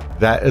that,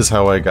 that is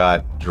how I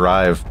got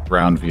drive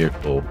ground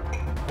vehicle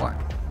one.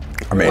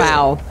 Amazing.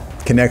 Wow.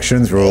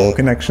 Connections rule.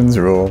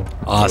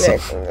 Awesome.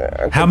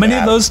 How many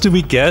of those do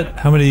we get?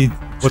 How many?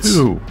 What's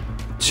 2.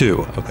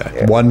 2?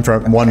 Okay. One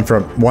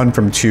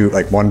from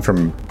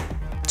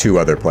two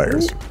other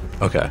players.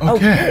 Okay.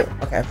 Okay.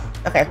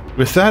 Okay.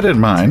 With that in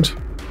mind,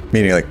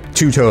 Meaning like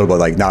 2 total, but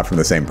like not from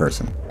the same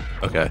person.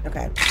 Okay.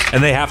 Okay.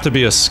 And they have to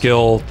be a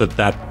skill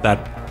that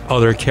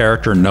other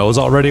character knows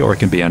already, or it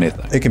can be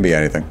anything. It can be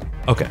anything.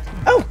 Okay.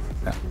 Oh,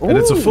 And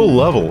it's a full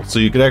level, so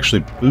you could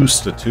actually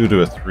boost a 2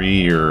 to a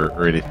 3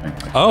 or anything. Like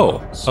that.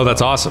 Oh,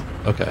 that's awesome.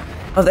 Okay.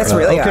 Oh, that's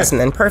really awesome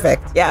then.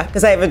 Perfect. Yeah,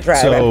 because I have a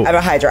drive. So- I have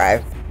a high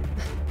drive.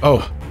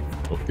 Oh,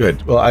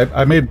 good. Well,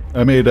 I made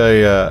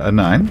a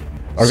 9.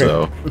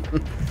 Okay.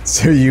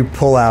 So you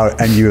pull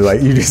out and you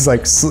just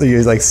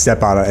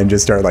step on it and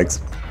just start like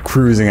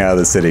cruising out of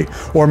the city,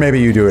 or maybe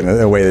you do it in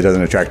a way that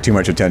doesn't attract too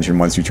much attention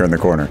once you turn the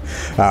corner.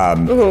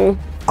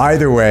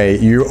 Either way,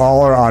 you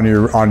all are on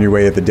your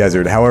way to the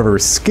desert. However,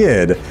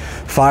 Skid,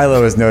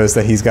 Philo has noticed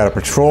that he's got a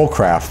patrol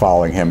craft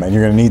following him, and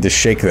you're going to need to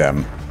shake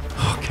them.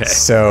 Okay.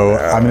 So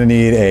I'm going to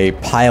need a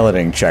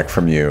piloting check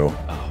from you.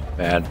 Oh,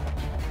 bad.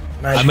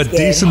 I'm a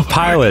decent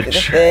pilot,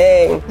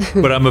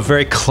 but I'm a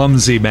very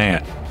clumsy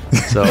man.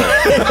 So,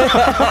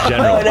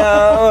 generally.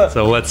 No.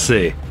 So let's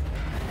see.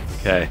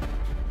 Okay.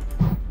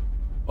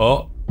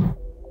 Oh.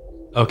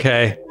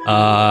 Okay.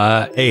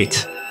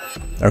 8.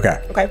 Okay.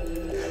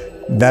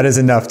 That is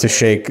enough to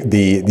shake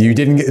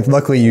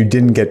luckily you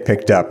didn't get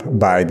picked up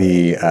by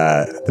the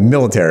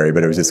military,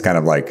 but it was just kind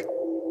of like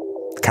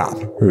cop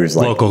who's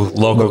like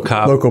local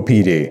cop, local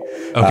PD.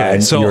 Okay,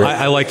 so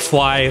I like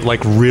fly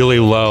like really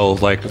low,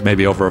 like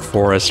maybe over a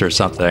forest or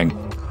something,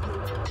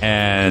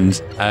 and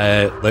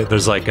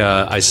there's like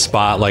I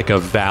spot like a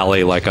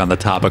valley like on the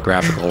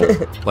topographical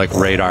like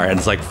radar, and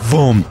it's like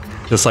boom,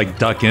 just like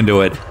duck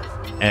into it,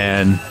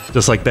 and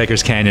just like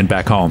Baker's Canyon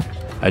back home.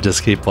 I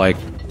just keep like,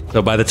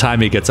 so by the time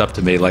he gets up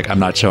to me, like I'm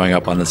not showing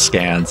up on the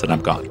scans and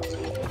I'm gone.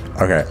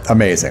 Okay,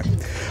 amazing.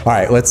 All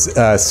right, let's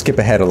skip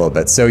ahead a little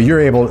bit. So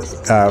you're able,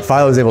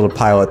 Philo is able to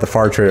pilot the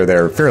Far Trader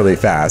there fairly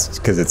fast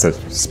because it's a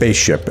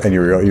spaceship, and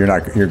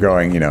you're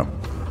going,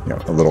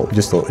 a little,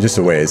 just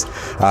a ways.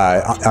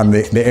 On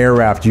the air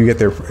raft, you get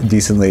there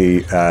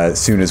decently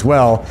soon as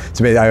well.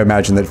 So I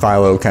imagine that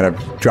Philo kind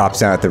of drops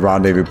down at the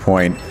rendezvous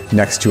point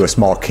next to a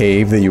small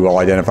cave that you all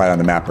identified on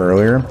the map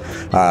earlier,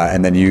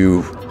 and then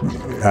you,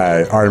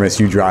 Artemis,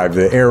 you drive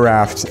the air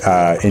raft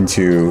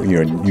into,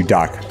 you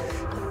dock.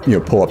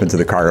 Pull up into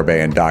the cargo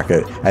bay and dock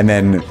it. And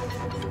then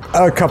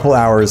a couple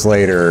hours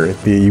later,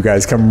 you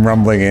guys come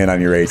rumbling in on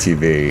your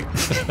ATV.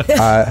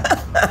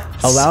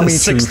 Allow me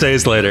 6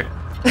 days later.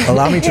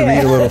 Allow me to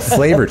read a little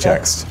flavor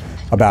text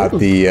about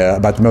the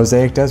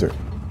Mosaic Desert.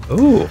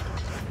 Ooh.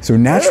 So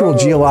natural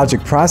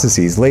geologic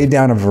processes laid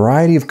down a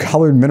variety of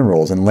colored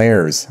minerals and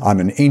layers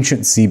on an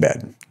ancient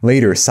seabed.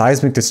 Later,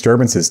 seismic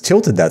disturbances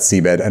tilted that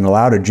seabed and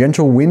allowed a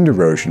gentle wind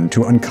erosion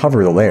to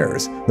uncover the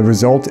layers. The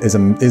result is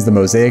the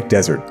Mosaic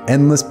Desert,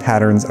 endless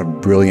patterns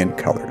of brilliant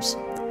colors.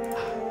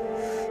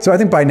 So I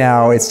think by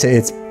now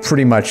it's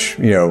pretty much,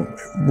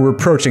 we're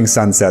approaching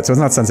sunset. So it's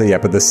not sunset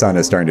yet, but the sun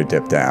is starting to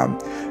dip down.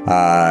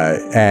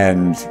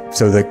 And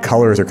so the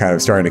colors are kind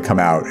of starting to come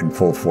out in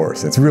full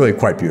force. It's really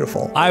quite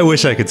beautiful. I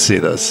wish I could see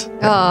this.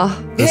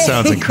 This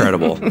sounds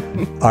incredible.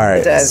 All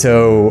right,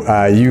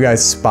 so you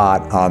guys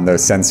spot on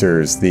those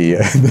sensors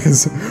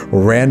this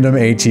random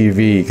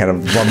ATV kind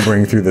of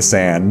lumbering through the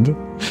sand.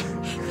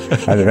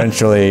 And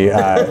eventually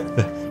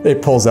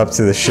it pulls up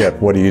to the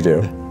ship. What do you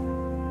do?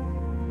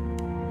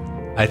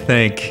 I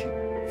think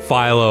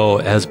Philo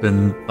has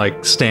been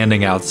like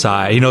standing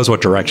outside. He knows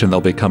what direction they'll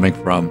be coming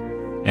from,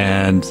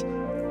 and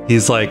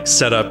he's like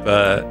set up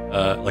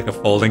like a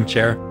folding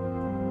chair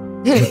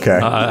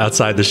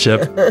outside the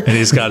ship, and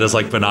he's got his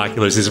like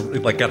binoculars. He's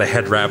like got a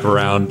head wrap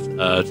around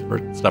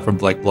for stuff from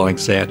like blowing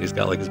sand. He's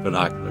got like his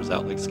binoculars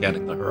out, like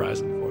scanning the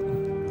horizon for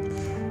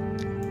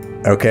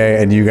them.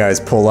 Okay, and you guys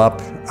pull up,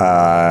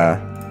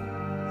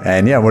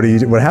 and yeah,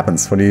 what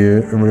happens? When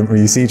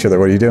you see each other,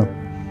 what do you do?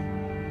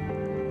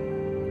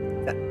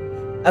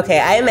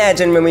 Okay, I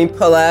imagine when we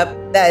pull up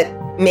that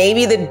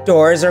maybe the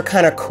doors are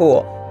kind of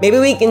cool. Maybe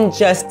we can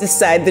just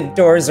decide the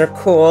doors are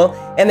cool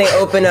and they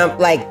open up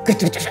like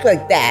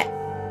that.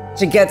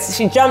 She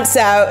jumps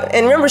out,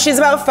 and remember, she's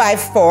about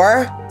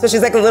 5'4", so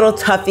she's like a little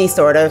toughy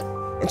sort of.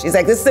 And she's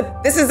like, this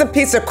is a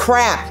piece of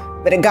crap,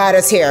 but it got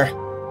us here.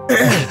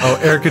 Oh,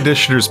 air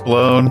conditioner's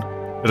blown.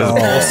 It has a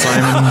Paul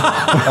Simon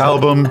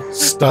album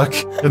stuck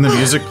in the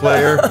music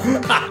player.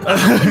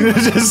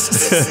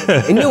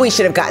 I knew we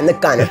should have gotten the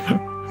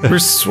gunner. We're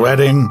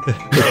sweating.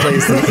 It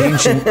plays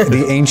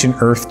the ancient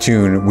Earth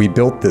tune, "We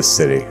Built This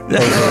City," over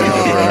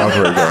and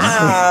over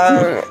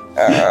again.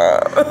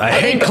 I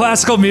hate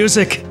classical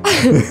music.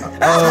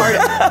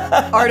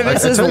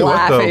 Artemis is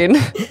laughing.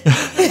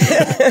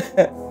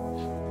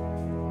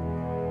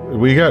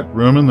 We got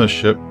room in the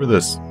ship for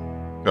this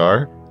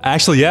car?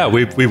 Actually, yeah,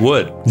 we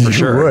would for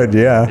sure. You would,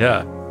 yeah.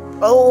 Yeah.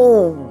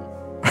 Oh.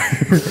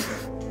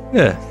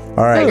 Yeah.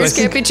 All right. Beggars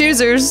can't be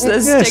choosers.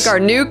 Let's take our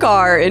new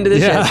car into the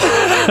ship.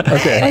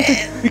 Okay.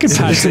 We can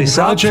patch It's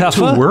a project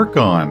to work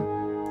on.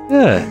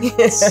 Yeah.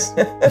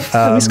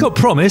 Let's go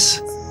promise.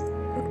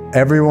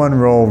 Everyone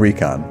roll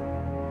recon.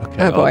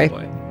 Okay. Oh, boy.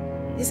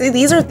 You see,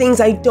 these are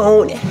things I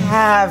don't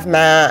have,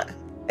 Matt.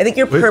 I think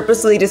you're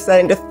purposely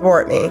deciding to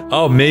thwart me.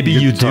 Oh, maybe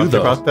you do Talked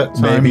though. about that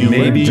time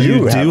Maybe you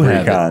do have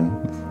recon.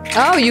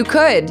 Oh, you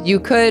could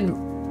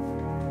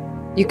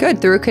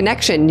through a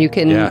connection. You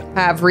can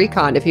have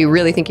recon if you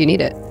really think you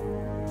need it.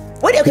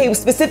 What? Okay,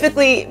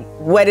 specifically,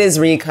 what is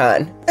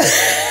recon?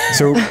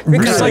 So It's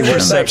really, like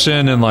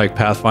perception and like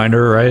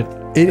Pathfinder, right?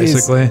 it is.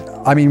 Basically.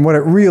 I mean, what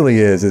it really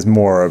is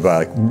more of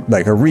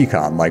like a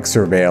recon, like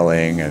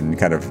surveilling and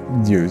kind of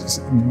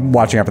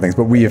watching out for things.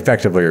 But we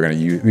effectively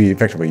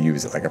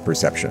use it like a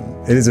perception.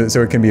 It is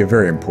so it can be a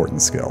very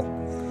important skill.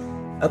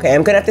 Okay,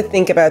 I'm gonna have to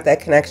think about that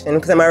connection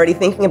because I'm already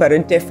thinking about a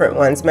different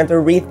one, so I'm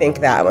gonna have to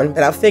rethink that one.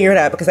 But I'll figure it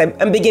out because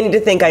I'm beginning to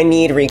think I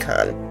need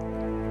recon.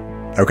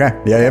 Okay.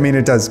 Yeah. I mean,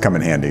 it does come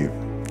in handy.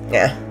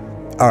 Yeah.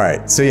 All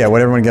right. So yeah,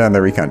 what everyone get on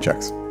their recon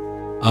checks?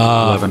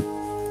 11.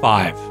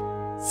 5.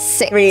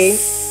 6. 3.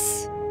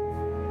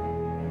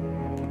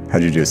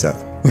 How'd you do,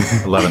 Seth?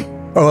 11.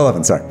 Oh,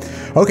 11, sorry.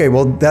 Okay,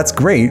 well, that's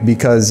great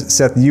because,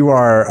 Seth, you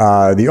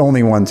are the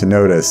only one to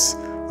notice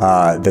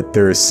that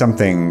there is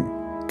something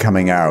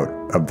coming out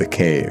of the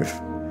cave.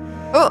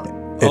 Oh.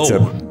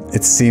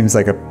 It seems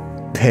like a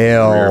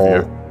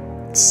pale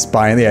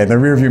spine. Yeah, in the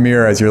rearview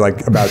mirror as you're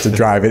like about to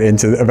drive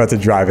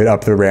it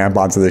up the ramp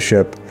onto the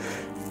ship.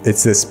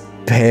 It's this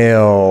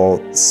pale,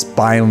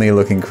 spinely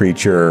looking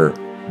creature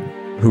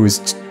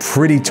who's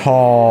pretty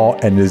tall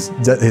and his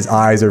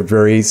eyes are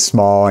very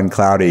small and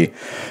cloudy,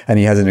 and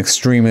he has an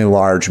extremely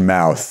large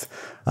mouth.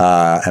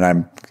 Are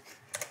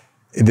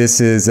you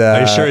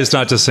sure he's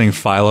not just saying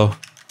Philo?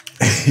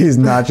 He's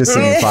not just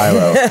saying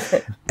Philo.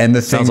 And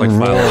the thing Sounds like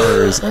Philo.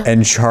 roars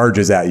and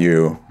charges at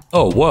you.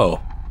 Oh,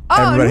 whoa.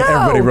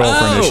 Everybody roll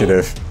for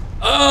initiative.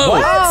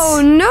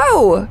 Oh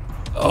no!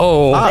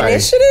 Oh.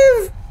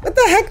 Initiative? What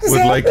the heck is Would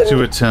that? like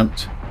to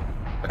attempt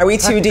Are we 2D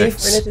for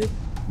tactics. initiative?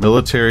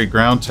 Military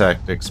ground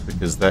tactics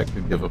because that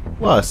could give a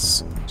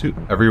plus to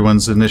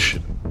everyone's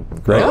initiative.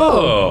 Great.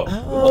 Oh.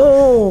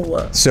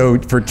 Oh. So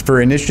for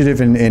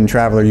initiative in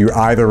Traveler, you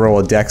either roll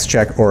a dex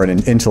check or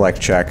an intellect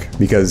check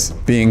because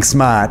being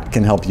smart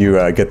can help you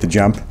get the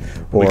jump,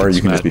 or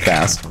you can just be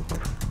fast.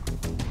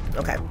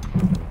 Okay.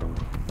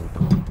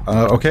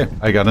 Okay,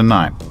 I got a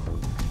 9.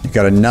 You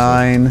got a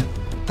 9. So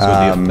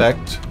the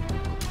effect,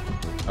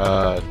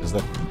 does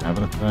that have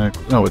an effect?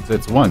 No,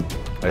 it's 1.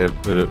 I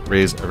have to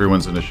raise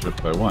everyone's initiative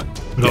by 1.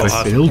 But Oh,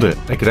 I failed it.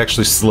 I could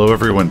actually slow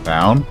everyone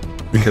down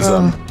because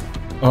I'm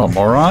a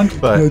moron,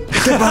 but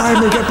Get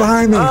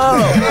behind me!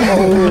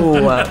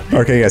 Oh.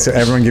 Okay, yeah, so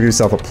everyone give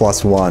yourself a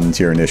 +1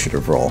 to your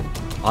initiative roll.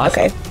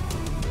 Okay.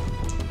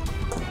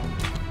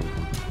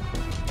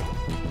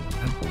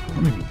 I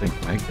don't even think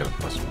I get a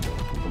 +1.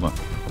 Hold on,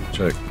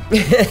 check. I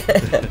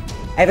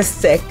have a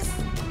 6.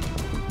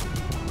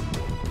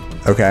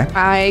 Okay.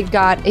 I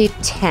got a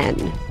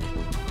 10.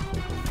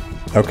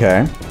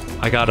 Okay.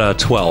 I got a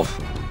 12.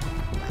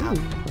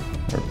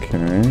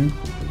 Okay.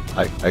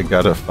 I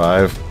got a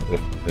 5,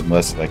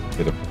 unless I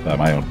get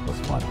my own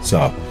 +1.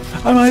 So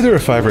I'm either a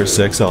 5 or a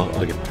 6. I'll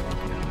get back.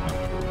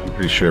 I'm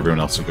pretty sure everyone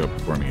else will go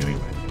before me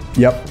anyway.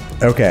 Yep.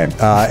 Okay.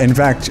 In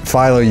fact,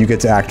 Philo, you get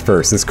to act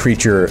first. This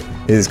creature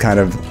is kind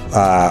of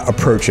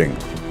approaching.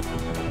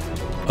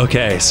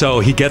 Okay, so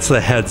he gets the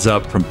heads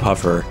up from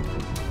Puffer,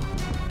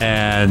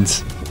 and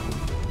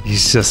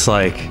he's just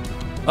like,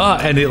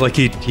 and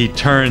he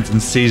turns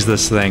and sees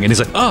this thing, and he's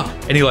like,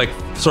 and he like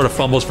sort of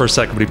fumbles for a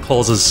second, but he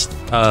pulls his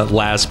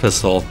las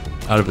pistol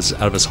out of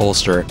his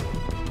holster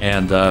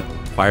and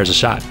fires a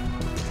shot.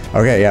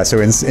 Okay, yeah.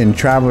 So in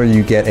Traveler,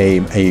 you get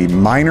a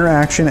minor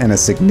action and a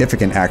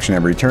significant action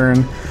every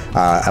turn.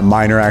 A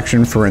minor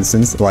action, for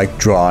instance, like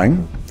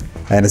drawing,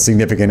 and a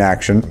significant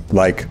action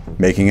like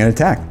making an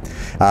attack.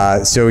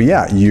 So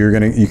yeah,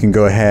 you can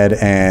go ahead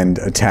and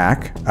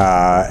attack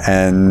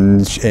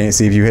and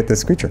see if you hit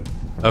this creature.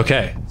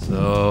 Okay,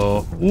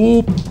 so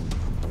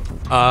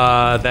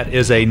that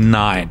is a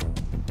 9.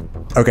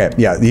 Okay,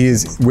 yeah,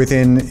 he's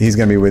going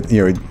to be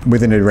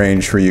within a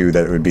range for you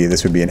that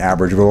this would be an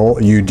average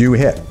roll. You do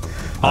hit.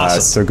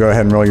 Awesome. So go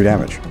ahead and roll your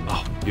damage.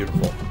 Oh,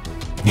 beautiful.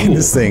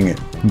 This thing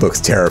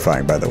looks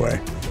terrifying, by the way.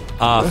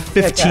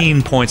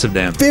 15 points of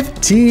damage.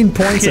 15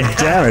 points of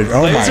damage.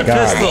 Oh Laser my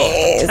god.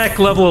 pistol. Tech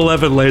level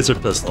 11 laser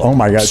pistol. Oh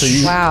my god. So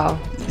Wow.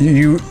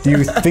 you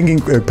thinking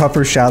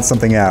Puffer shouts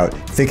something out,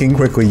 thinking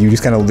quickly, you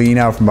just kind of lean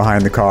out from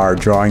behind the car,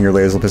 drawing your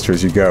laser pistol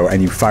as you go,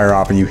 and you fire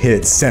off and you hit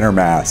its center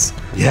mass.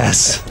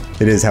 Yes.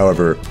 It is,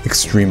 however,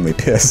 extremely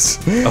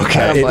pissed.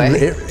 Okay. Oh, boy.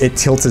 It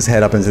tilts its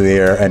head up into the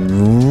air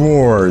and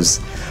roars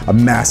a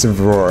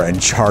massive roar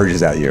and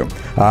charges at you.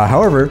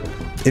 However,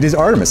 it is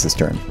Artemis's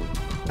turn.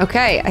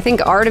 Okay, I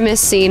think Artemis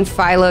seeing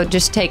Philo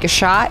just take a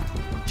shot,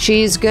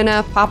 she's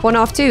gonna pop one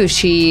off too.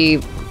 She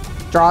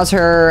draws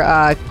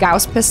her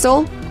Gauss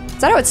pistol. Is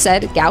that how it's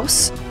said?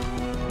 Gauss?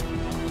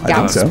 I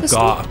think so. pistol?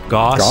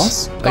 Gauss.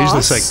 Gauss? I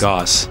usually say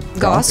Gauss.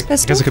 Gauss I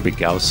pistol? guess it could be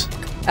Gauss.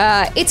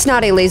 It's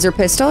not a laser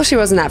pistol. She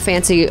wasn't that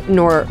fancy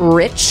nor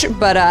rich,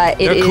 but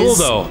it is. They're cool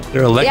though.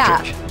 They're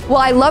electric. Yeah. Well,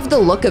 I love the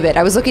look of it.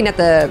 I was looking at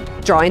the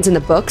drawings in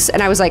the books,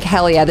 and I was like,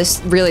 "Hell yeah, this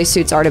really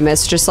suits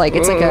Artemis." Just like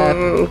it's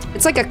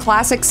like a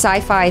classic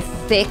sci-fi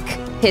thick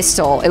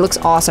pistol. It looks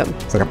awesome.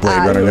 It's like a Blade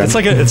Runner gun. It's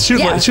like it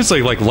Yeah. shoots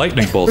like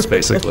lightning bolts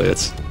basically.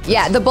 It's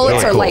Yeah, the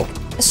bullets Really are cool. like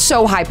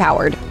so high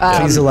powered.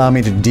 Please allow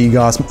me to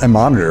degauss a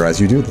monitor as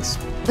you do this.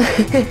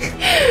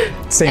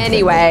 Same thing.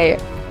 Anyway,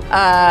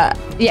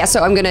 Yeah,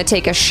 so I'm gonna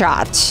take a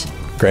shot.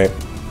 Great.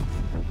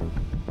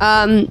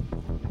 And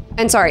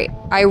sorry,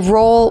 I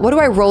roll. What do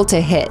I roll to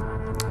hit?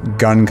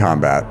 Gun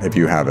combat, if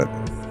you have it.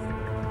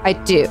 I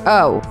do.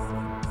 Oh,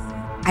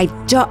 I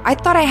don't. I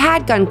thought I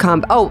had gun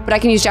combat. Oh, but I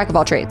can use jack of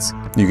all trades.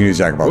 You can use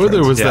jack of all Or trades.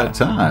 there was Yeah. that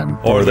time.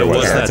 Or there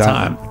was that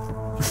time.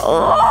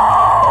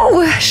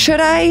 Oh, should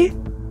I?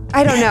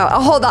 I don't know.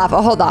 I'll hold off.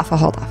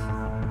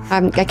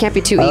 I can't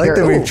be too I like eager.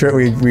 that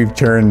Ooh. we've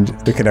turned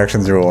the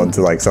connections rule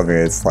into like something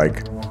that's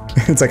like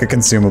it's like a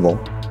consumable.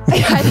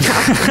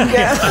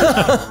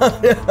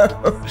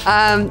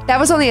 That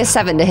was only a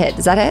 7 to hit.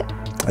 Is that it?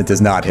 It does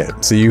not hit.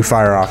 So you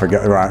fire off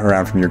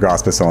around from your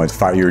Gauss pistol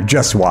and you're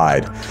just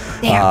wide.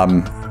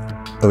 Damn.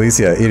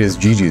 Alicia, it is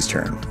Gigi's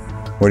turn.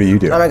 What do you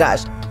do? Oh my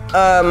gosh.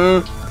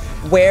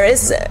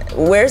 Where's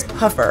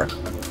Puffer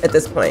at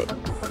this point?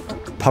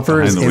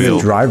 Puffer is Behind the in wheel.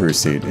 the driver's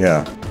seat.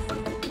 Yeah.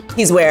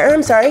 He's where?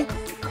 I'm sorry.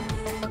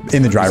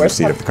 In the driver's Where's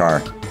seat of the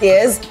car. He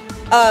is.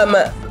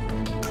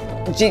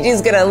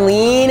 Gigi's gonna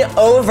lean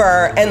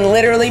over and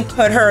literally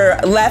put her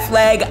left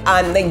leg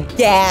on the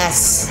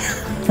gas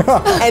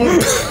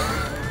and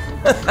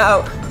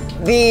out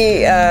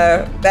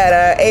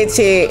that AT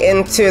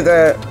into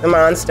the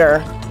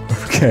monster.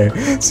 Okay.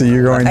 So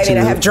you're going I to. mean,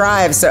 I have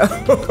drive, so.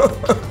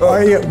 Oh,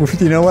 yeah.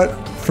 You know what?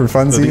 For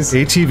So the funsies.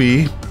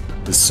 ATV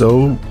is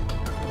so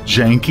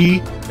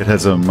janky, it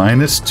has a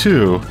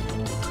 -2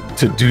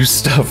 to do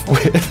stuff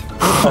with.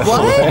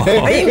 What?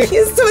 Are you,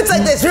 so it's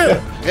like this. Yeah,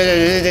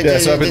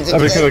 so I've been kind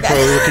of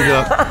looking it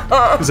up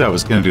because I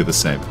was going to do the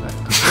same thing.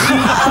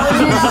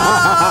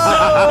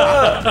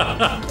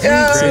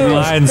 Great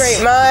minds.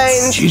 Great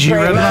minds. Gigi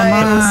Great read my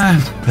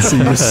minds. mind. So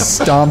you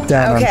stomp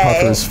down Okay. on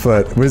Puffer's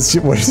foot. What do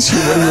you want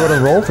to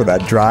roll for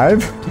that?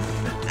 Drive?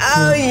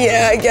 Oh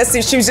yeah, I guess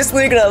she was just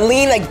literally gonna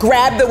lean, like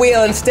grab the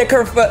wheel and stick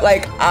her foot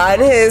like on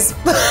his.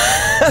 All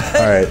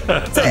right.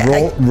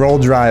 Roll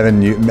drive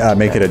and you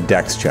make it a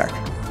dex check.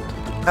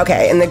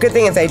 Okay, and the good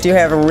thing is I do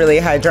have a really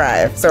high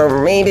drive, so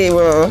maybe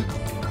we'll.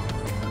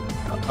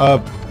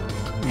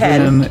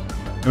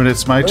 When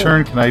it's my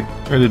turn, can I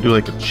try to do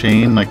like a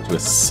chain, like to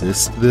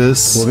assist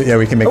this? Well, yeah,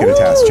 we can make it a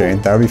task Ooh.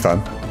 chain. That would be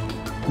fun.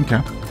 Okay.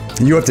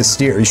 You have to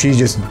steer. She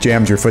just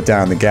jams your foot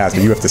down on the gas,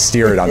 but you have to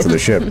steer it onto the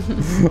ship.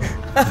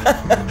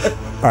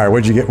 All right,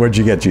 what'd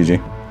you get, Gigi?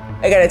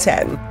 I got a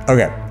 10.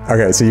 Okay.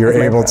 So you're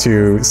able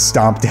to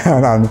stomp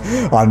down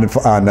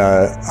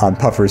on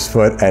Puffer's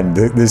foot, and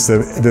the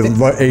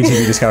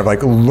ATV just kind of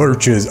like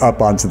lurches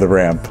up onto the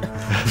ramp.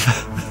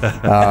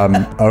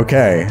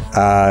 Okay.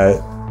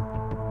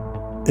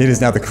 It is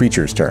now the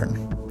creature's turn,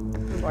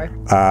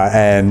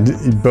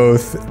 and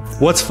both.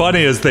 What's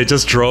funny is they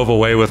just drove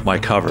away with my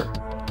cover.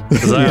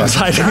 Because I was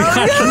hiding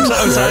behind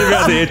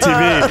the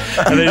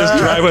ATV, and they just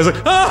drive away. I was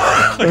like,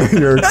 ah!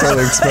 You're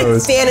totally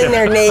exposed. Standing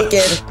there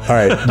naked. All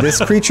right. This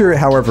creature,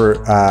 however,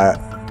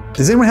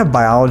 does anyone have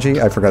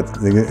biology? I forgot.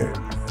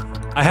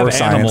 I have Or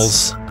science.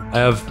 animals.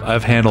 I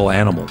have handle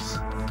animals.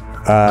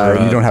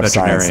 You don't have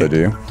science, though, do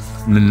you?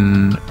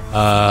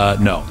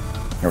 No.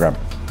 Okay.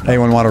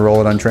 Anyone want to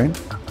roll it untrained?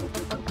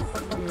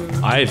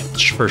 I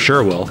for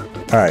sure will.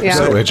 All right. Yeah.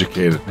 So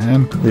educated,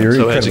 man. You're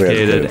So incredibly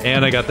educated,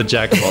 and I got the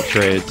jack of all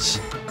trades.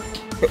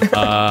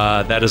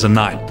 That is a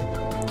 9.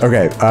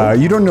 Okay.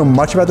 You don't know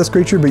much about this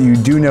creature, but you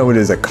do know it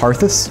is a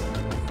Carthus.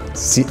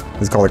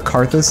 It's called a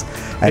Carthus.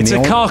 And It's the a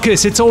only-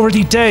 carcass. It's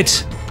already dead.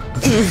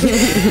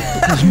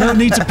 There's no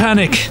need to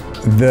panic.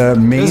 The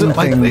main Doesn't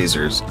like thing.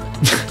 lasers.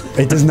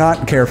 It does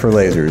not care for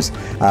lasers.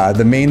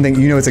 The main thing,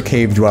 it's a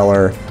cave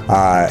dweller,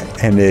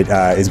 and it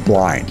is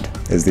blind.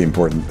 Is the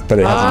important, but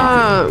it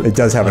has it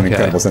does have an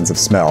incredible sense of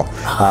smell.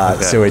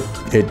 So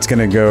it's going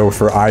to go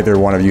for either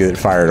one of you that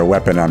fired a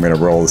weapon. I'm going to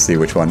roll to see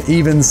which one.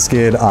 Evens,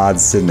 skid,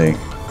 odds, Sydney.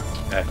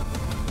 Okay.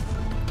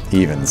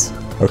 Evens.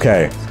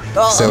 Okay.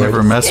 So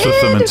Never messed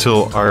with them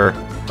until our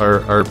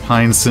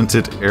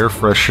pine-scented air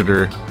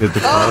freshener did the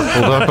car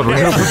pulled up and we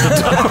opened the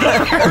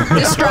door.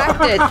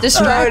 Distracted.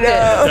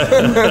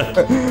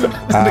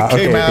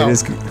 came out.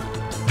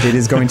 It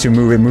is going to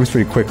move. It moves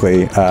pretty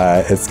quickly.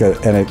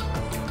 It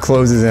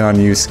closes in on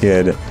you,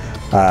 Skid,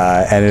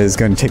 and it is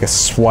going to take a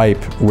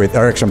swipe with.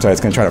 Or actually, I'm sorry.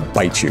 It's going to try to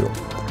bite you.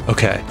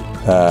 Okay.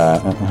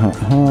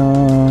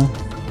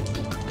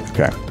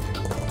 Okay.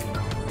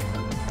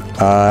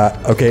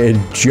 Okay. It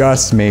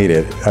just made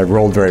it. I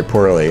rolled very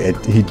poorly.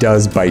 He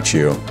does bite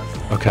you.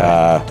 Okay.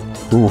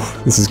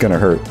 This is going to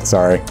hurt.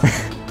 Sorry.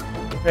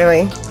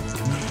 Really?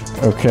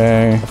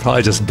 Okay.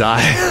 Probably just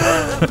die.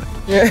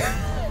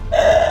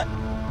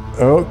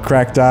 Oh,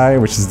 cracked die,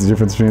 which is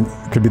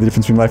could be the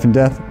difference between life and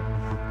death.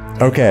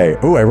 Okay.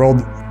 Oh, I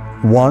rolled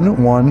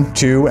 1, 1,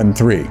 2, and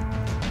 3.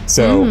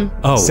 So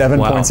Oh, 7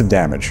 wow. points of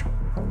damage.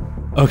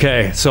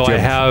 Okay, so I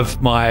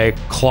have my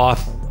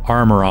cloth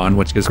armor on,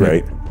 which gives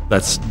Great. me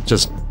that's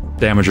just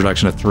damage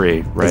reduction of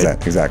 3, right?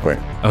 Exactly.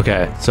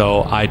 Okay,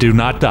 so I do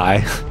not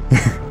die.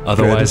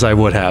 Otherwise, I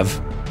would have.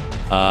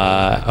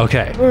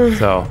 Okay,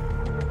 so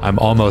I'm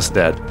almost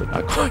dead, but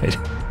not quite.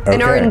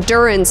 And our Okay.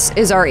 endurance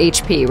is our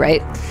HP,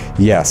 right?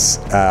 Yes.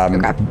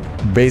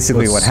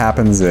 Basically, what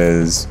happens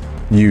is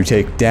you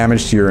take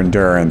damage to your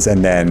endurance,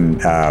 and then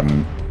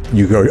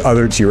you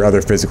go to your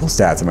other physical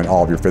stats, and when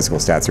all of your physical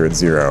stats are at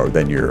 0,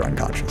 then you're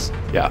unconscious.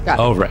 Yeah. Got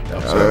it. Oh, right. Oh,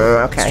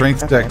 sorry. Okay.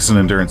 Strength, dex, and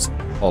endurance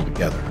all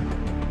together.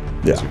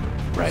 Yeah.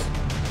 Right.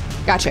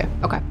 Gotcha.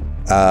 Okay.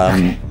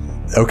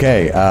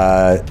 Okay,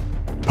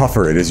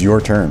 Puffer, it is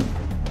your turn.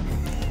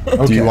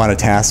 Do you want a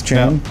task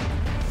chain?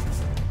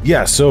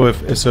 Yeah. So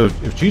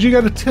if Gigi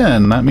got a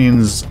 10, that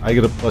means I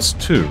get a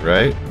 +2,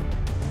 right?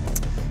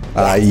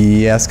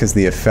 Yes, because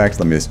the effect.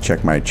 Let me just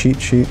check my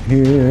cheat sheet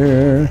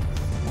here.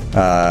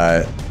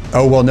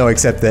 Oh well, no.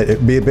 Except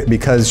that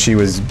because she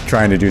was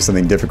trying to do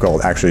something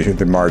difficult, actually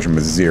the margin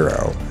was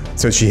 0.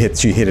 So she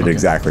hit it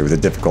exactly with a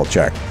difficult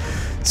check.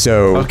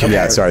 So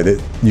yeah, sorry.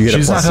 You get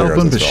She's a not +0.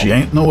 helping, but she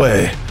ain't in the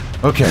way.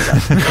 Okay.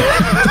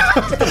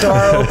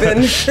 Door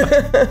open.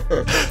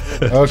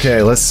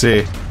 Okay. Let's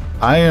see.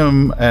 I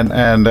am, and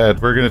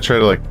we're gonna try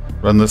to like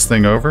run this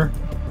thing over.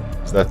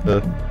 Is that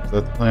the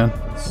plan?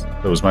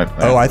 That was my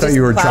plan. Oh, I thought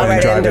you were Plow trying right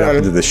to drive it into up him.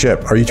 into the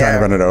ship. Are you trying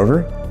to run it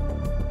over?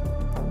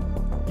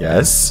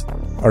 Yes.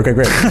 Okay,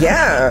 great.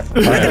 Yeah.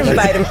 I can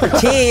invite him for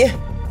tea.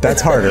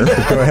 That's harder.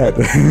 But go ahead.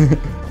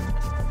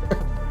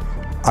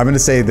 I'm going to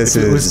say this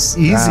If is it was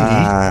easy,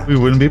 we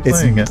wouldn't be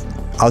playing it.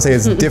 I'll say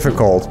it's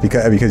difficult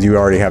because you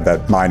already have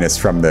that minus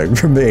from the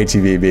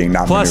ATV being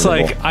not Plus,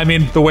 maneuverable. like, I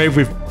mean, the way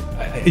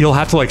you'll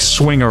have to like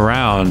swing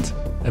around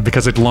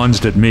because it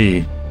lunged at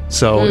me.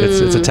 So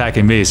it's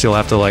attacking me. So you'll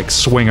have to like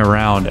swing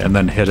around and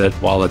then hit it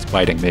while it's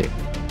biting me.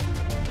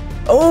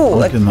 Oh,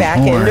 like in the back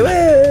horn. into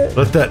it.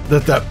 Let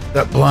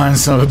that blind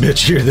son of a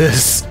bitch hear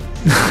this.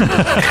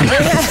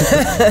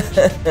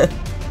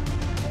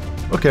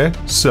 Okay,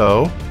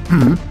 so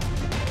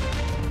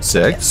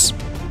 6.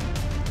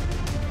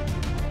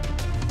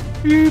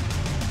 Great.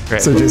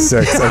 So just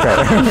 6. Okay.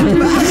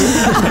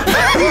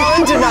 We're all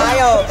in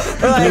denial.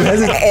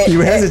 We're like, You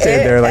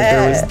hesitated there, like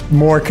there was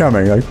more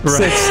coming, like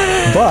 6,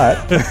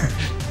 but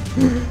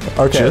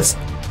okay. Just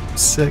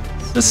 6.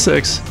 Just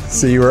 6.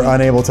 So you were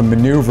unable to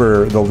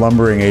maneuver the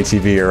lumbering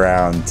ATV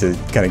around to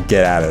kind of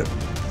get at it.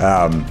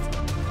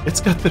 It's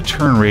got the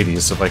turn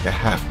radius of like a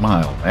half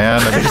mile,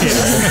 man. I mean,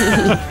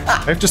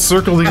 I have to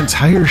circle the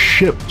entire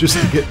ship just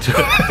to get to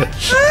it.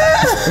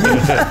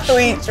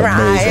 we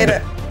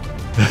tried.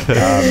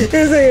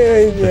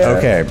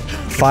 Okay,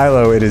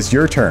 Philo, it is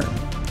your turn.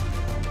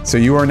 So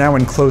you are now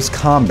in close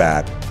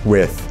combat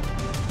with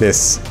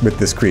this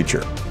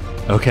creature.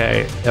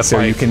 Okay.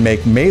 So you can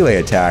make melee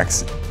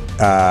attacks.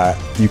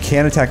 You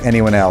can't attack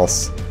anyone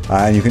else,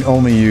 and you can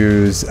only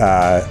use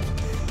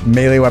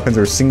melee weapons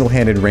or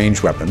single-handed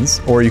ranged weapons,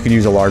 or you can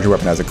use a larger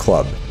weapon as a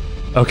club.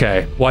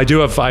 Okay. Well, I do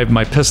have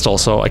my pistol,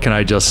 so I can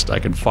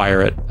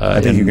fire it. I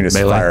think you can just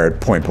melee. fire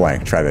it point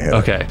blank, try to hit it.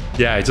 Okay.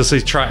 Yeah.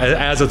 He try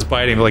as it's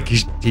biting, like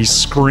he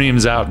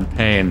screams out in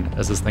pain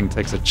as this thing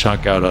takes a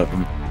chunk out of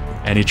him,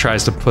 and he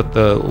tries to put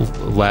the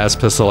las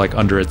pistol like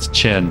under its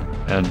chin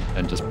and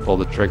just pull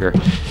the trigger.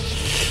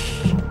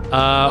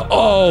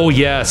 Oh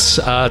yes,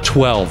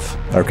 12.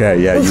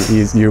 Okay, yeah,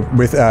 you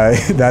with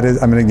that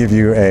is. I'm going to give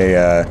you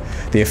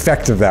the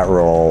effect of that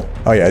roll.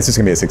 Oh yeah, it's just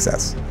going to be a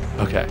success.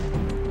 Okay.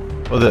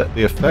 Well,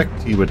 the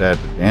effect he would add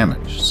to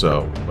damage.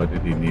 So what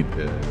did he need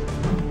to?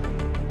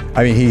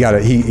 I mean, he got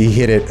it. He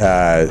hit it.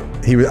 I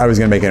was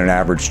going to make it an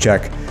average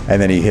check,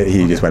 and then he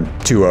just went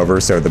 2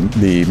 over. So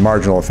the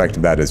marginal effect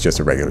of that is just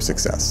a regular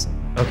success.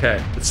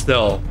 Okay, but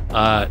still,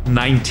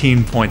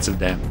 19 points of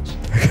damage.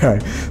 Okay,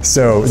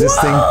 so this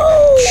thing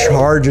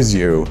charges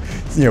you.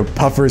 You know,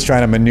 Puffer is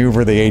trying to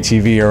maneuver the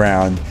ATV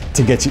around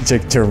to get you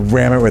to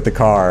ram it with the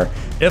car.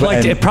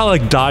 It probably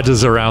like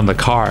dodges around the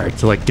car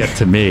to like get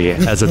to me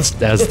as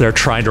they're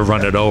trying to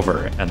run it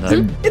over, and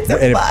then It's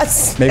a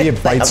bus. Maybe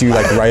it bites you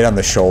like right on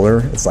the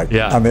shoulder. It's like,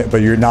 Yeah.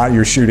 but you're not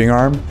your shooting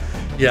arm.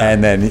 Yeah.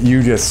 And then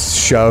you just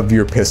shove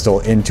your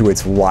pistol into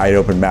its wide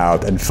open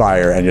mouth and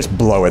fire and just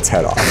blow its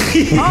head off.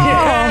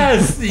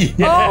 yes, yes.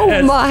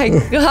 Oh my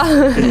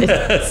god.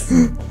 Yes.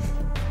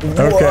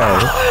 Okay.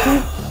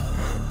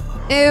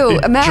 Ew,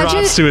 imagine.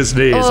 Drops to his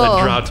knees. Oh.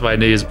 I dropped to my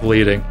knees,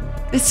 bleeding.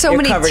 It's so You're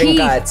many covered in teeth.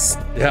 guts.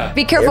 Yeah.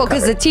 Be careful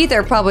because the teeth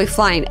are probably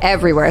flying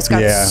everywhere. It's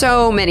got Yeah.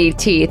 so many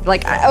teeth.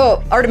 Like,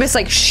 oh, Artemis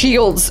like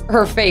shields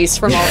her face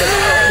from all the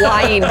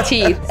flying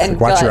teeth and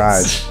Watch guts. your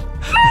eyes.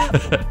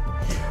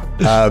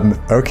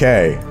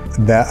 Okay.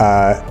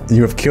 That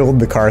you have killed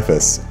the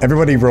Karthus.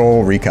 Everybody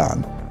roll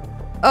recon.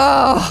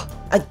 Oh,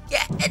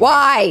 Again.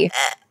 why?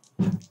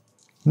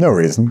 No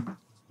reason.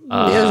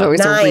 There's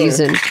always 9. a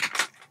reason.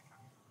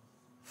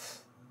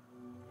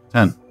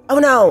 10. Oh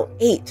no,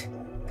 8.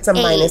 Because I'm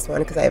 -1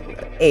 because I have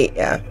 8,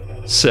 yeah.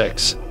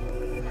 6.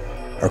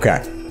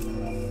 Okay.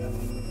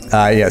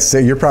 Yeah, so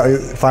you're probably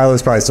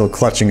Philo's probably still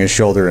clutching his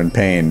shoulder in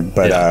pain,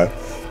 but Yeah.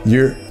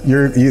 you're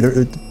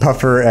either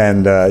Puffer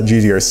and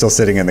Gigi are still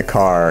sitting in the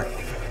car,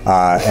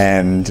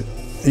 and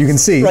you can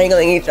see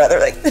Wrangling each other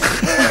like this.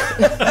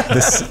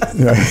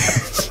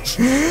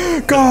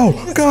 Go!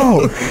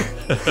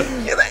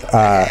 you're like,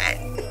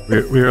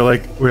 We were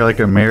like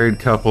a married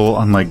couple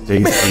on like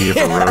day 3 of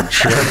a road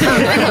trip.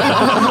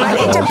 I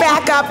need to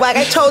back up like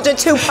I told you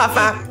to,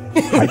 Puffer.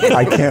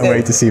 I can't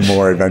wait to see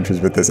more adventures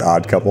with this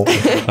odd couple.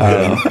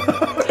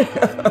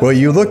 Well,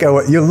 you look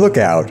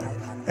out,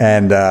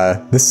 and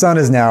the sun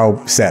is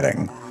now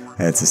setting.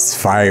 And it's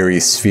this fiery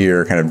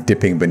sphere kind of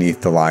dipping beneath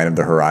the line of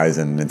the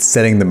horizon. It's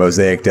setting the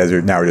Mosaic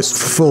Desert now just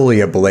fully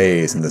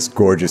ablaze in this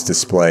gorgeous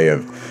display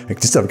of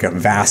just like a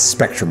vast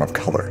spectrum of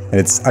color. And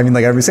it's, I mean,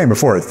 like I was saying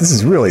before, this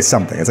is really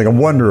something. It's like a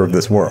wonder of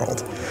this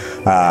world.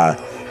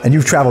 And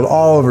you've traveled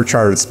all over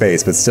charted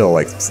space, but still,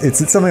 like it's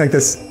something like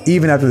this.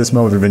 Even after this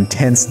moment of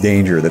intense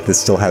danger, that this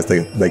still has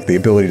the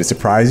ability to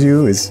surprise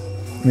you is,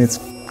 I mean, it's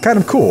kind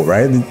of cool,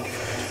 right?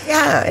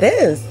 Yeah, it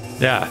is.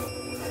 Yeah.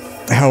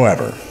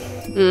 However,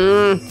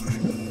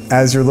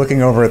 as you're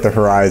looking over at the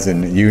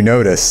horizon, you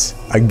notice,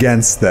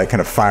 against that kind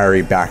of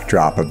fiery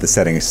backdrop of the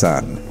setting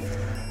sun,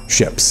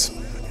 ships.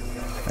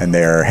 And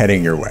they're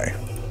heading your way.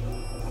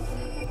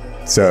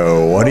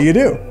 So, what do you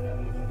do?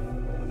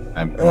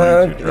 I'm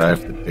going to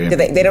drive the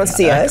damn They don't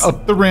see us?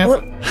 up the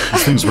ramp.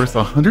 This thing's worth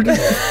 $100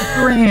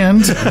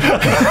 grand.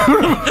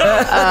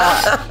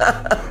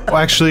 Well,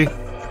 actually,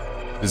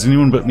 does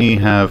anyone but me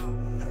have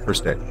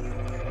first aid?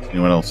 Does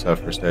anyone else have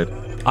first aid?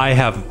 I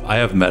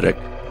have medic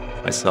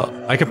myself.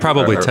 I could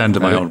probably tend to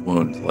my own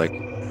wound. Like,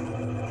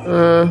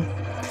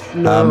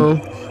 No.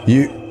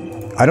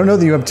 I don't know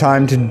that you have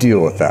time to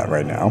deal with that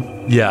right now.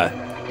 yeah.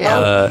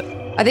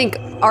 I think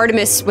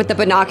Artemis with the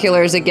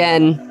binoculars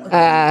again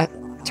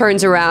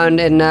turns around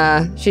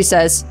and she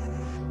says,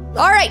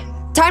 "All right,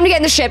 time to get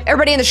in the ship.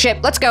 Everybody in the ship.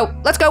 Let's go.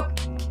 Let's go.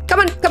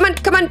 Come on, come on,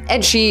 come on."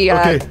 And she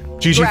Okay,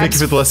 Gigi, thank you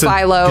for the lesson.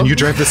 Philo. Can you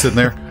drive this in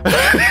there?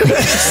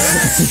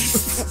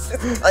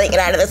 Like, get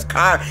out of this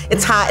car.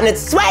 It's hot and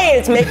it's sweaty.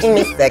 It's making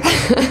me sick.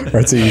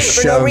 Right, so you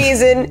For no shove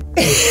reason.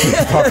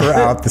 Puffer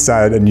out the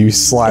side and you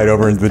slide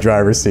over into the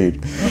driver's seat.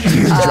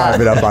 You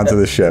drive it up onto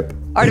the ship.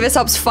 Artemis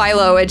helps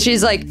Philo, and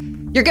she's like,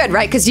 "You're good,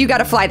 right? Because you got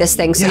to fly this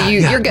thing, so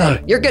you're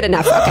good. You're good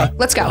enough. Okay,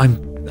 let's go."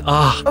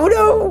 Oh,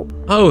 no.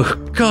 Oh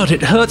God,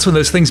 it hurts when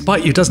those things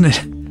bite you, doesn't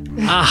it?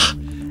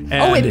 And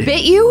Oh, it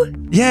bit you?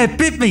 Yeah, it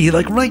bit me.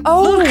 Like right.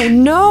 Oh, look.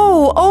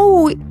 no.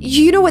 Oh,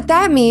 you know what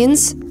that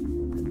means.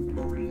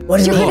 What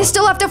is You're it? going to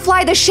still have to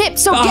fly the ship,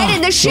 so get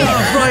in the ship.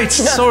 Oh, right.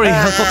 Sorry,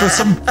 I thought there was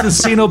some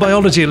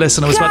xenobiology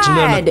lesson I was about to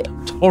learn.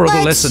 A horrible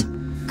let's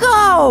lesson.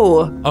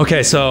 Go.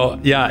 Okay, so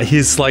yeah,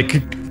 he's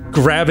like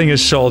grabbing his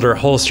shoulder,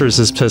 holsters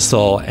his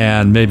pistol,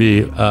 and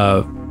maybe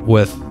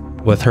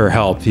with her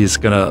help, he's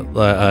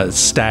gonna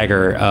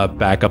stagger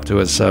back up to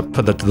his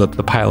put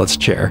the pilot's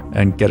chair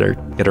and get her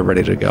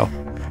ready to go.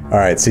 All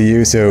right,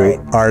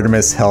 so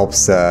Artemis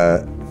helps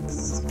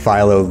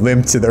Philo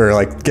limp to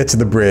get to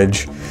the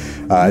bridge.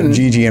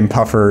 Gigi and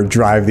Puffer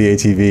drive the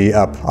ATV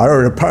up.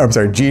 I'm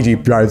sorry, Gigi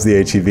drives the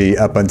ATV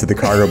up onto the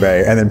cargo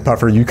bay, and then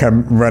Puffer, you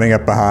come running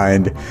up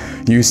behind.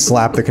 You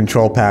slap the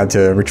control pad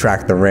to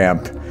retract the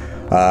ramp,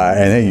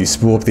 and then you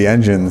spool up the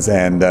engines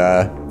and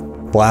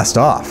blast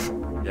off.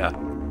 Yeah.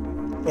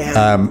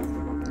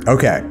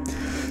 Okay,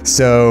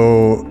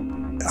 so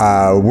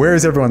where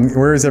is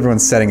everyone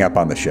setting up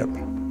on the ship?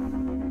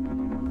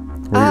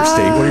 What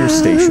are your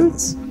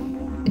stations?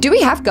 Do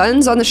we have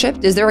guns on the ship?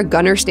 Is there a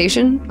gunner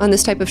station on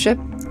this type of ship?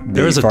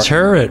 There is a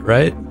turret,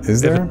 right?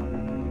 Is there?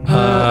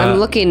 I'm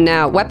looking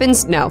now.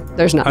 Weapons? No,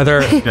 there's not. Are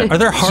there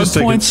hard just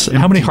like points? an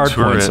How many empty hard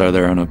points turret. are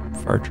there on a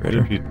far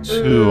trader?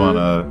 MP2 on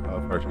a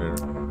far trader.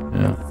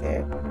 Yeah.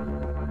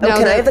 Oh,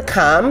 can I have the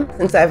comm?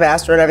 Since I have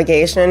astro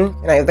navigation,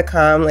 can I have the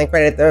comm like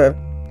right at the?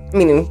 I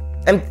mean,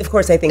 of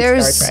course I think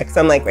There's- Star Trek,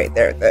 so I'm like right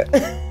there at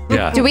the.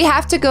 Yeah. Do we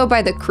have to go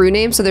by the crew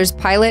name? So there's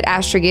pilot,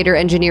 astrogator,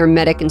 engineer,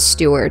 medic, and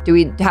steward. Do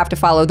we have to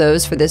follow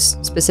those for this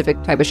specific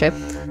type of ship?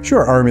 Sure.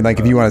 Or I mean, like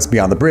if you want us to be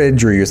on the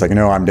bridge, or you're just like,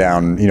 no, I'm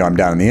down in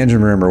the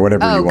engine room, or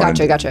whatever Oh, you want.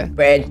 gotcha.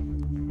 Bread.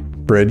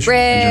 Bridge.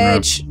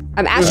 Bridge.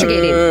 I'm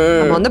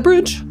astrogating. I'm on the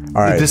bridge.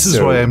 All right. This is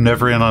so- why I'm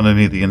never in on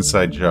any of the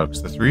inside jokes.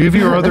 The three of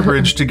you are on the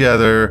bridge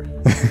together.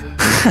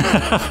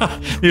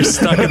 You're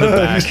stuck in the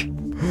back.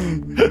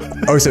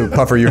 Oh, so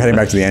Puffer, you're heading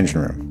back to the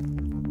engine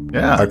room.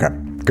 Yeah. Okay.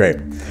 Great.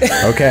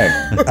 Okay.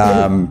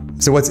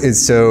 So let's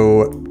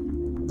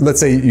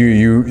say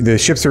the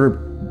ships are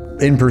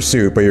in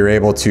pursuit, but you're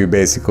able to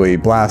basically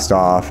blast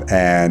off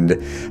and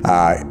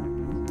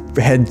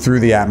head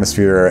through the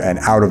atmosphere and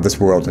out of this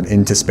world and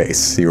into space.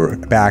 So you're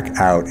back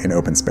out in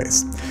open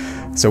space.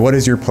 So what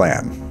is your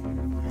plan?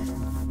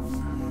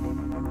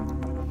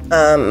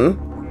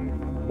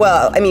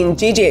 Well, I mean,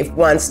 Gigi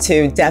wants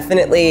to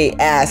definitely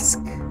ask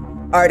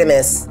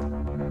Artemis,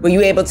 were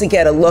you able to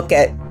get a look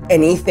at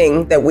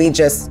anything that we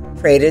just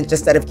traded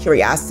just out of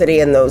curiosity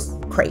in those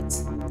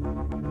crates?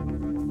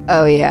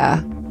 Oh,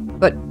 yeah.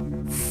 But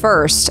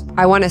first,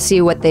 I want to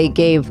see what they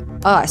gave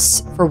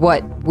us for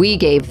what we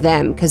gave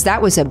them, because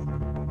that was a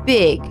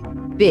big,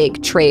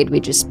 big trade we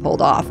just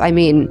pulled off. I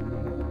mean,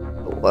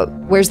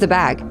 where's the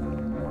bag?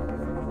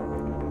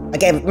 I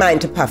gave mine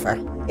to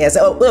Puffer. Yes.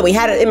 Oh, well, we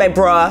had it in my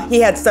bra. He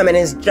had some in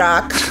his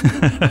jock.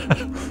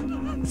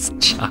 It's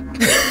Chuck.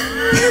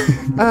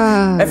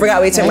 I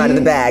forgot we took mine in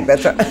the bag.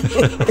 That's right.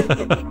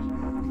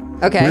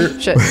 Okay,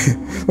 shit.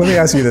 Let me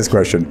ask you this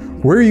question.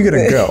 Where are you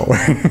going to go?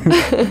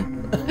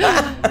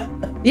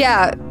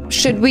 Yeah,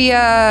 should we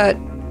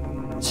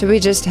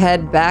just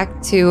head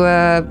back to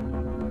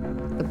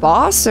the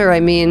boss, or I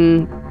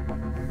mean,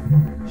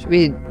 should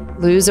we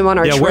lose him on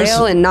our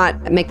trail and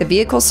not make the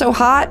vehicle so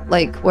hot?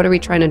 Like, what are we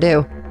trying to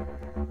do?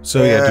 So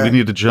do we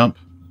need to jump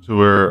to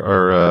where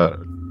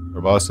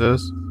our boss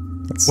is?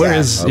 Where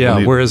is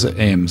Ames?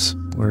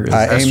 Where is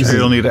Ames?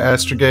 You'll need to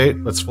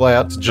astrogate. Let's fly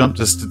out to jump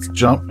distance.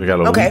 Jump. We got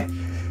to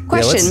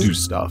Question. Let's do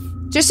stuff.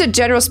 Just a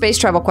general space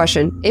travel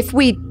question. If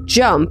we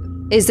jump,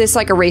 is this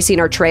like erasing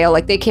our trail?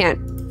 Like they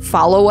can't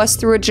follow us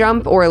through a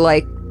jump, or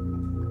like?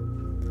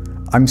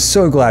 I'm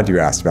so glad you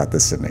asked about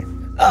this, Sydney.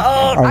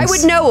 I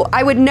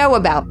would know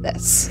about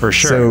this. For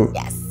sure. So,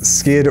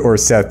 Skid or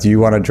Seth, do you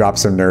want to drop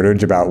some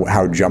nerdage about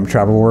how jump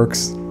travel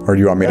works, or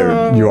do you want me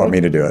to? You want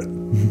me to do it?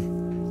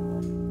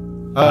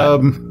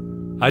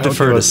 I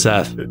defer to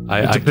Seth.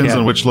 It depends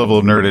on which level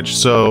of nerdage.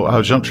 So,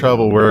 how jump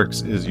travel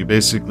works is you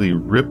basically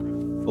rip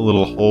a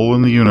little hole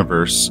in the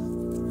universe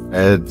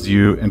as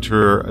you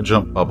enter a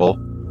jump bubble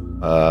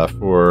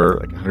for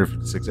like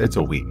 156. It's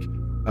a week,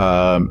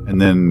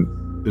 and then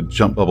the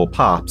jump bubble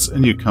pops,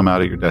 and you come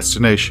out at your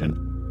destination.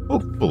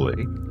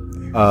 Hopefully,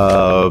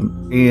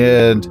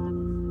 and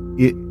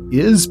it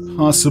is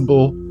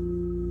possible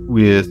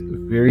with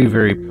very,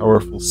 very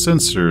powerful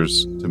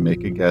sensors to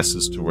make a guess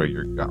as to where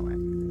you're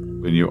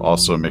going. When you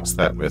also mix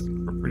that with,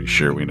 we're pretty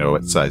sure we know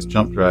what size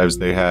jump drives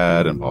they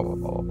had, and blah blah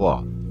blah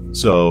blah.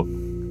 So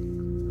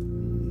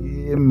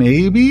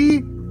maybe,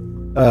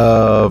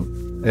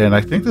 and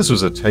I think this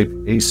was a Type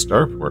A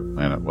starport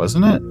planet,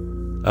 wasn't it?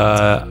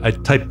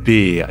 Type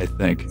B, I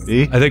think.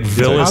 B? I think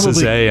Vilis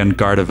is A and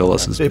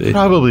Garda-Vilis is B. They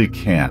probably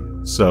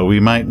can. So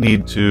we might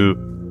need to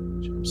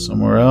jump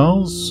somewhere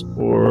else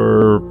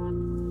or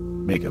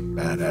make a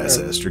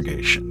badass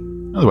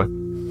astrogation. Either way.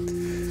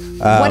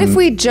 What if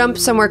we jump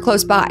somewhere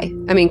close by?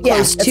 I mean,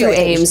 close to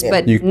Ames,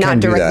 but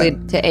not directly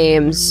to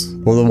Ames.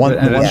 Well, the one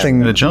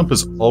thing, and a jump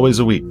is always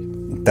a week.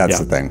 That's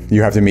the thing.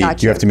 You have to meet.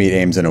 Gotcha. You have to meet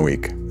Ames in a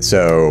week.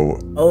 So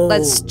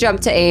let's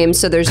jump to Ames,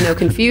 so there's no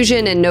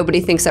confusion and nobody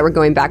thinks that we're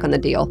going back on the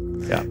deal.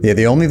 Yeah.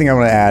 The only thing I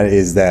want to add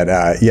is that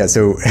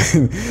So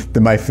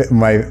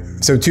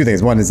so two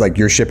things. One is like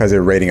your ship has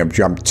a rating of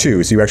jump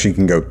 2, so you actually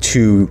can go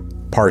 2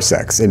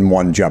 parsecs in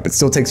one jump. It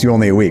still takes you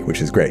only a week,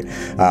 which is great.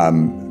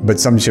 But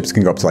some ships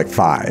can go up to like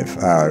 5.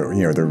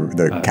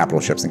 The capital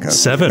ships and kind of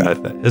 7. I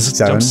think is it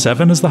 7? jump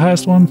 7 is the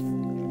highest one.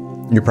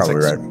 You're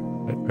probably 6. right.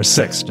 Or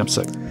 6. Jump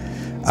 6.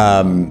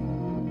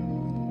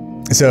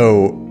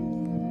 So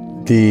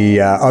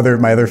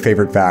my other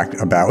favorite fact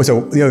about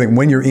the other thing,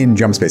 when you're in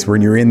jump space,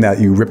 when you're in that,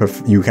 you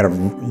kind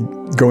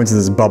of go into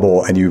this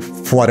bubble and you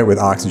flood it with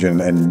oxygen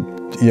and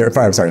not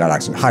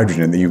oxygen,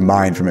 hydrogen that you've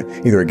mined from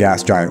either a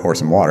gas giant or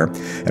some water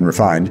and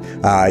refined.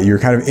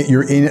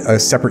 You're in a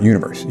separate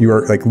universe. You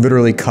are like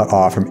literally cut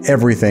off from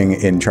everything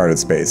in charted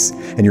space,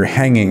 and you're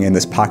hanging in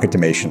this pocket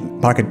dimension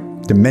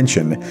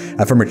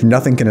from which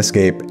nothing can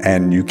escape,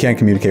 and you can't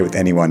communicate with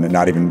anyone,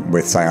 not even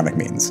with psionic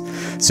means.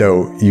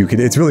 So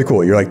it's really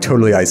cool. You're like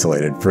totally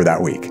isolated for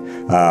that week.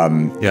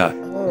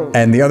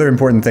 And the other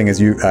important thing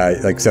is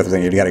like Seth was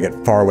saying, you got to get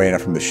far away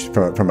enough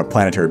from a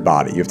planetary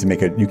body. You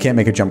can't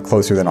make a jump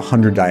closer than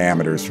 100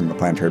 diameters from the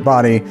planetary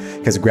body,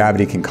 because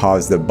gravity can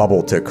cause the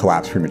bubble to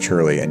collapse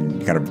prematurely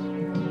and kind of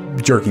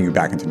jerking you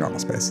back into normal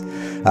space.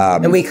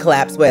 And we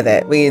collapse with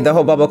it. The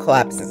whole bubble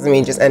collapses, and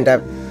we just end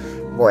up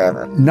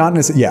wherever. Not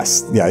necessarily.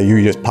 Yes. Yeah.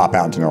 You just pop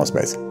out into normal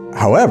space.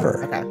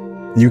 However,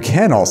 you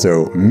can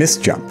also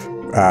misjump,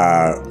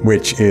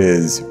 which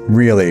is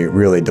really,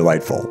 really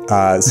delightful.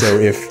 So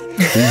if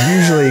it's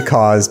usually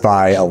caused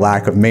by a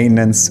lack of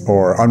maintenance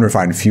or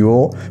unrefined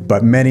fuel,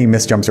 but many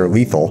misjumps are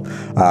lethal.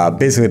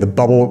 Basically, the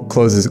bubble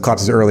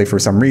collapses early for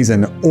some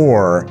reason,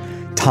 or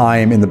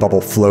time in the bubble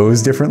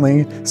flows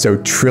differently, so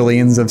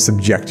trillions of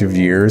subjective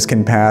years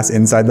can pass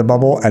inside the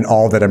bubble, and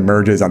all that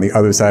emerges on the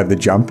other side of the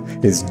jump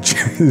is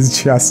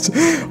just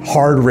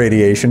hard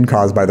radiation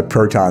caused by the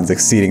protons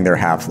exceeding their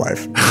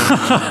half-life.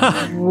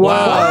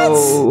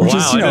 Wow. Which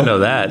is, I didn't know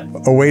that.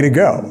 A way to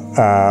go.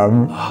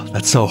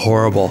 That's so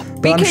horrible.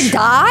 We can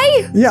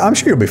die? Yeah, I'm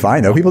sure you'll be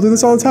fine, though. People do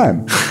this all the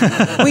time.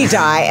 We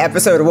die,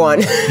 episode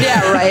 1.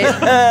 Yeah, right.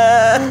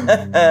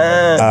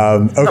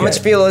 Okay. How much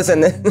fuel is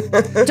in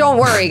this? Don't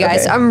worry,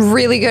 guys. I'm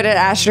really good at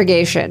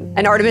astrogation.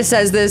 And Artemis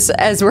says this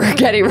as we're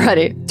getting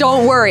ready.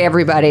 Don't worry,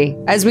 everybody.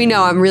 As we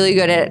know, I'm really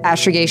good at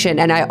astrogation,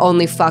 and I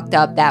only fucked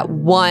up that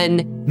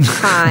one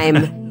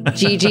time.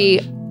 Gigi,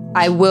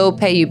 I will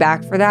pay you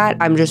back for that.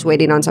 I'm just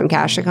waiting on some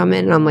cash to come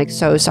in, and I'm like,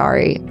 so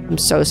sorry. I'm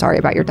so sorry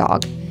about your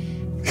dog.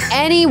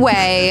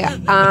 Anyway,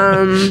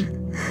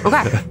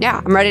 okay.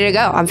 Yeah, I'm ready to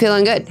go. I'm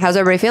feeling good. How's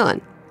everybody feeling?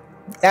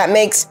 That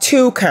makes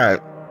 2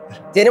 count.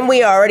 Didn't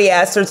we already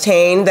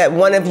ascertain that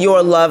one of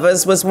your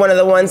lovers was one of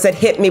the ones that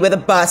hit me with a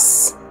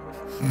bus?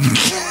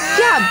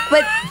 Yeah,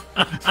 but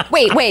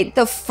wait.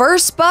 The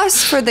first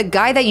bus for the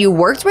guy that you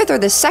worked with, or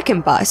the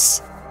second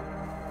bus?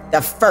 The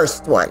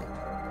first one.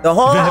 The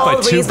whole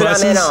reason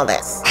I'm in all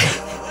this.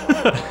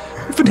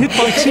 I've been hit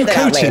by 2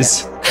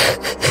 coaches.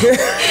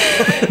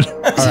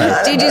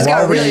 Gigi's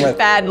got really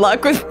bad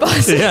luck with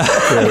buses. Yeah.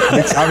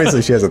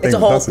 Obviously, she has a thing. It's a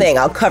with whole buses. thing.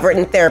 I'll cover it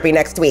in therapy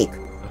next week.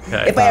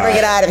 Okay. If I ever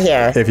get out of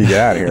here. If you get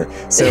out of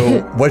here.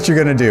 So what you're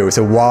going to do,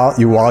 so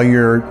while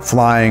you're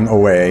flying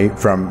away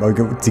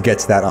to get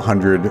to that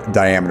 100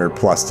 diameter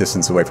plus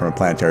distance away from a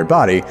planetary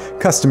body,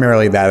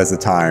 customarily that is the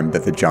time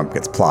that the jump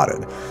gets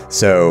plotted.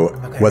 So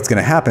what's going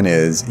to happen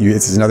is,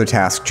 this is another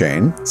task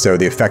chain, so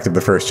the effect of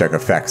the first check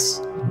affects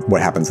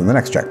what happens in the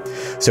next check.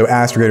 So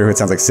Astrogator, who it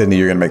sounds like Sydney,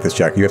 you're going to make this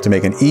check. You have to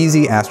make an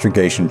easy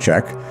astrogation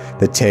check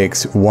that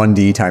takes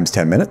 1d times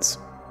 10 minutes.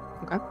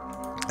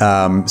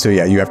 So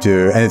yeah, you have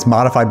to, and it's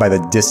modified by the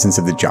distance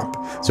of the jump.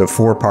 So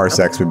 4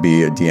 parsecs would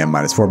be a DM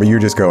 -4, but you're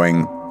just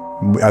going,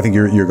 I think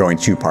you're going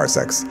 2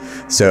 parsecs.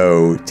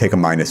 So take a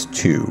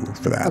 -2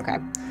 for that. Okay.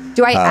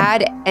 Do I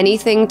add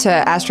anything to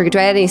astrogation? Do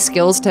I add any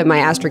skills to my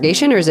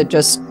astrogation, or is it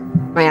just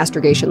my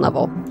astrogation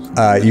level?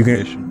 You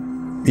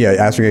can, yeah,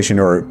 astrogation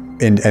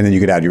and then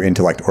you could add your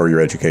intellect or your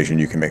education.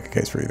 You can make a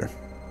case for either.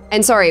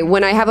 And sorry,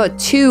 when I have a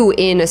 2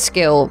 in a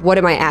skill, what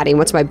am I adding?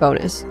 What's my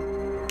bonus?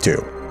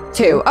 2.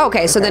 2.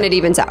 Okay, so then it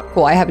evens out.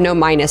 Cool. I have no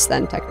minus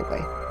then,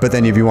 technically. But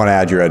then if you want to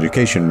add your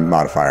education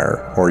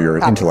modifier or your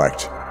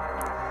intellect.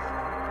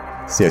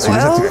 So yeah, so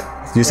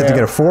you just have to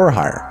get a 4 or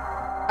higher.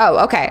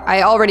 Oh, okay.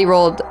 I already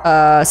rolled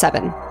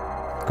 7.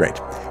 Great.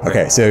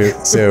 Okay,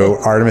 so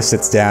Artemis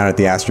sits down at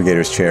the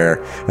astrogator's chair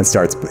and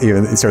starts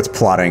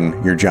plotting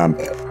your jump.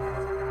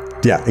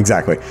 Yeah,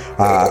 exactly.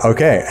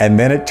 Okay, and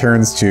then it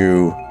turns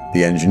to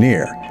the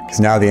engineer, because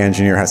now the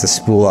engineer has to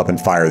spool up and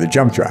fire the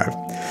jump drive.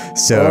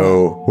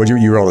 So, would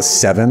you roll a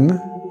 7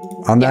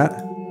 on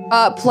that?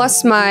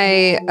 Plus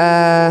my,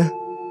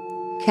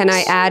 can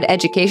I add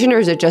education, or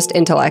is it just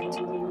intellect?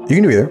 You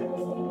can do either.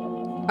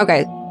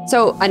 Okay,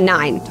 so a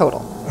 9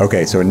 total.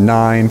 Okay, so a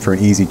 9 for an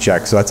easy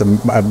check. So that's a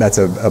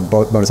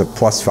bonus of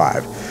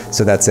 +5.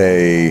 So that's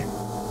a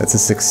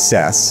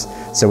success.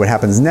 So what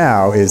happens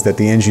now is that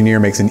the engineer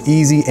makes an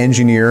easy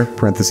engineer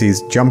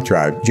 (jump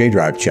drive J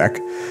drive) check,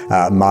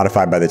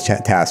 modified by the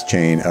task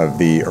chain of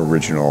the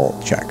original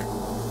check.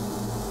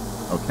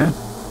 Okay.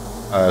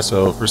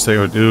 So first thing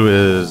I would do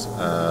is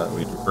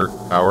we divert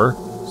power.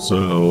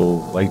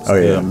 So lights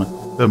dim.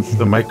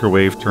 The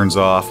microwave turns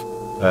off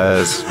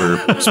as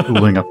we're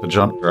spooling up the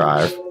jump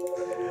drive.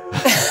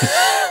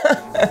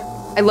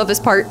 I love this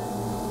part.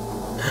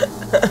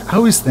 I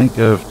always think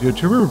of, do you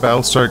remember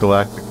Battlestar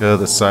Galactica,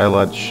 the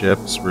Cylod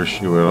ships, where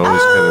she would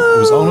always it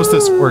was almost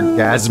this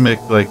orgasmic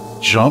like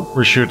jump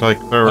where she would like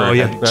throw her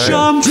head back.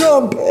 Jump!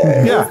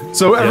 Yeah.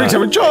 So every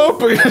time we jump.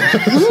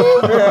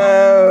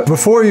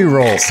 Before you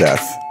roll,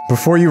 Seth,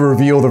 before you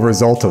reveal the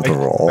result of the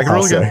roll, I can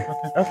roll again.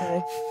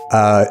 Okay.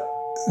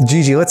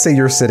 Gigi, let's say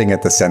you're sitting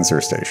at the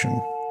sensor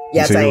station.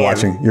 Yes, so I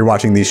am. You're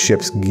watching these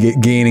ships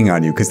gaining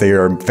on you because they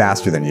are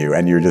faster than you,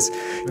 and you're just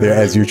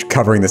as you're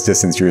covering this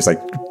distance, you're just like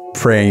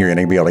praying you're going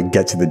to be able to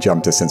get to the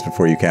jump distance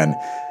before you can.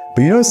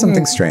 But you notice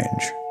something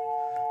strange.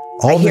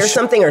 I hear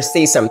something or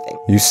see something.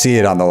 You see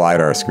it on the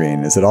LiDAR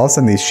screen. Is that all of a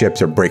sudden these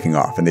ships are breaking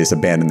off and they just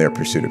abandon their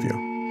pursuit of you.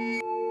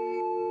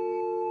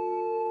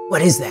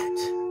 What is that?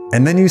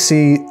 And then you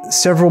see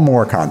several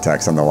more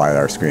contacts on the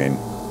LiDAR screen.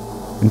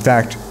 In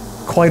fact,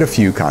 quite a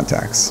few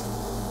contacts.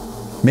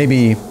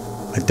 Maybe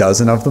a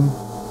dozen of them.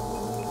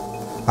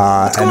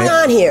 What's going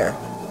on here?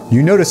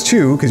 You notice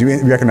too, because you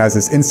recognize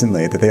this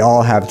instantly, that they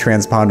all have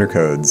transponder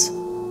codes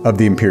of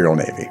the Imperial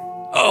Navy.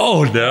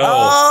 Oh no!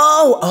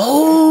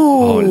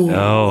 Oh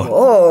no!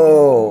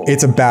 Oh!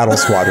 It's a battle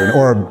squadron,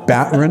 or a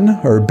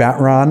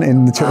batron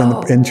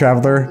in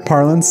Traveler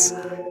parlance,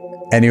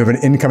 and you have an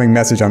incoming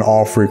message on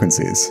all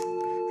frequencies.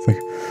 It's like,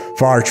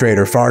 far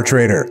trader,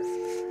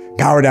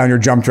 power down your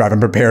jump drive and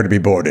prepare to be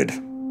boarded.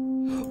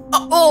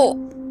 Oh!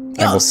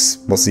 And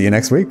we'll see you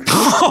next week.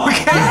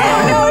 Okay.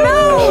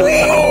 No!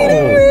 Really?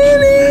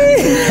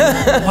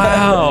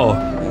 Wow!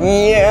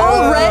 Yeah.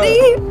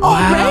 Already?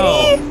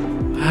 Wow.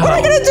 What am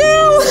I gonna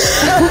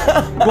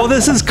do? Well,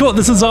 this is cool.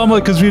 This is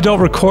almost because we don't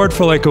record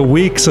for like a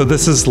week, so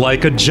this is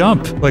like a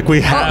jump. Like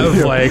we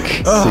have like See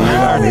you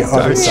on the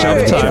other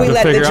side. jump time We to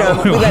let the figure out jump.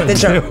 what we We let want the to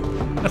jump. do.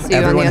 See you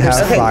on the Everyone other have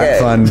side. good.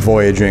 fun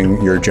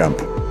voyaging your jump.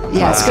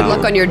 Yes, good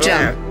luck on your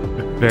jump.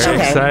 Very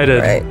Okay,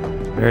 excited. right.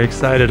 Very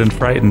excited and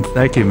frightened.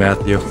 Thank you,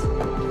 Matthew.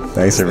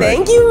 Thanks, everybody.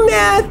 Thank you,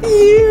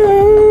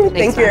 Matthew.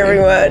 Thank you, Matthew.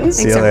 everyone.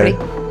 See Thanks, you later.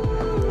 everybody.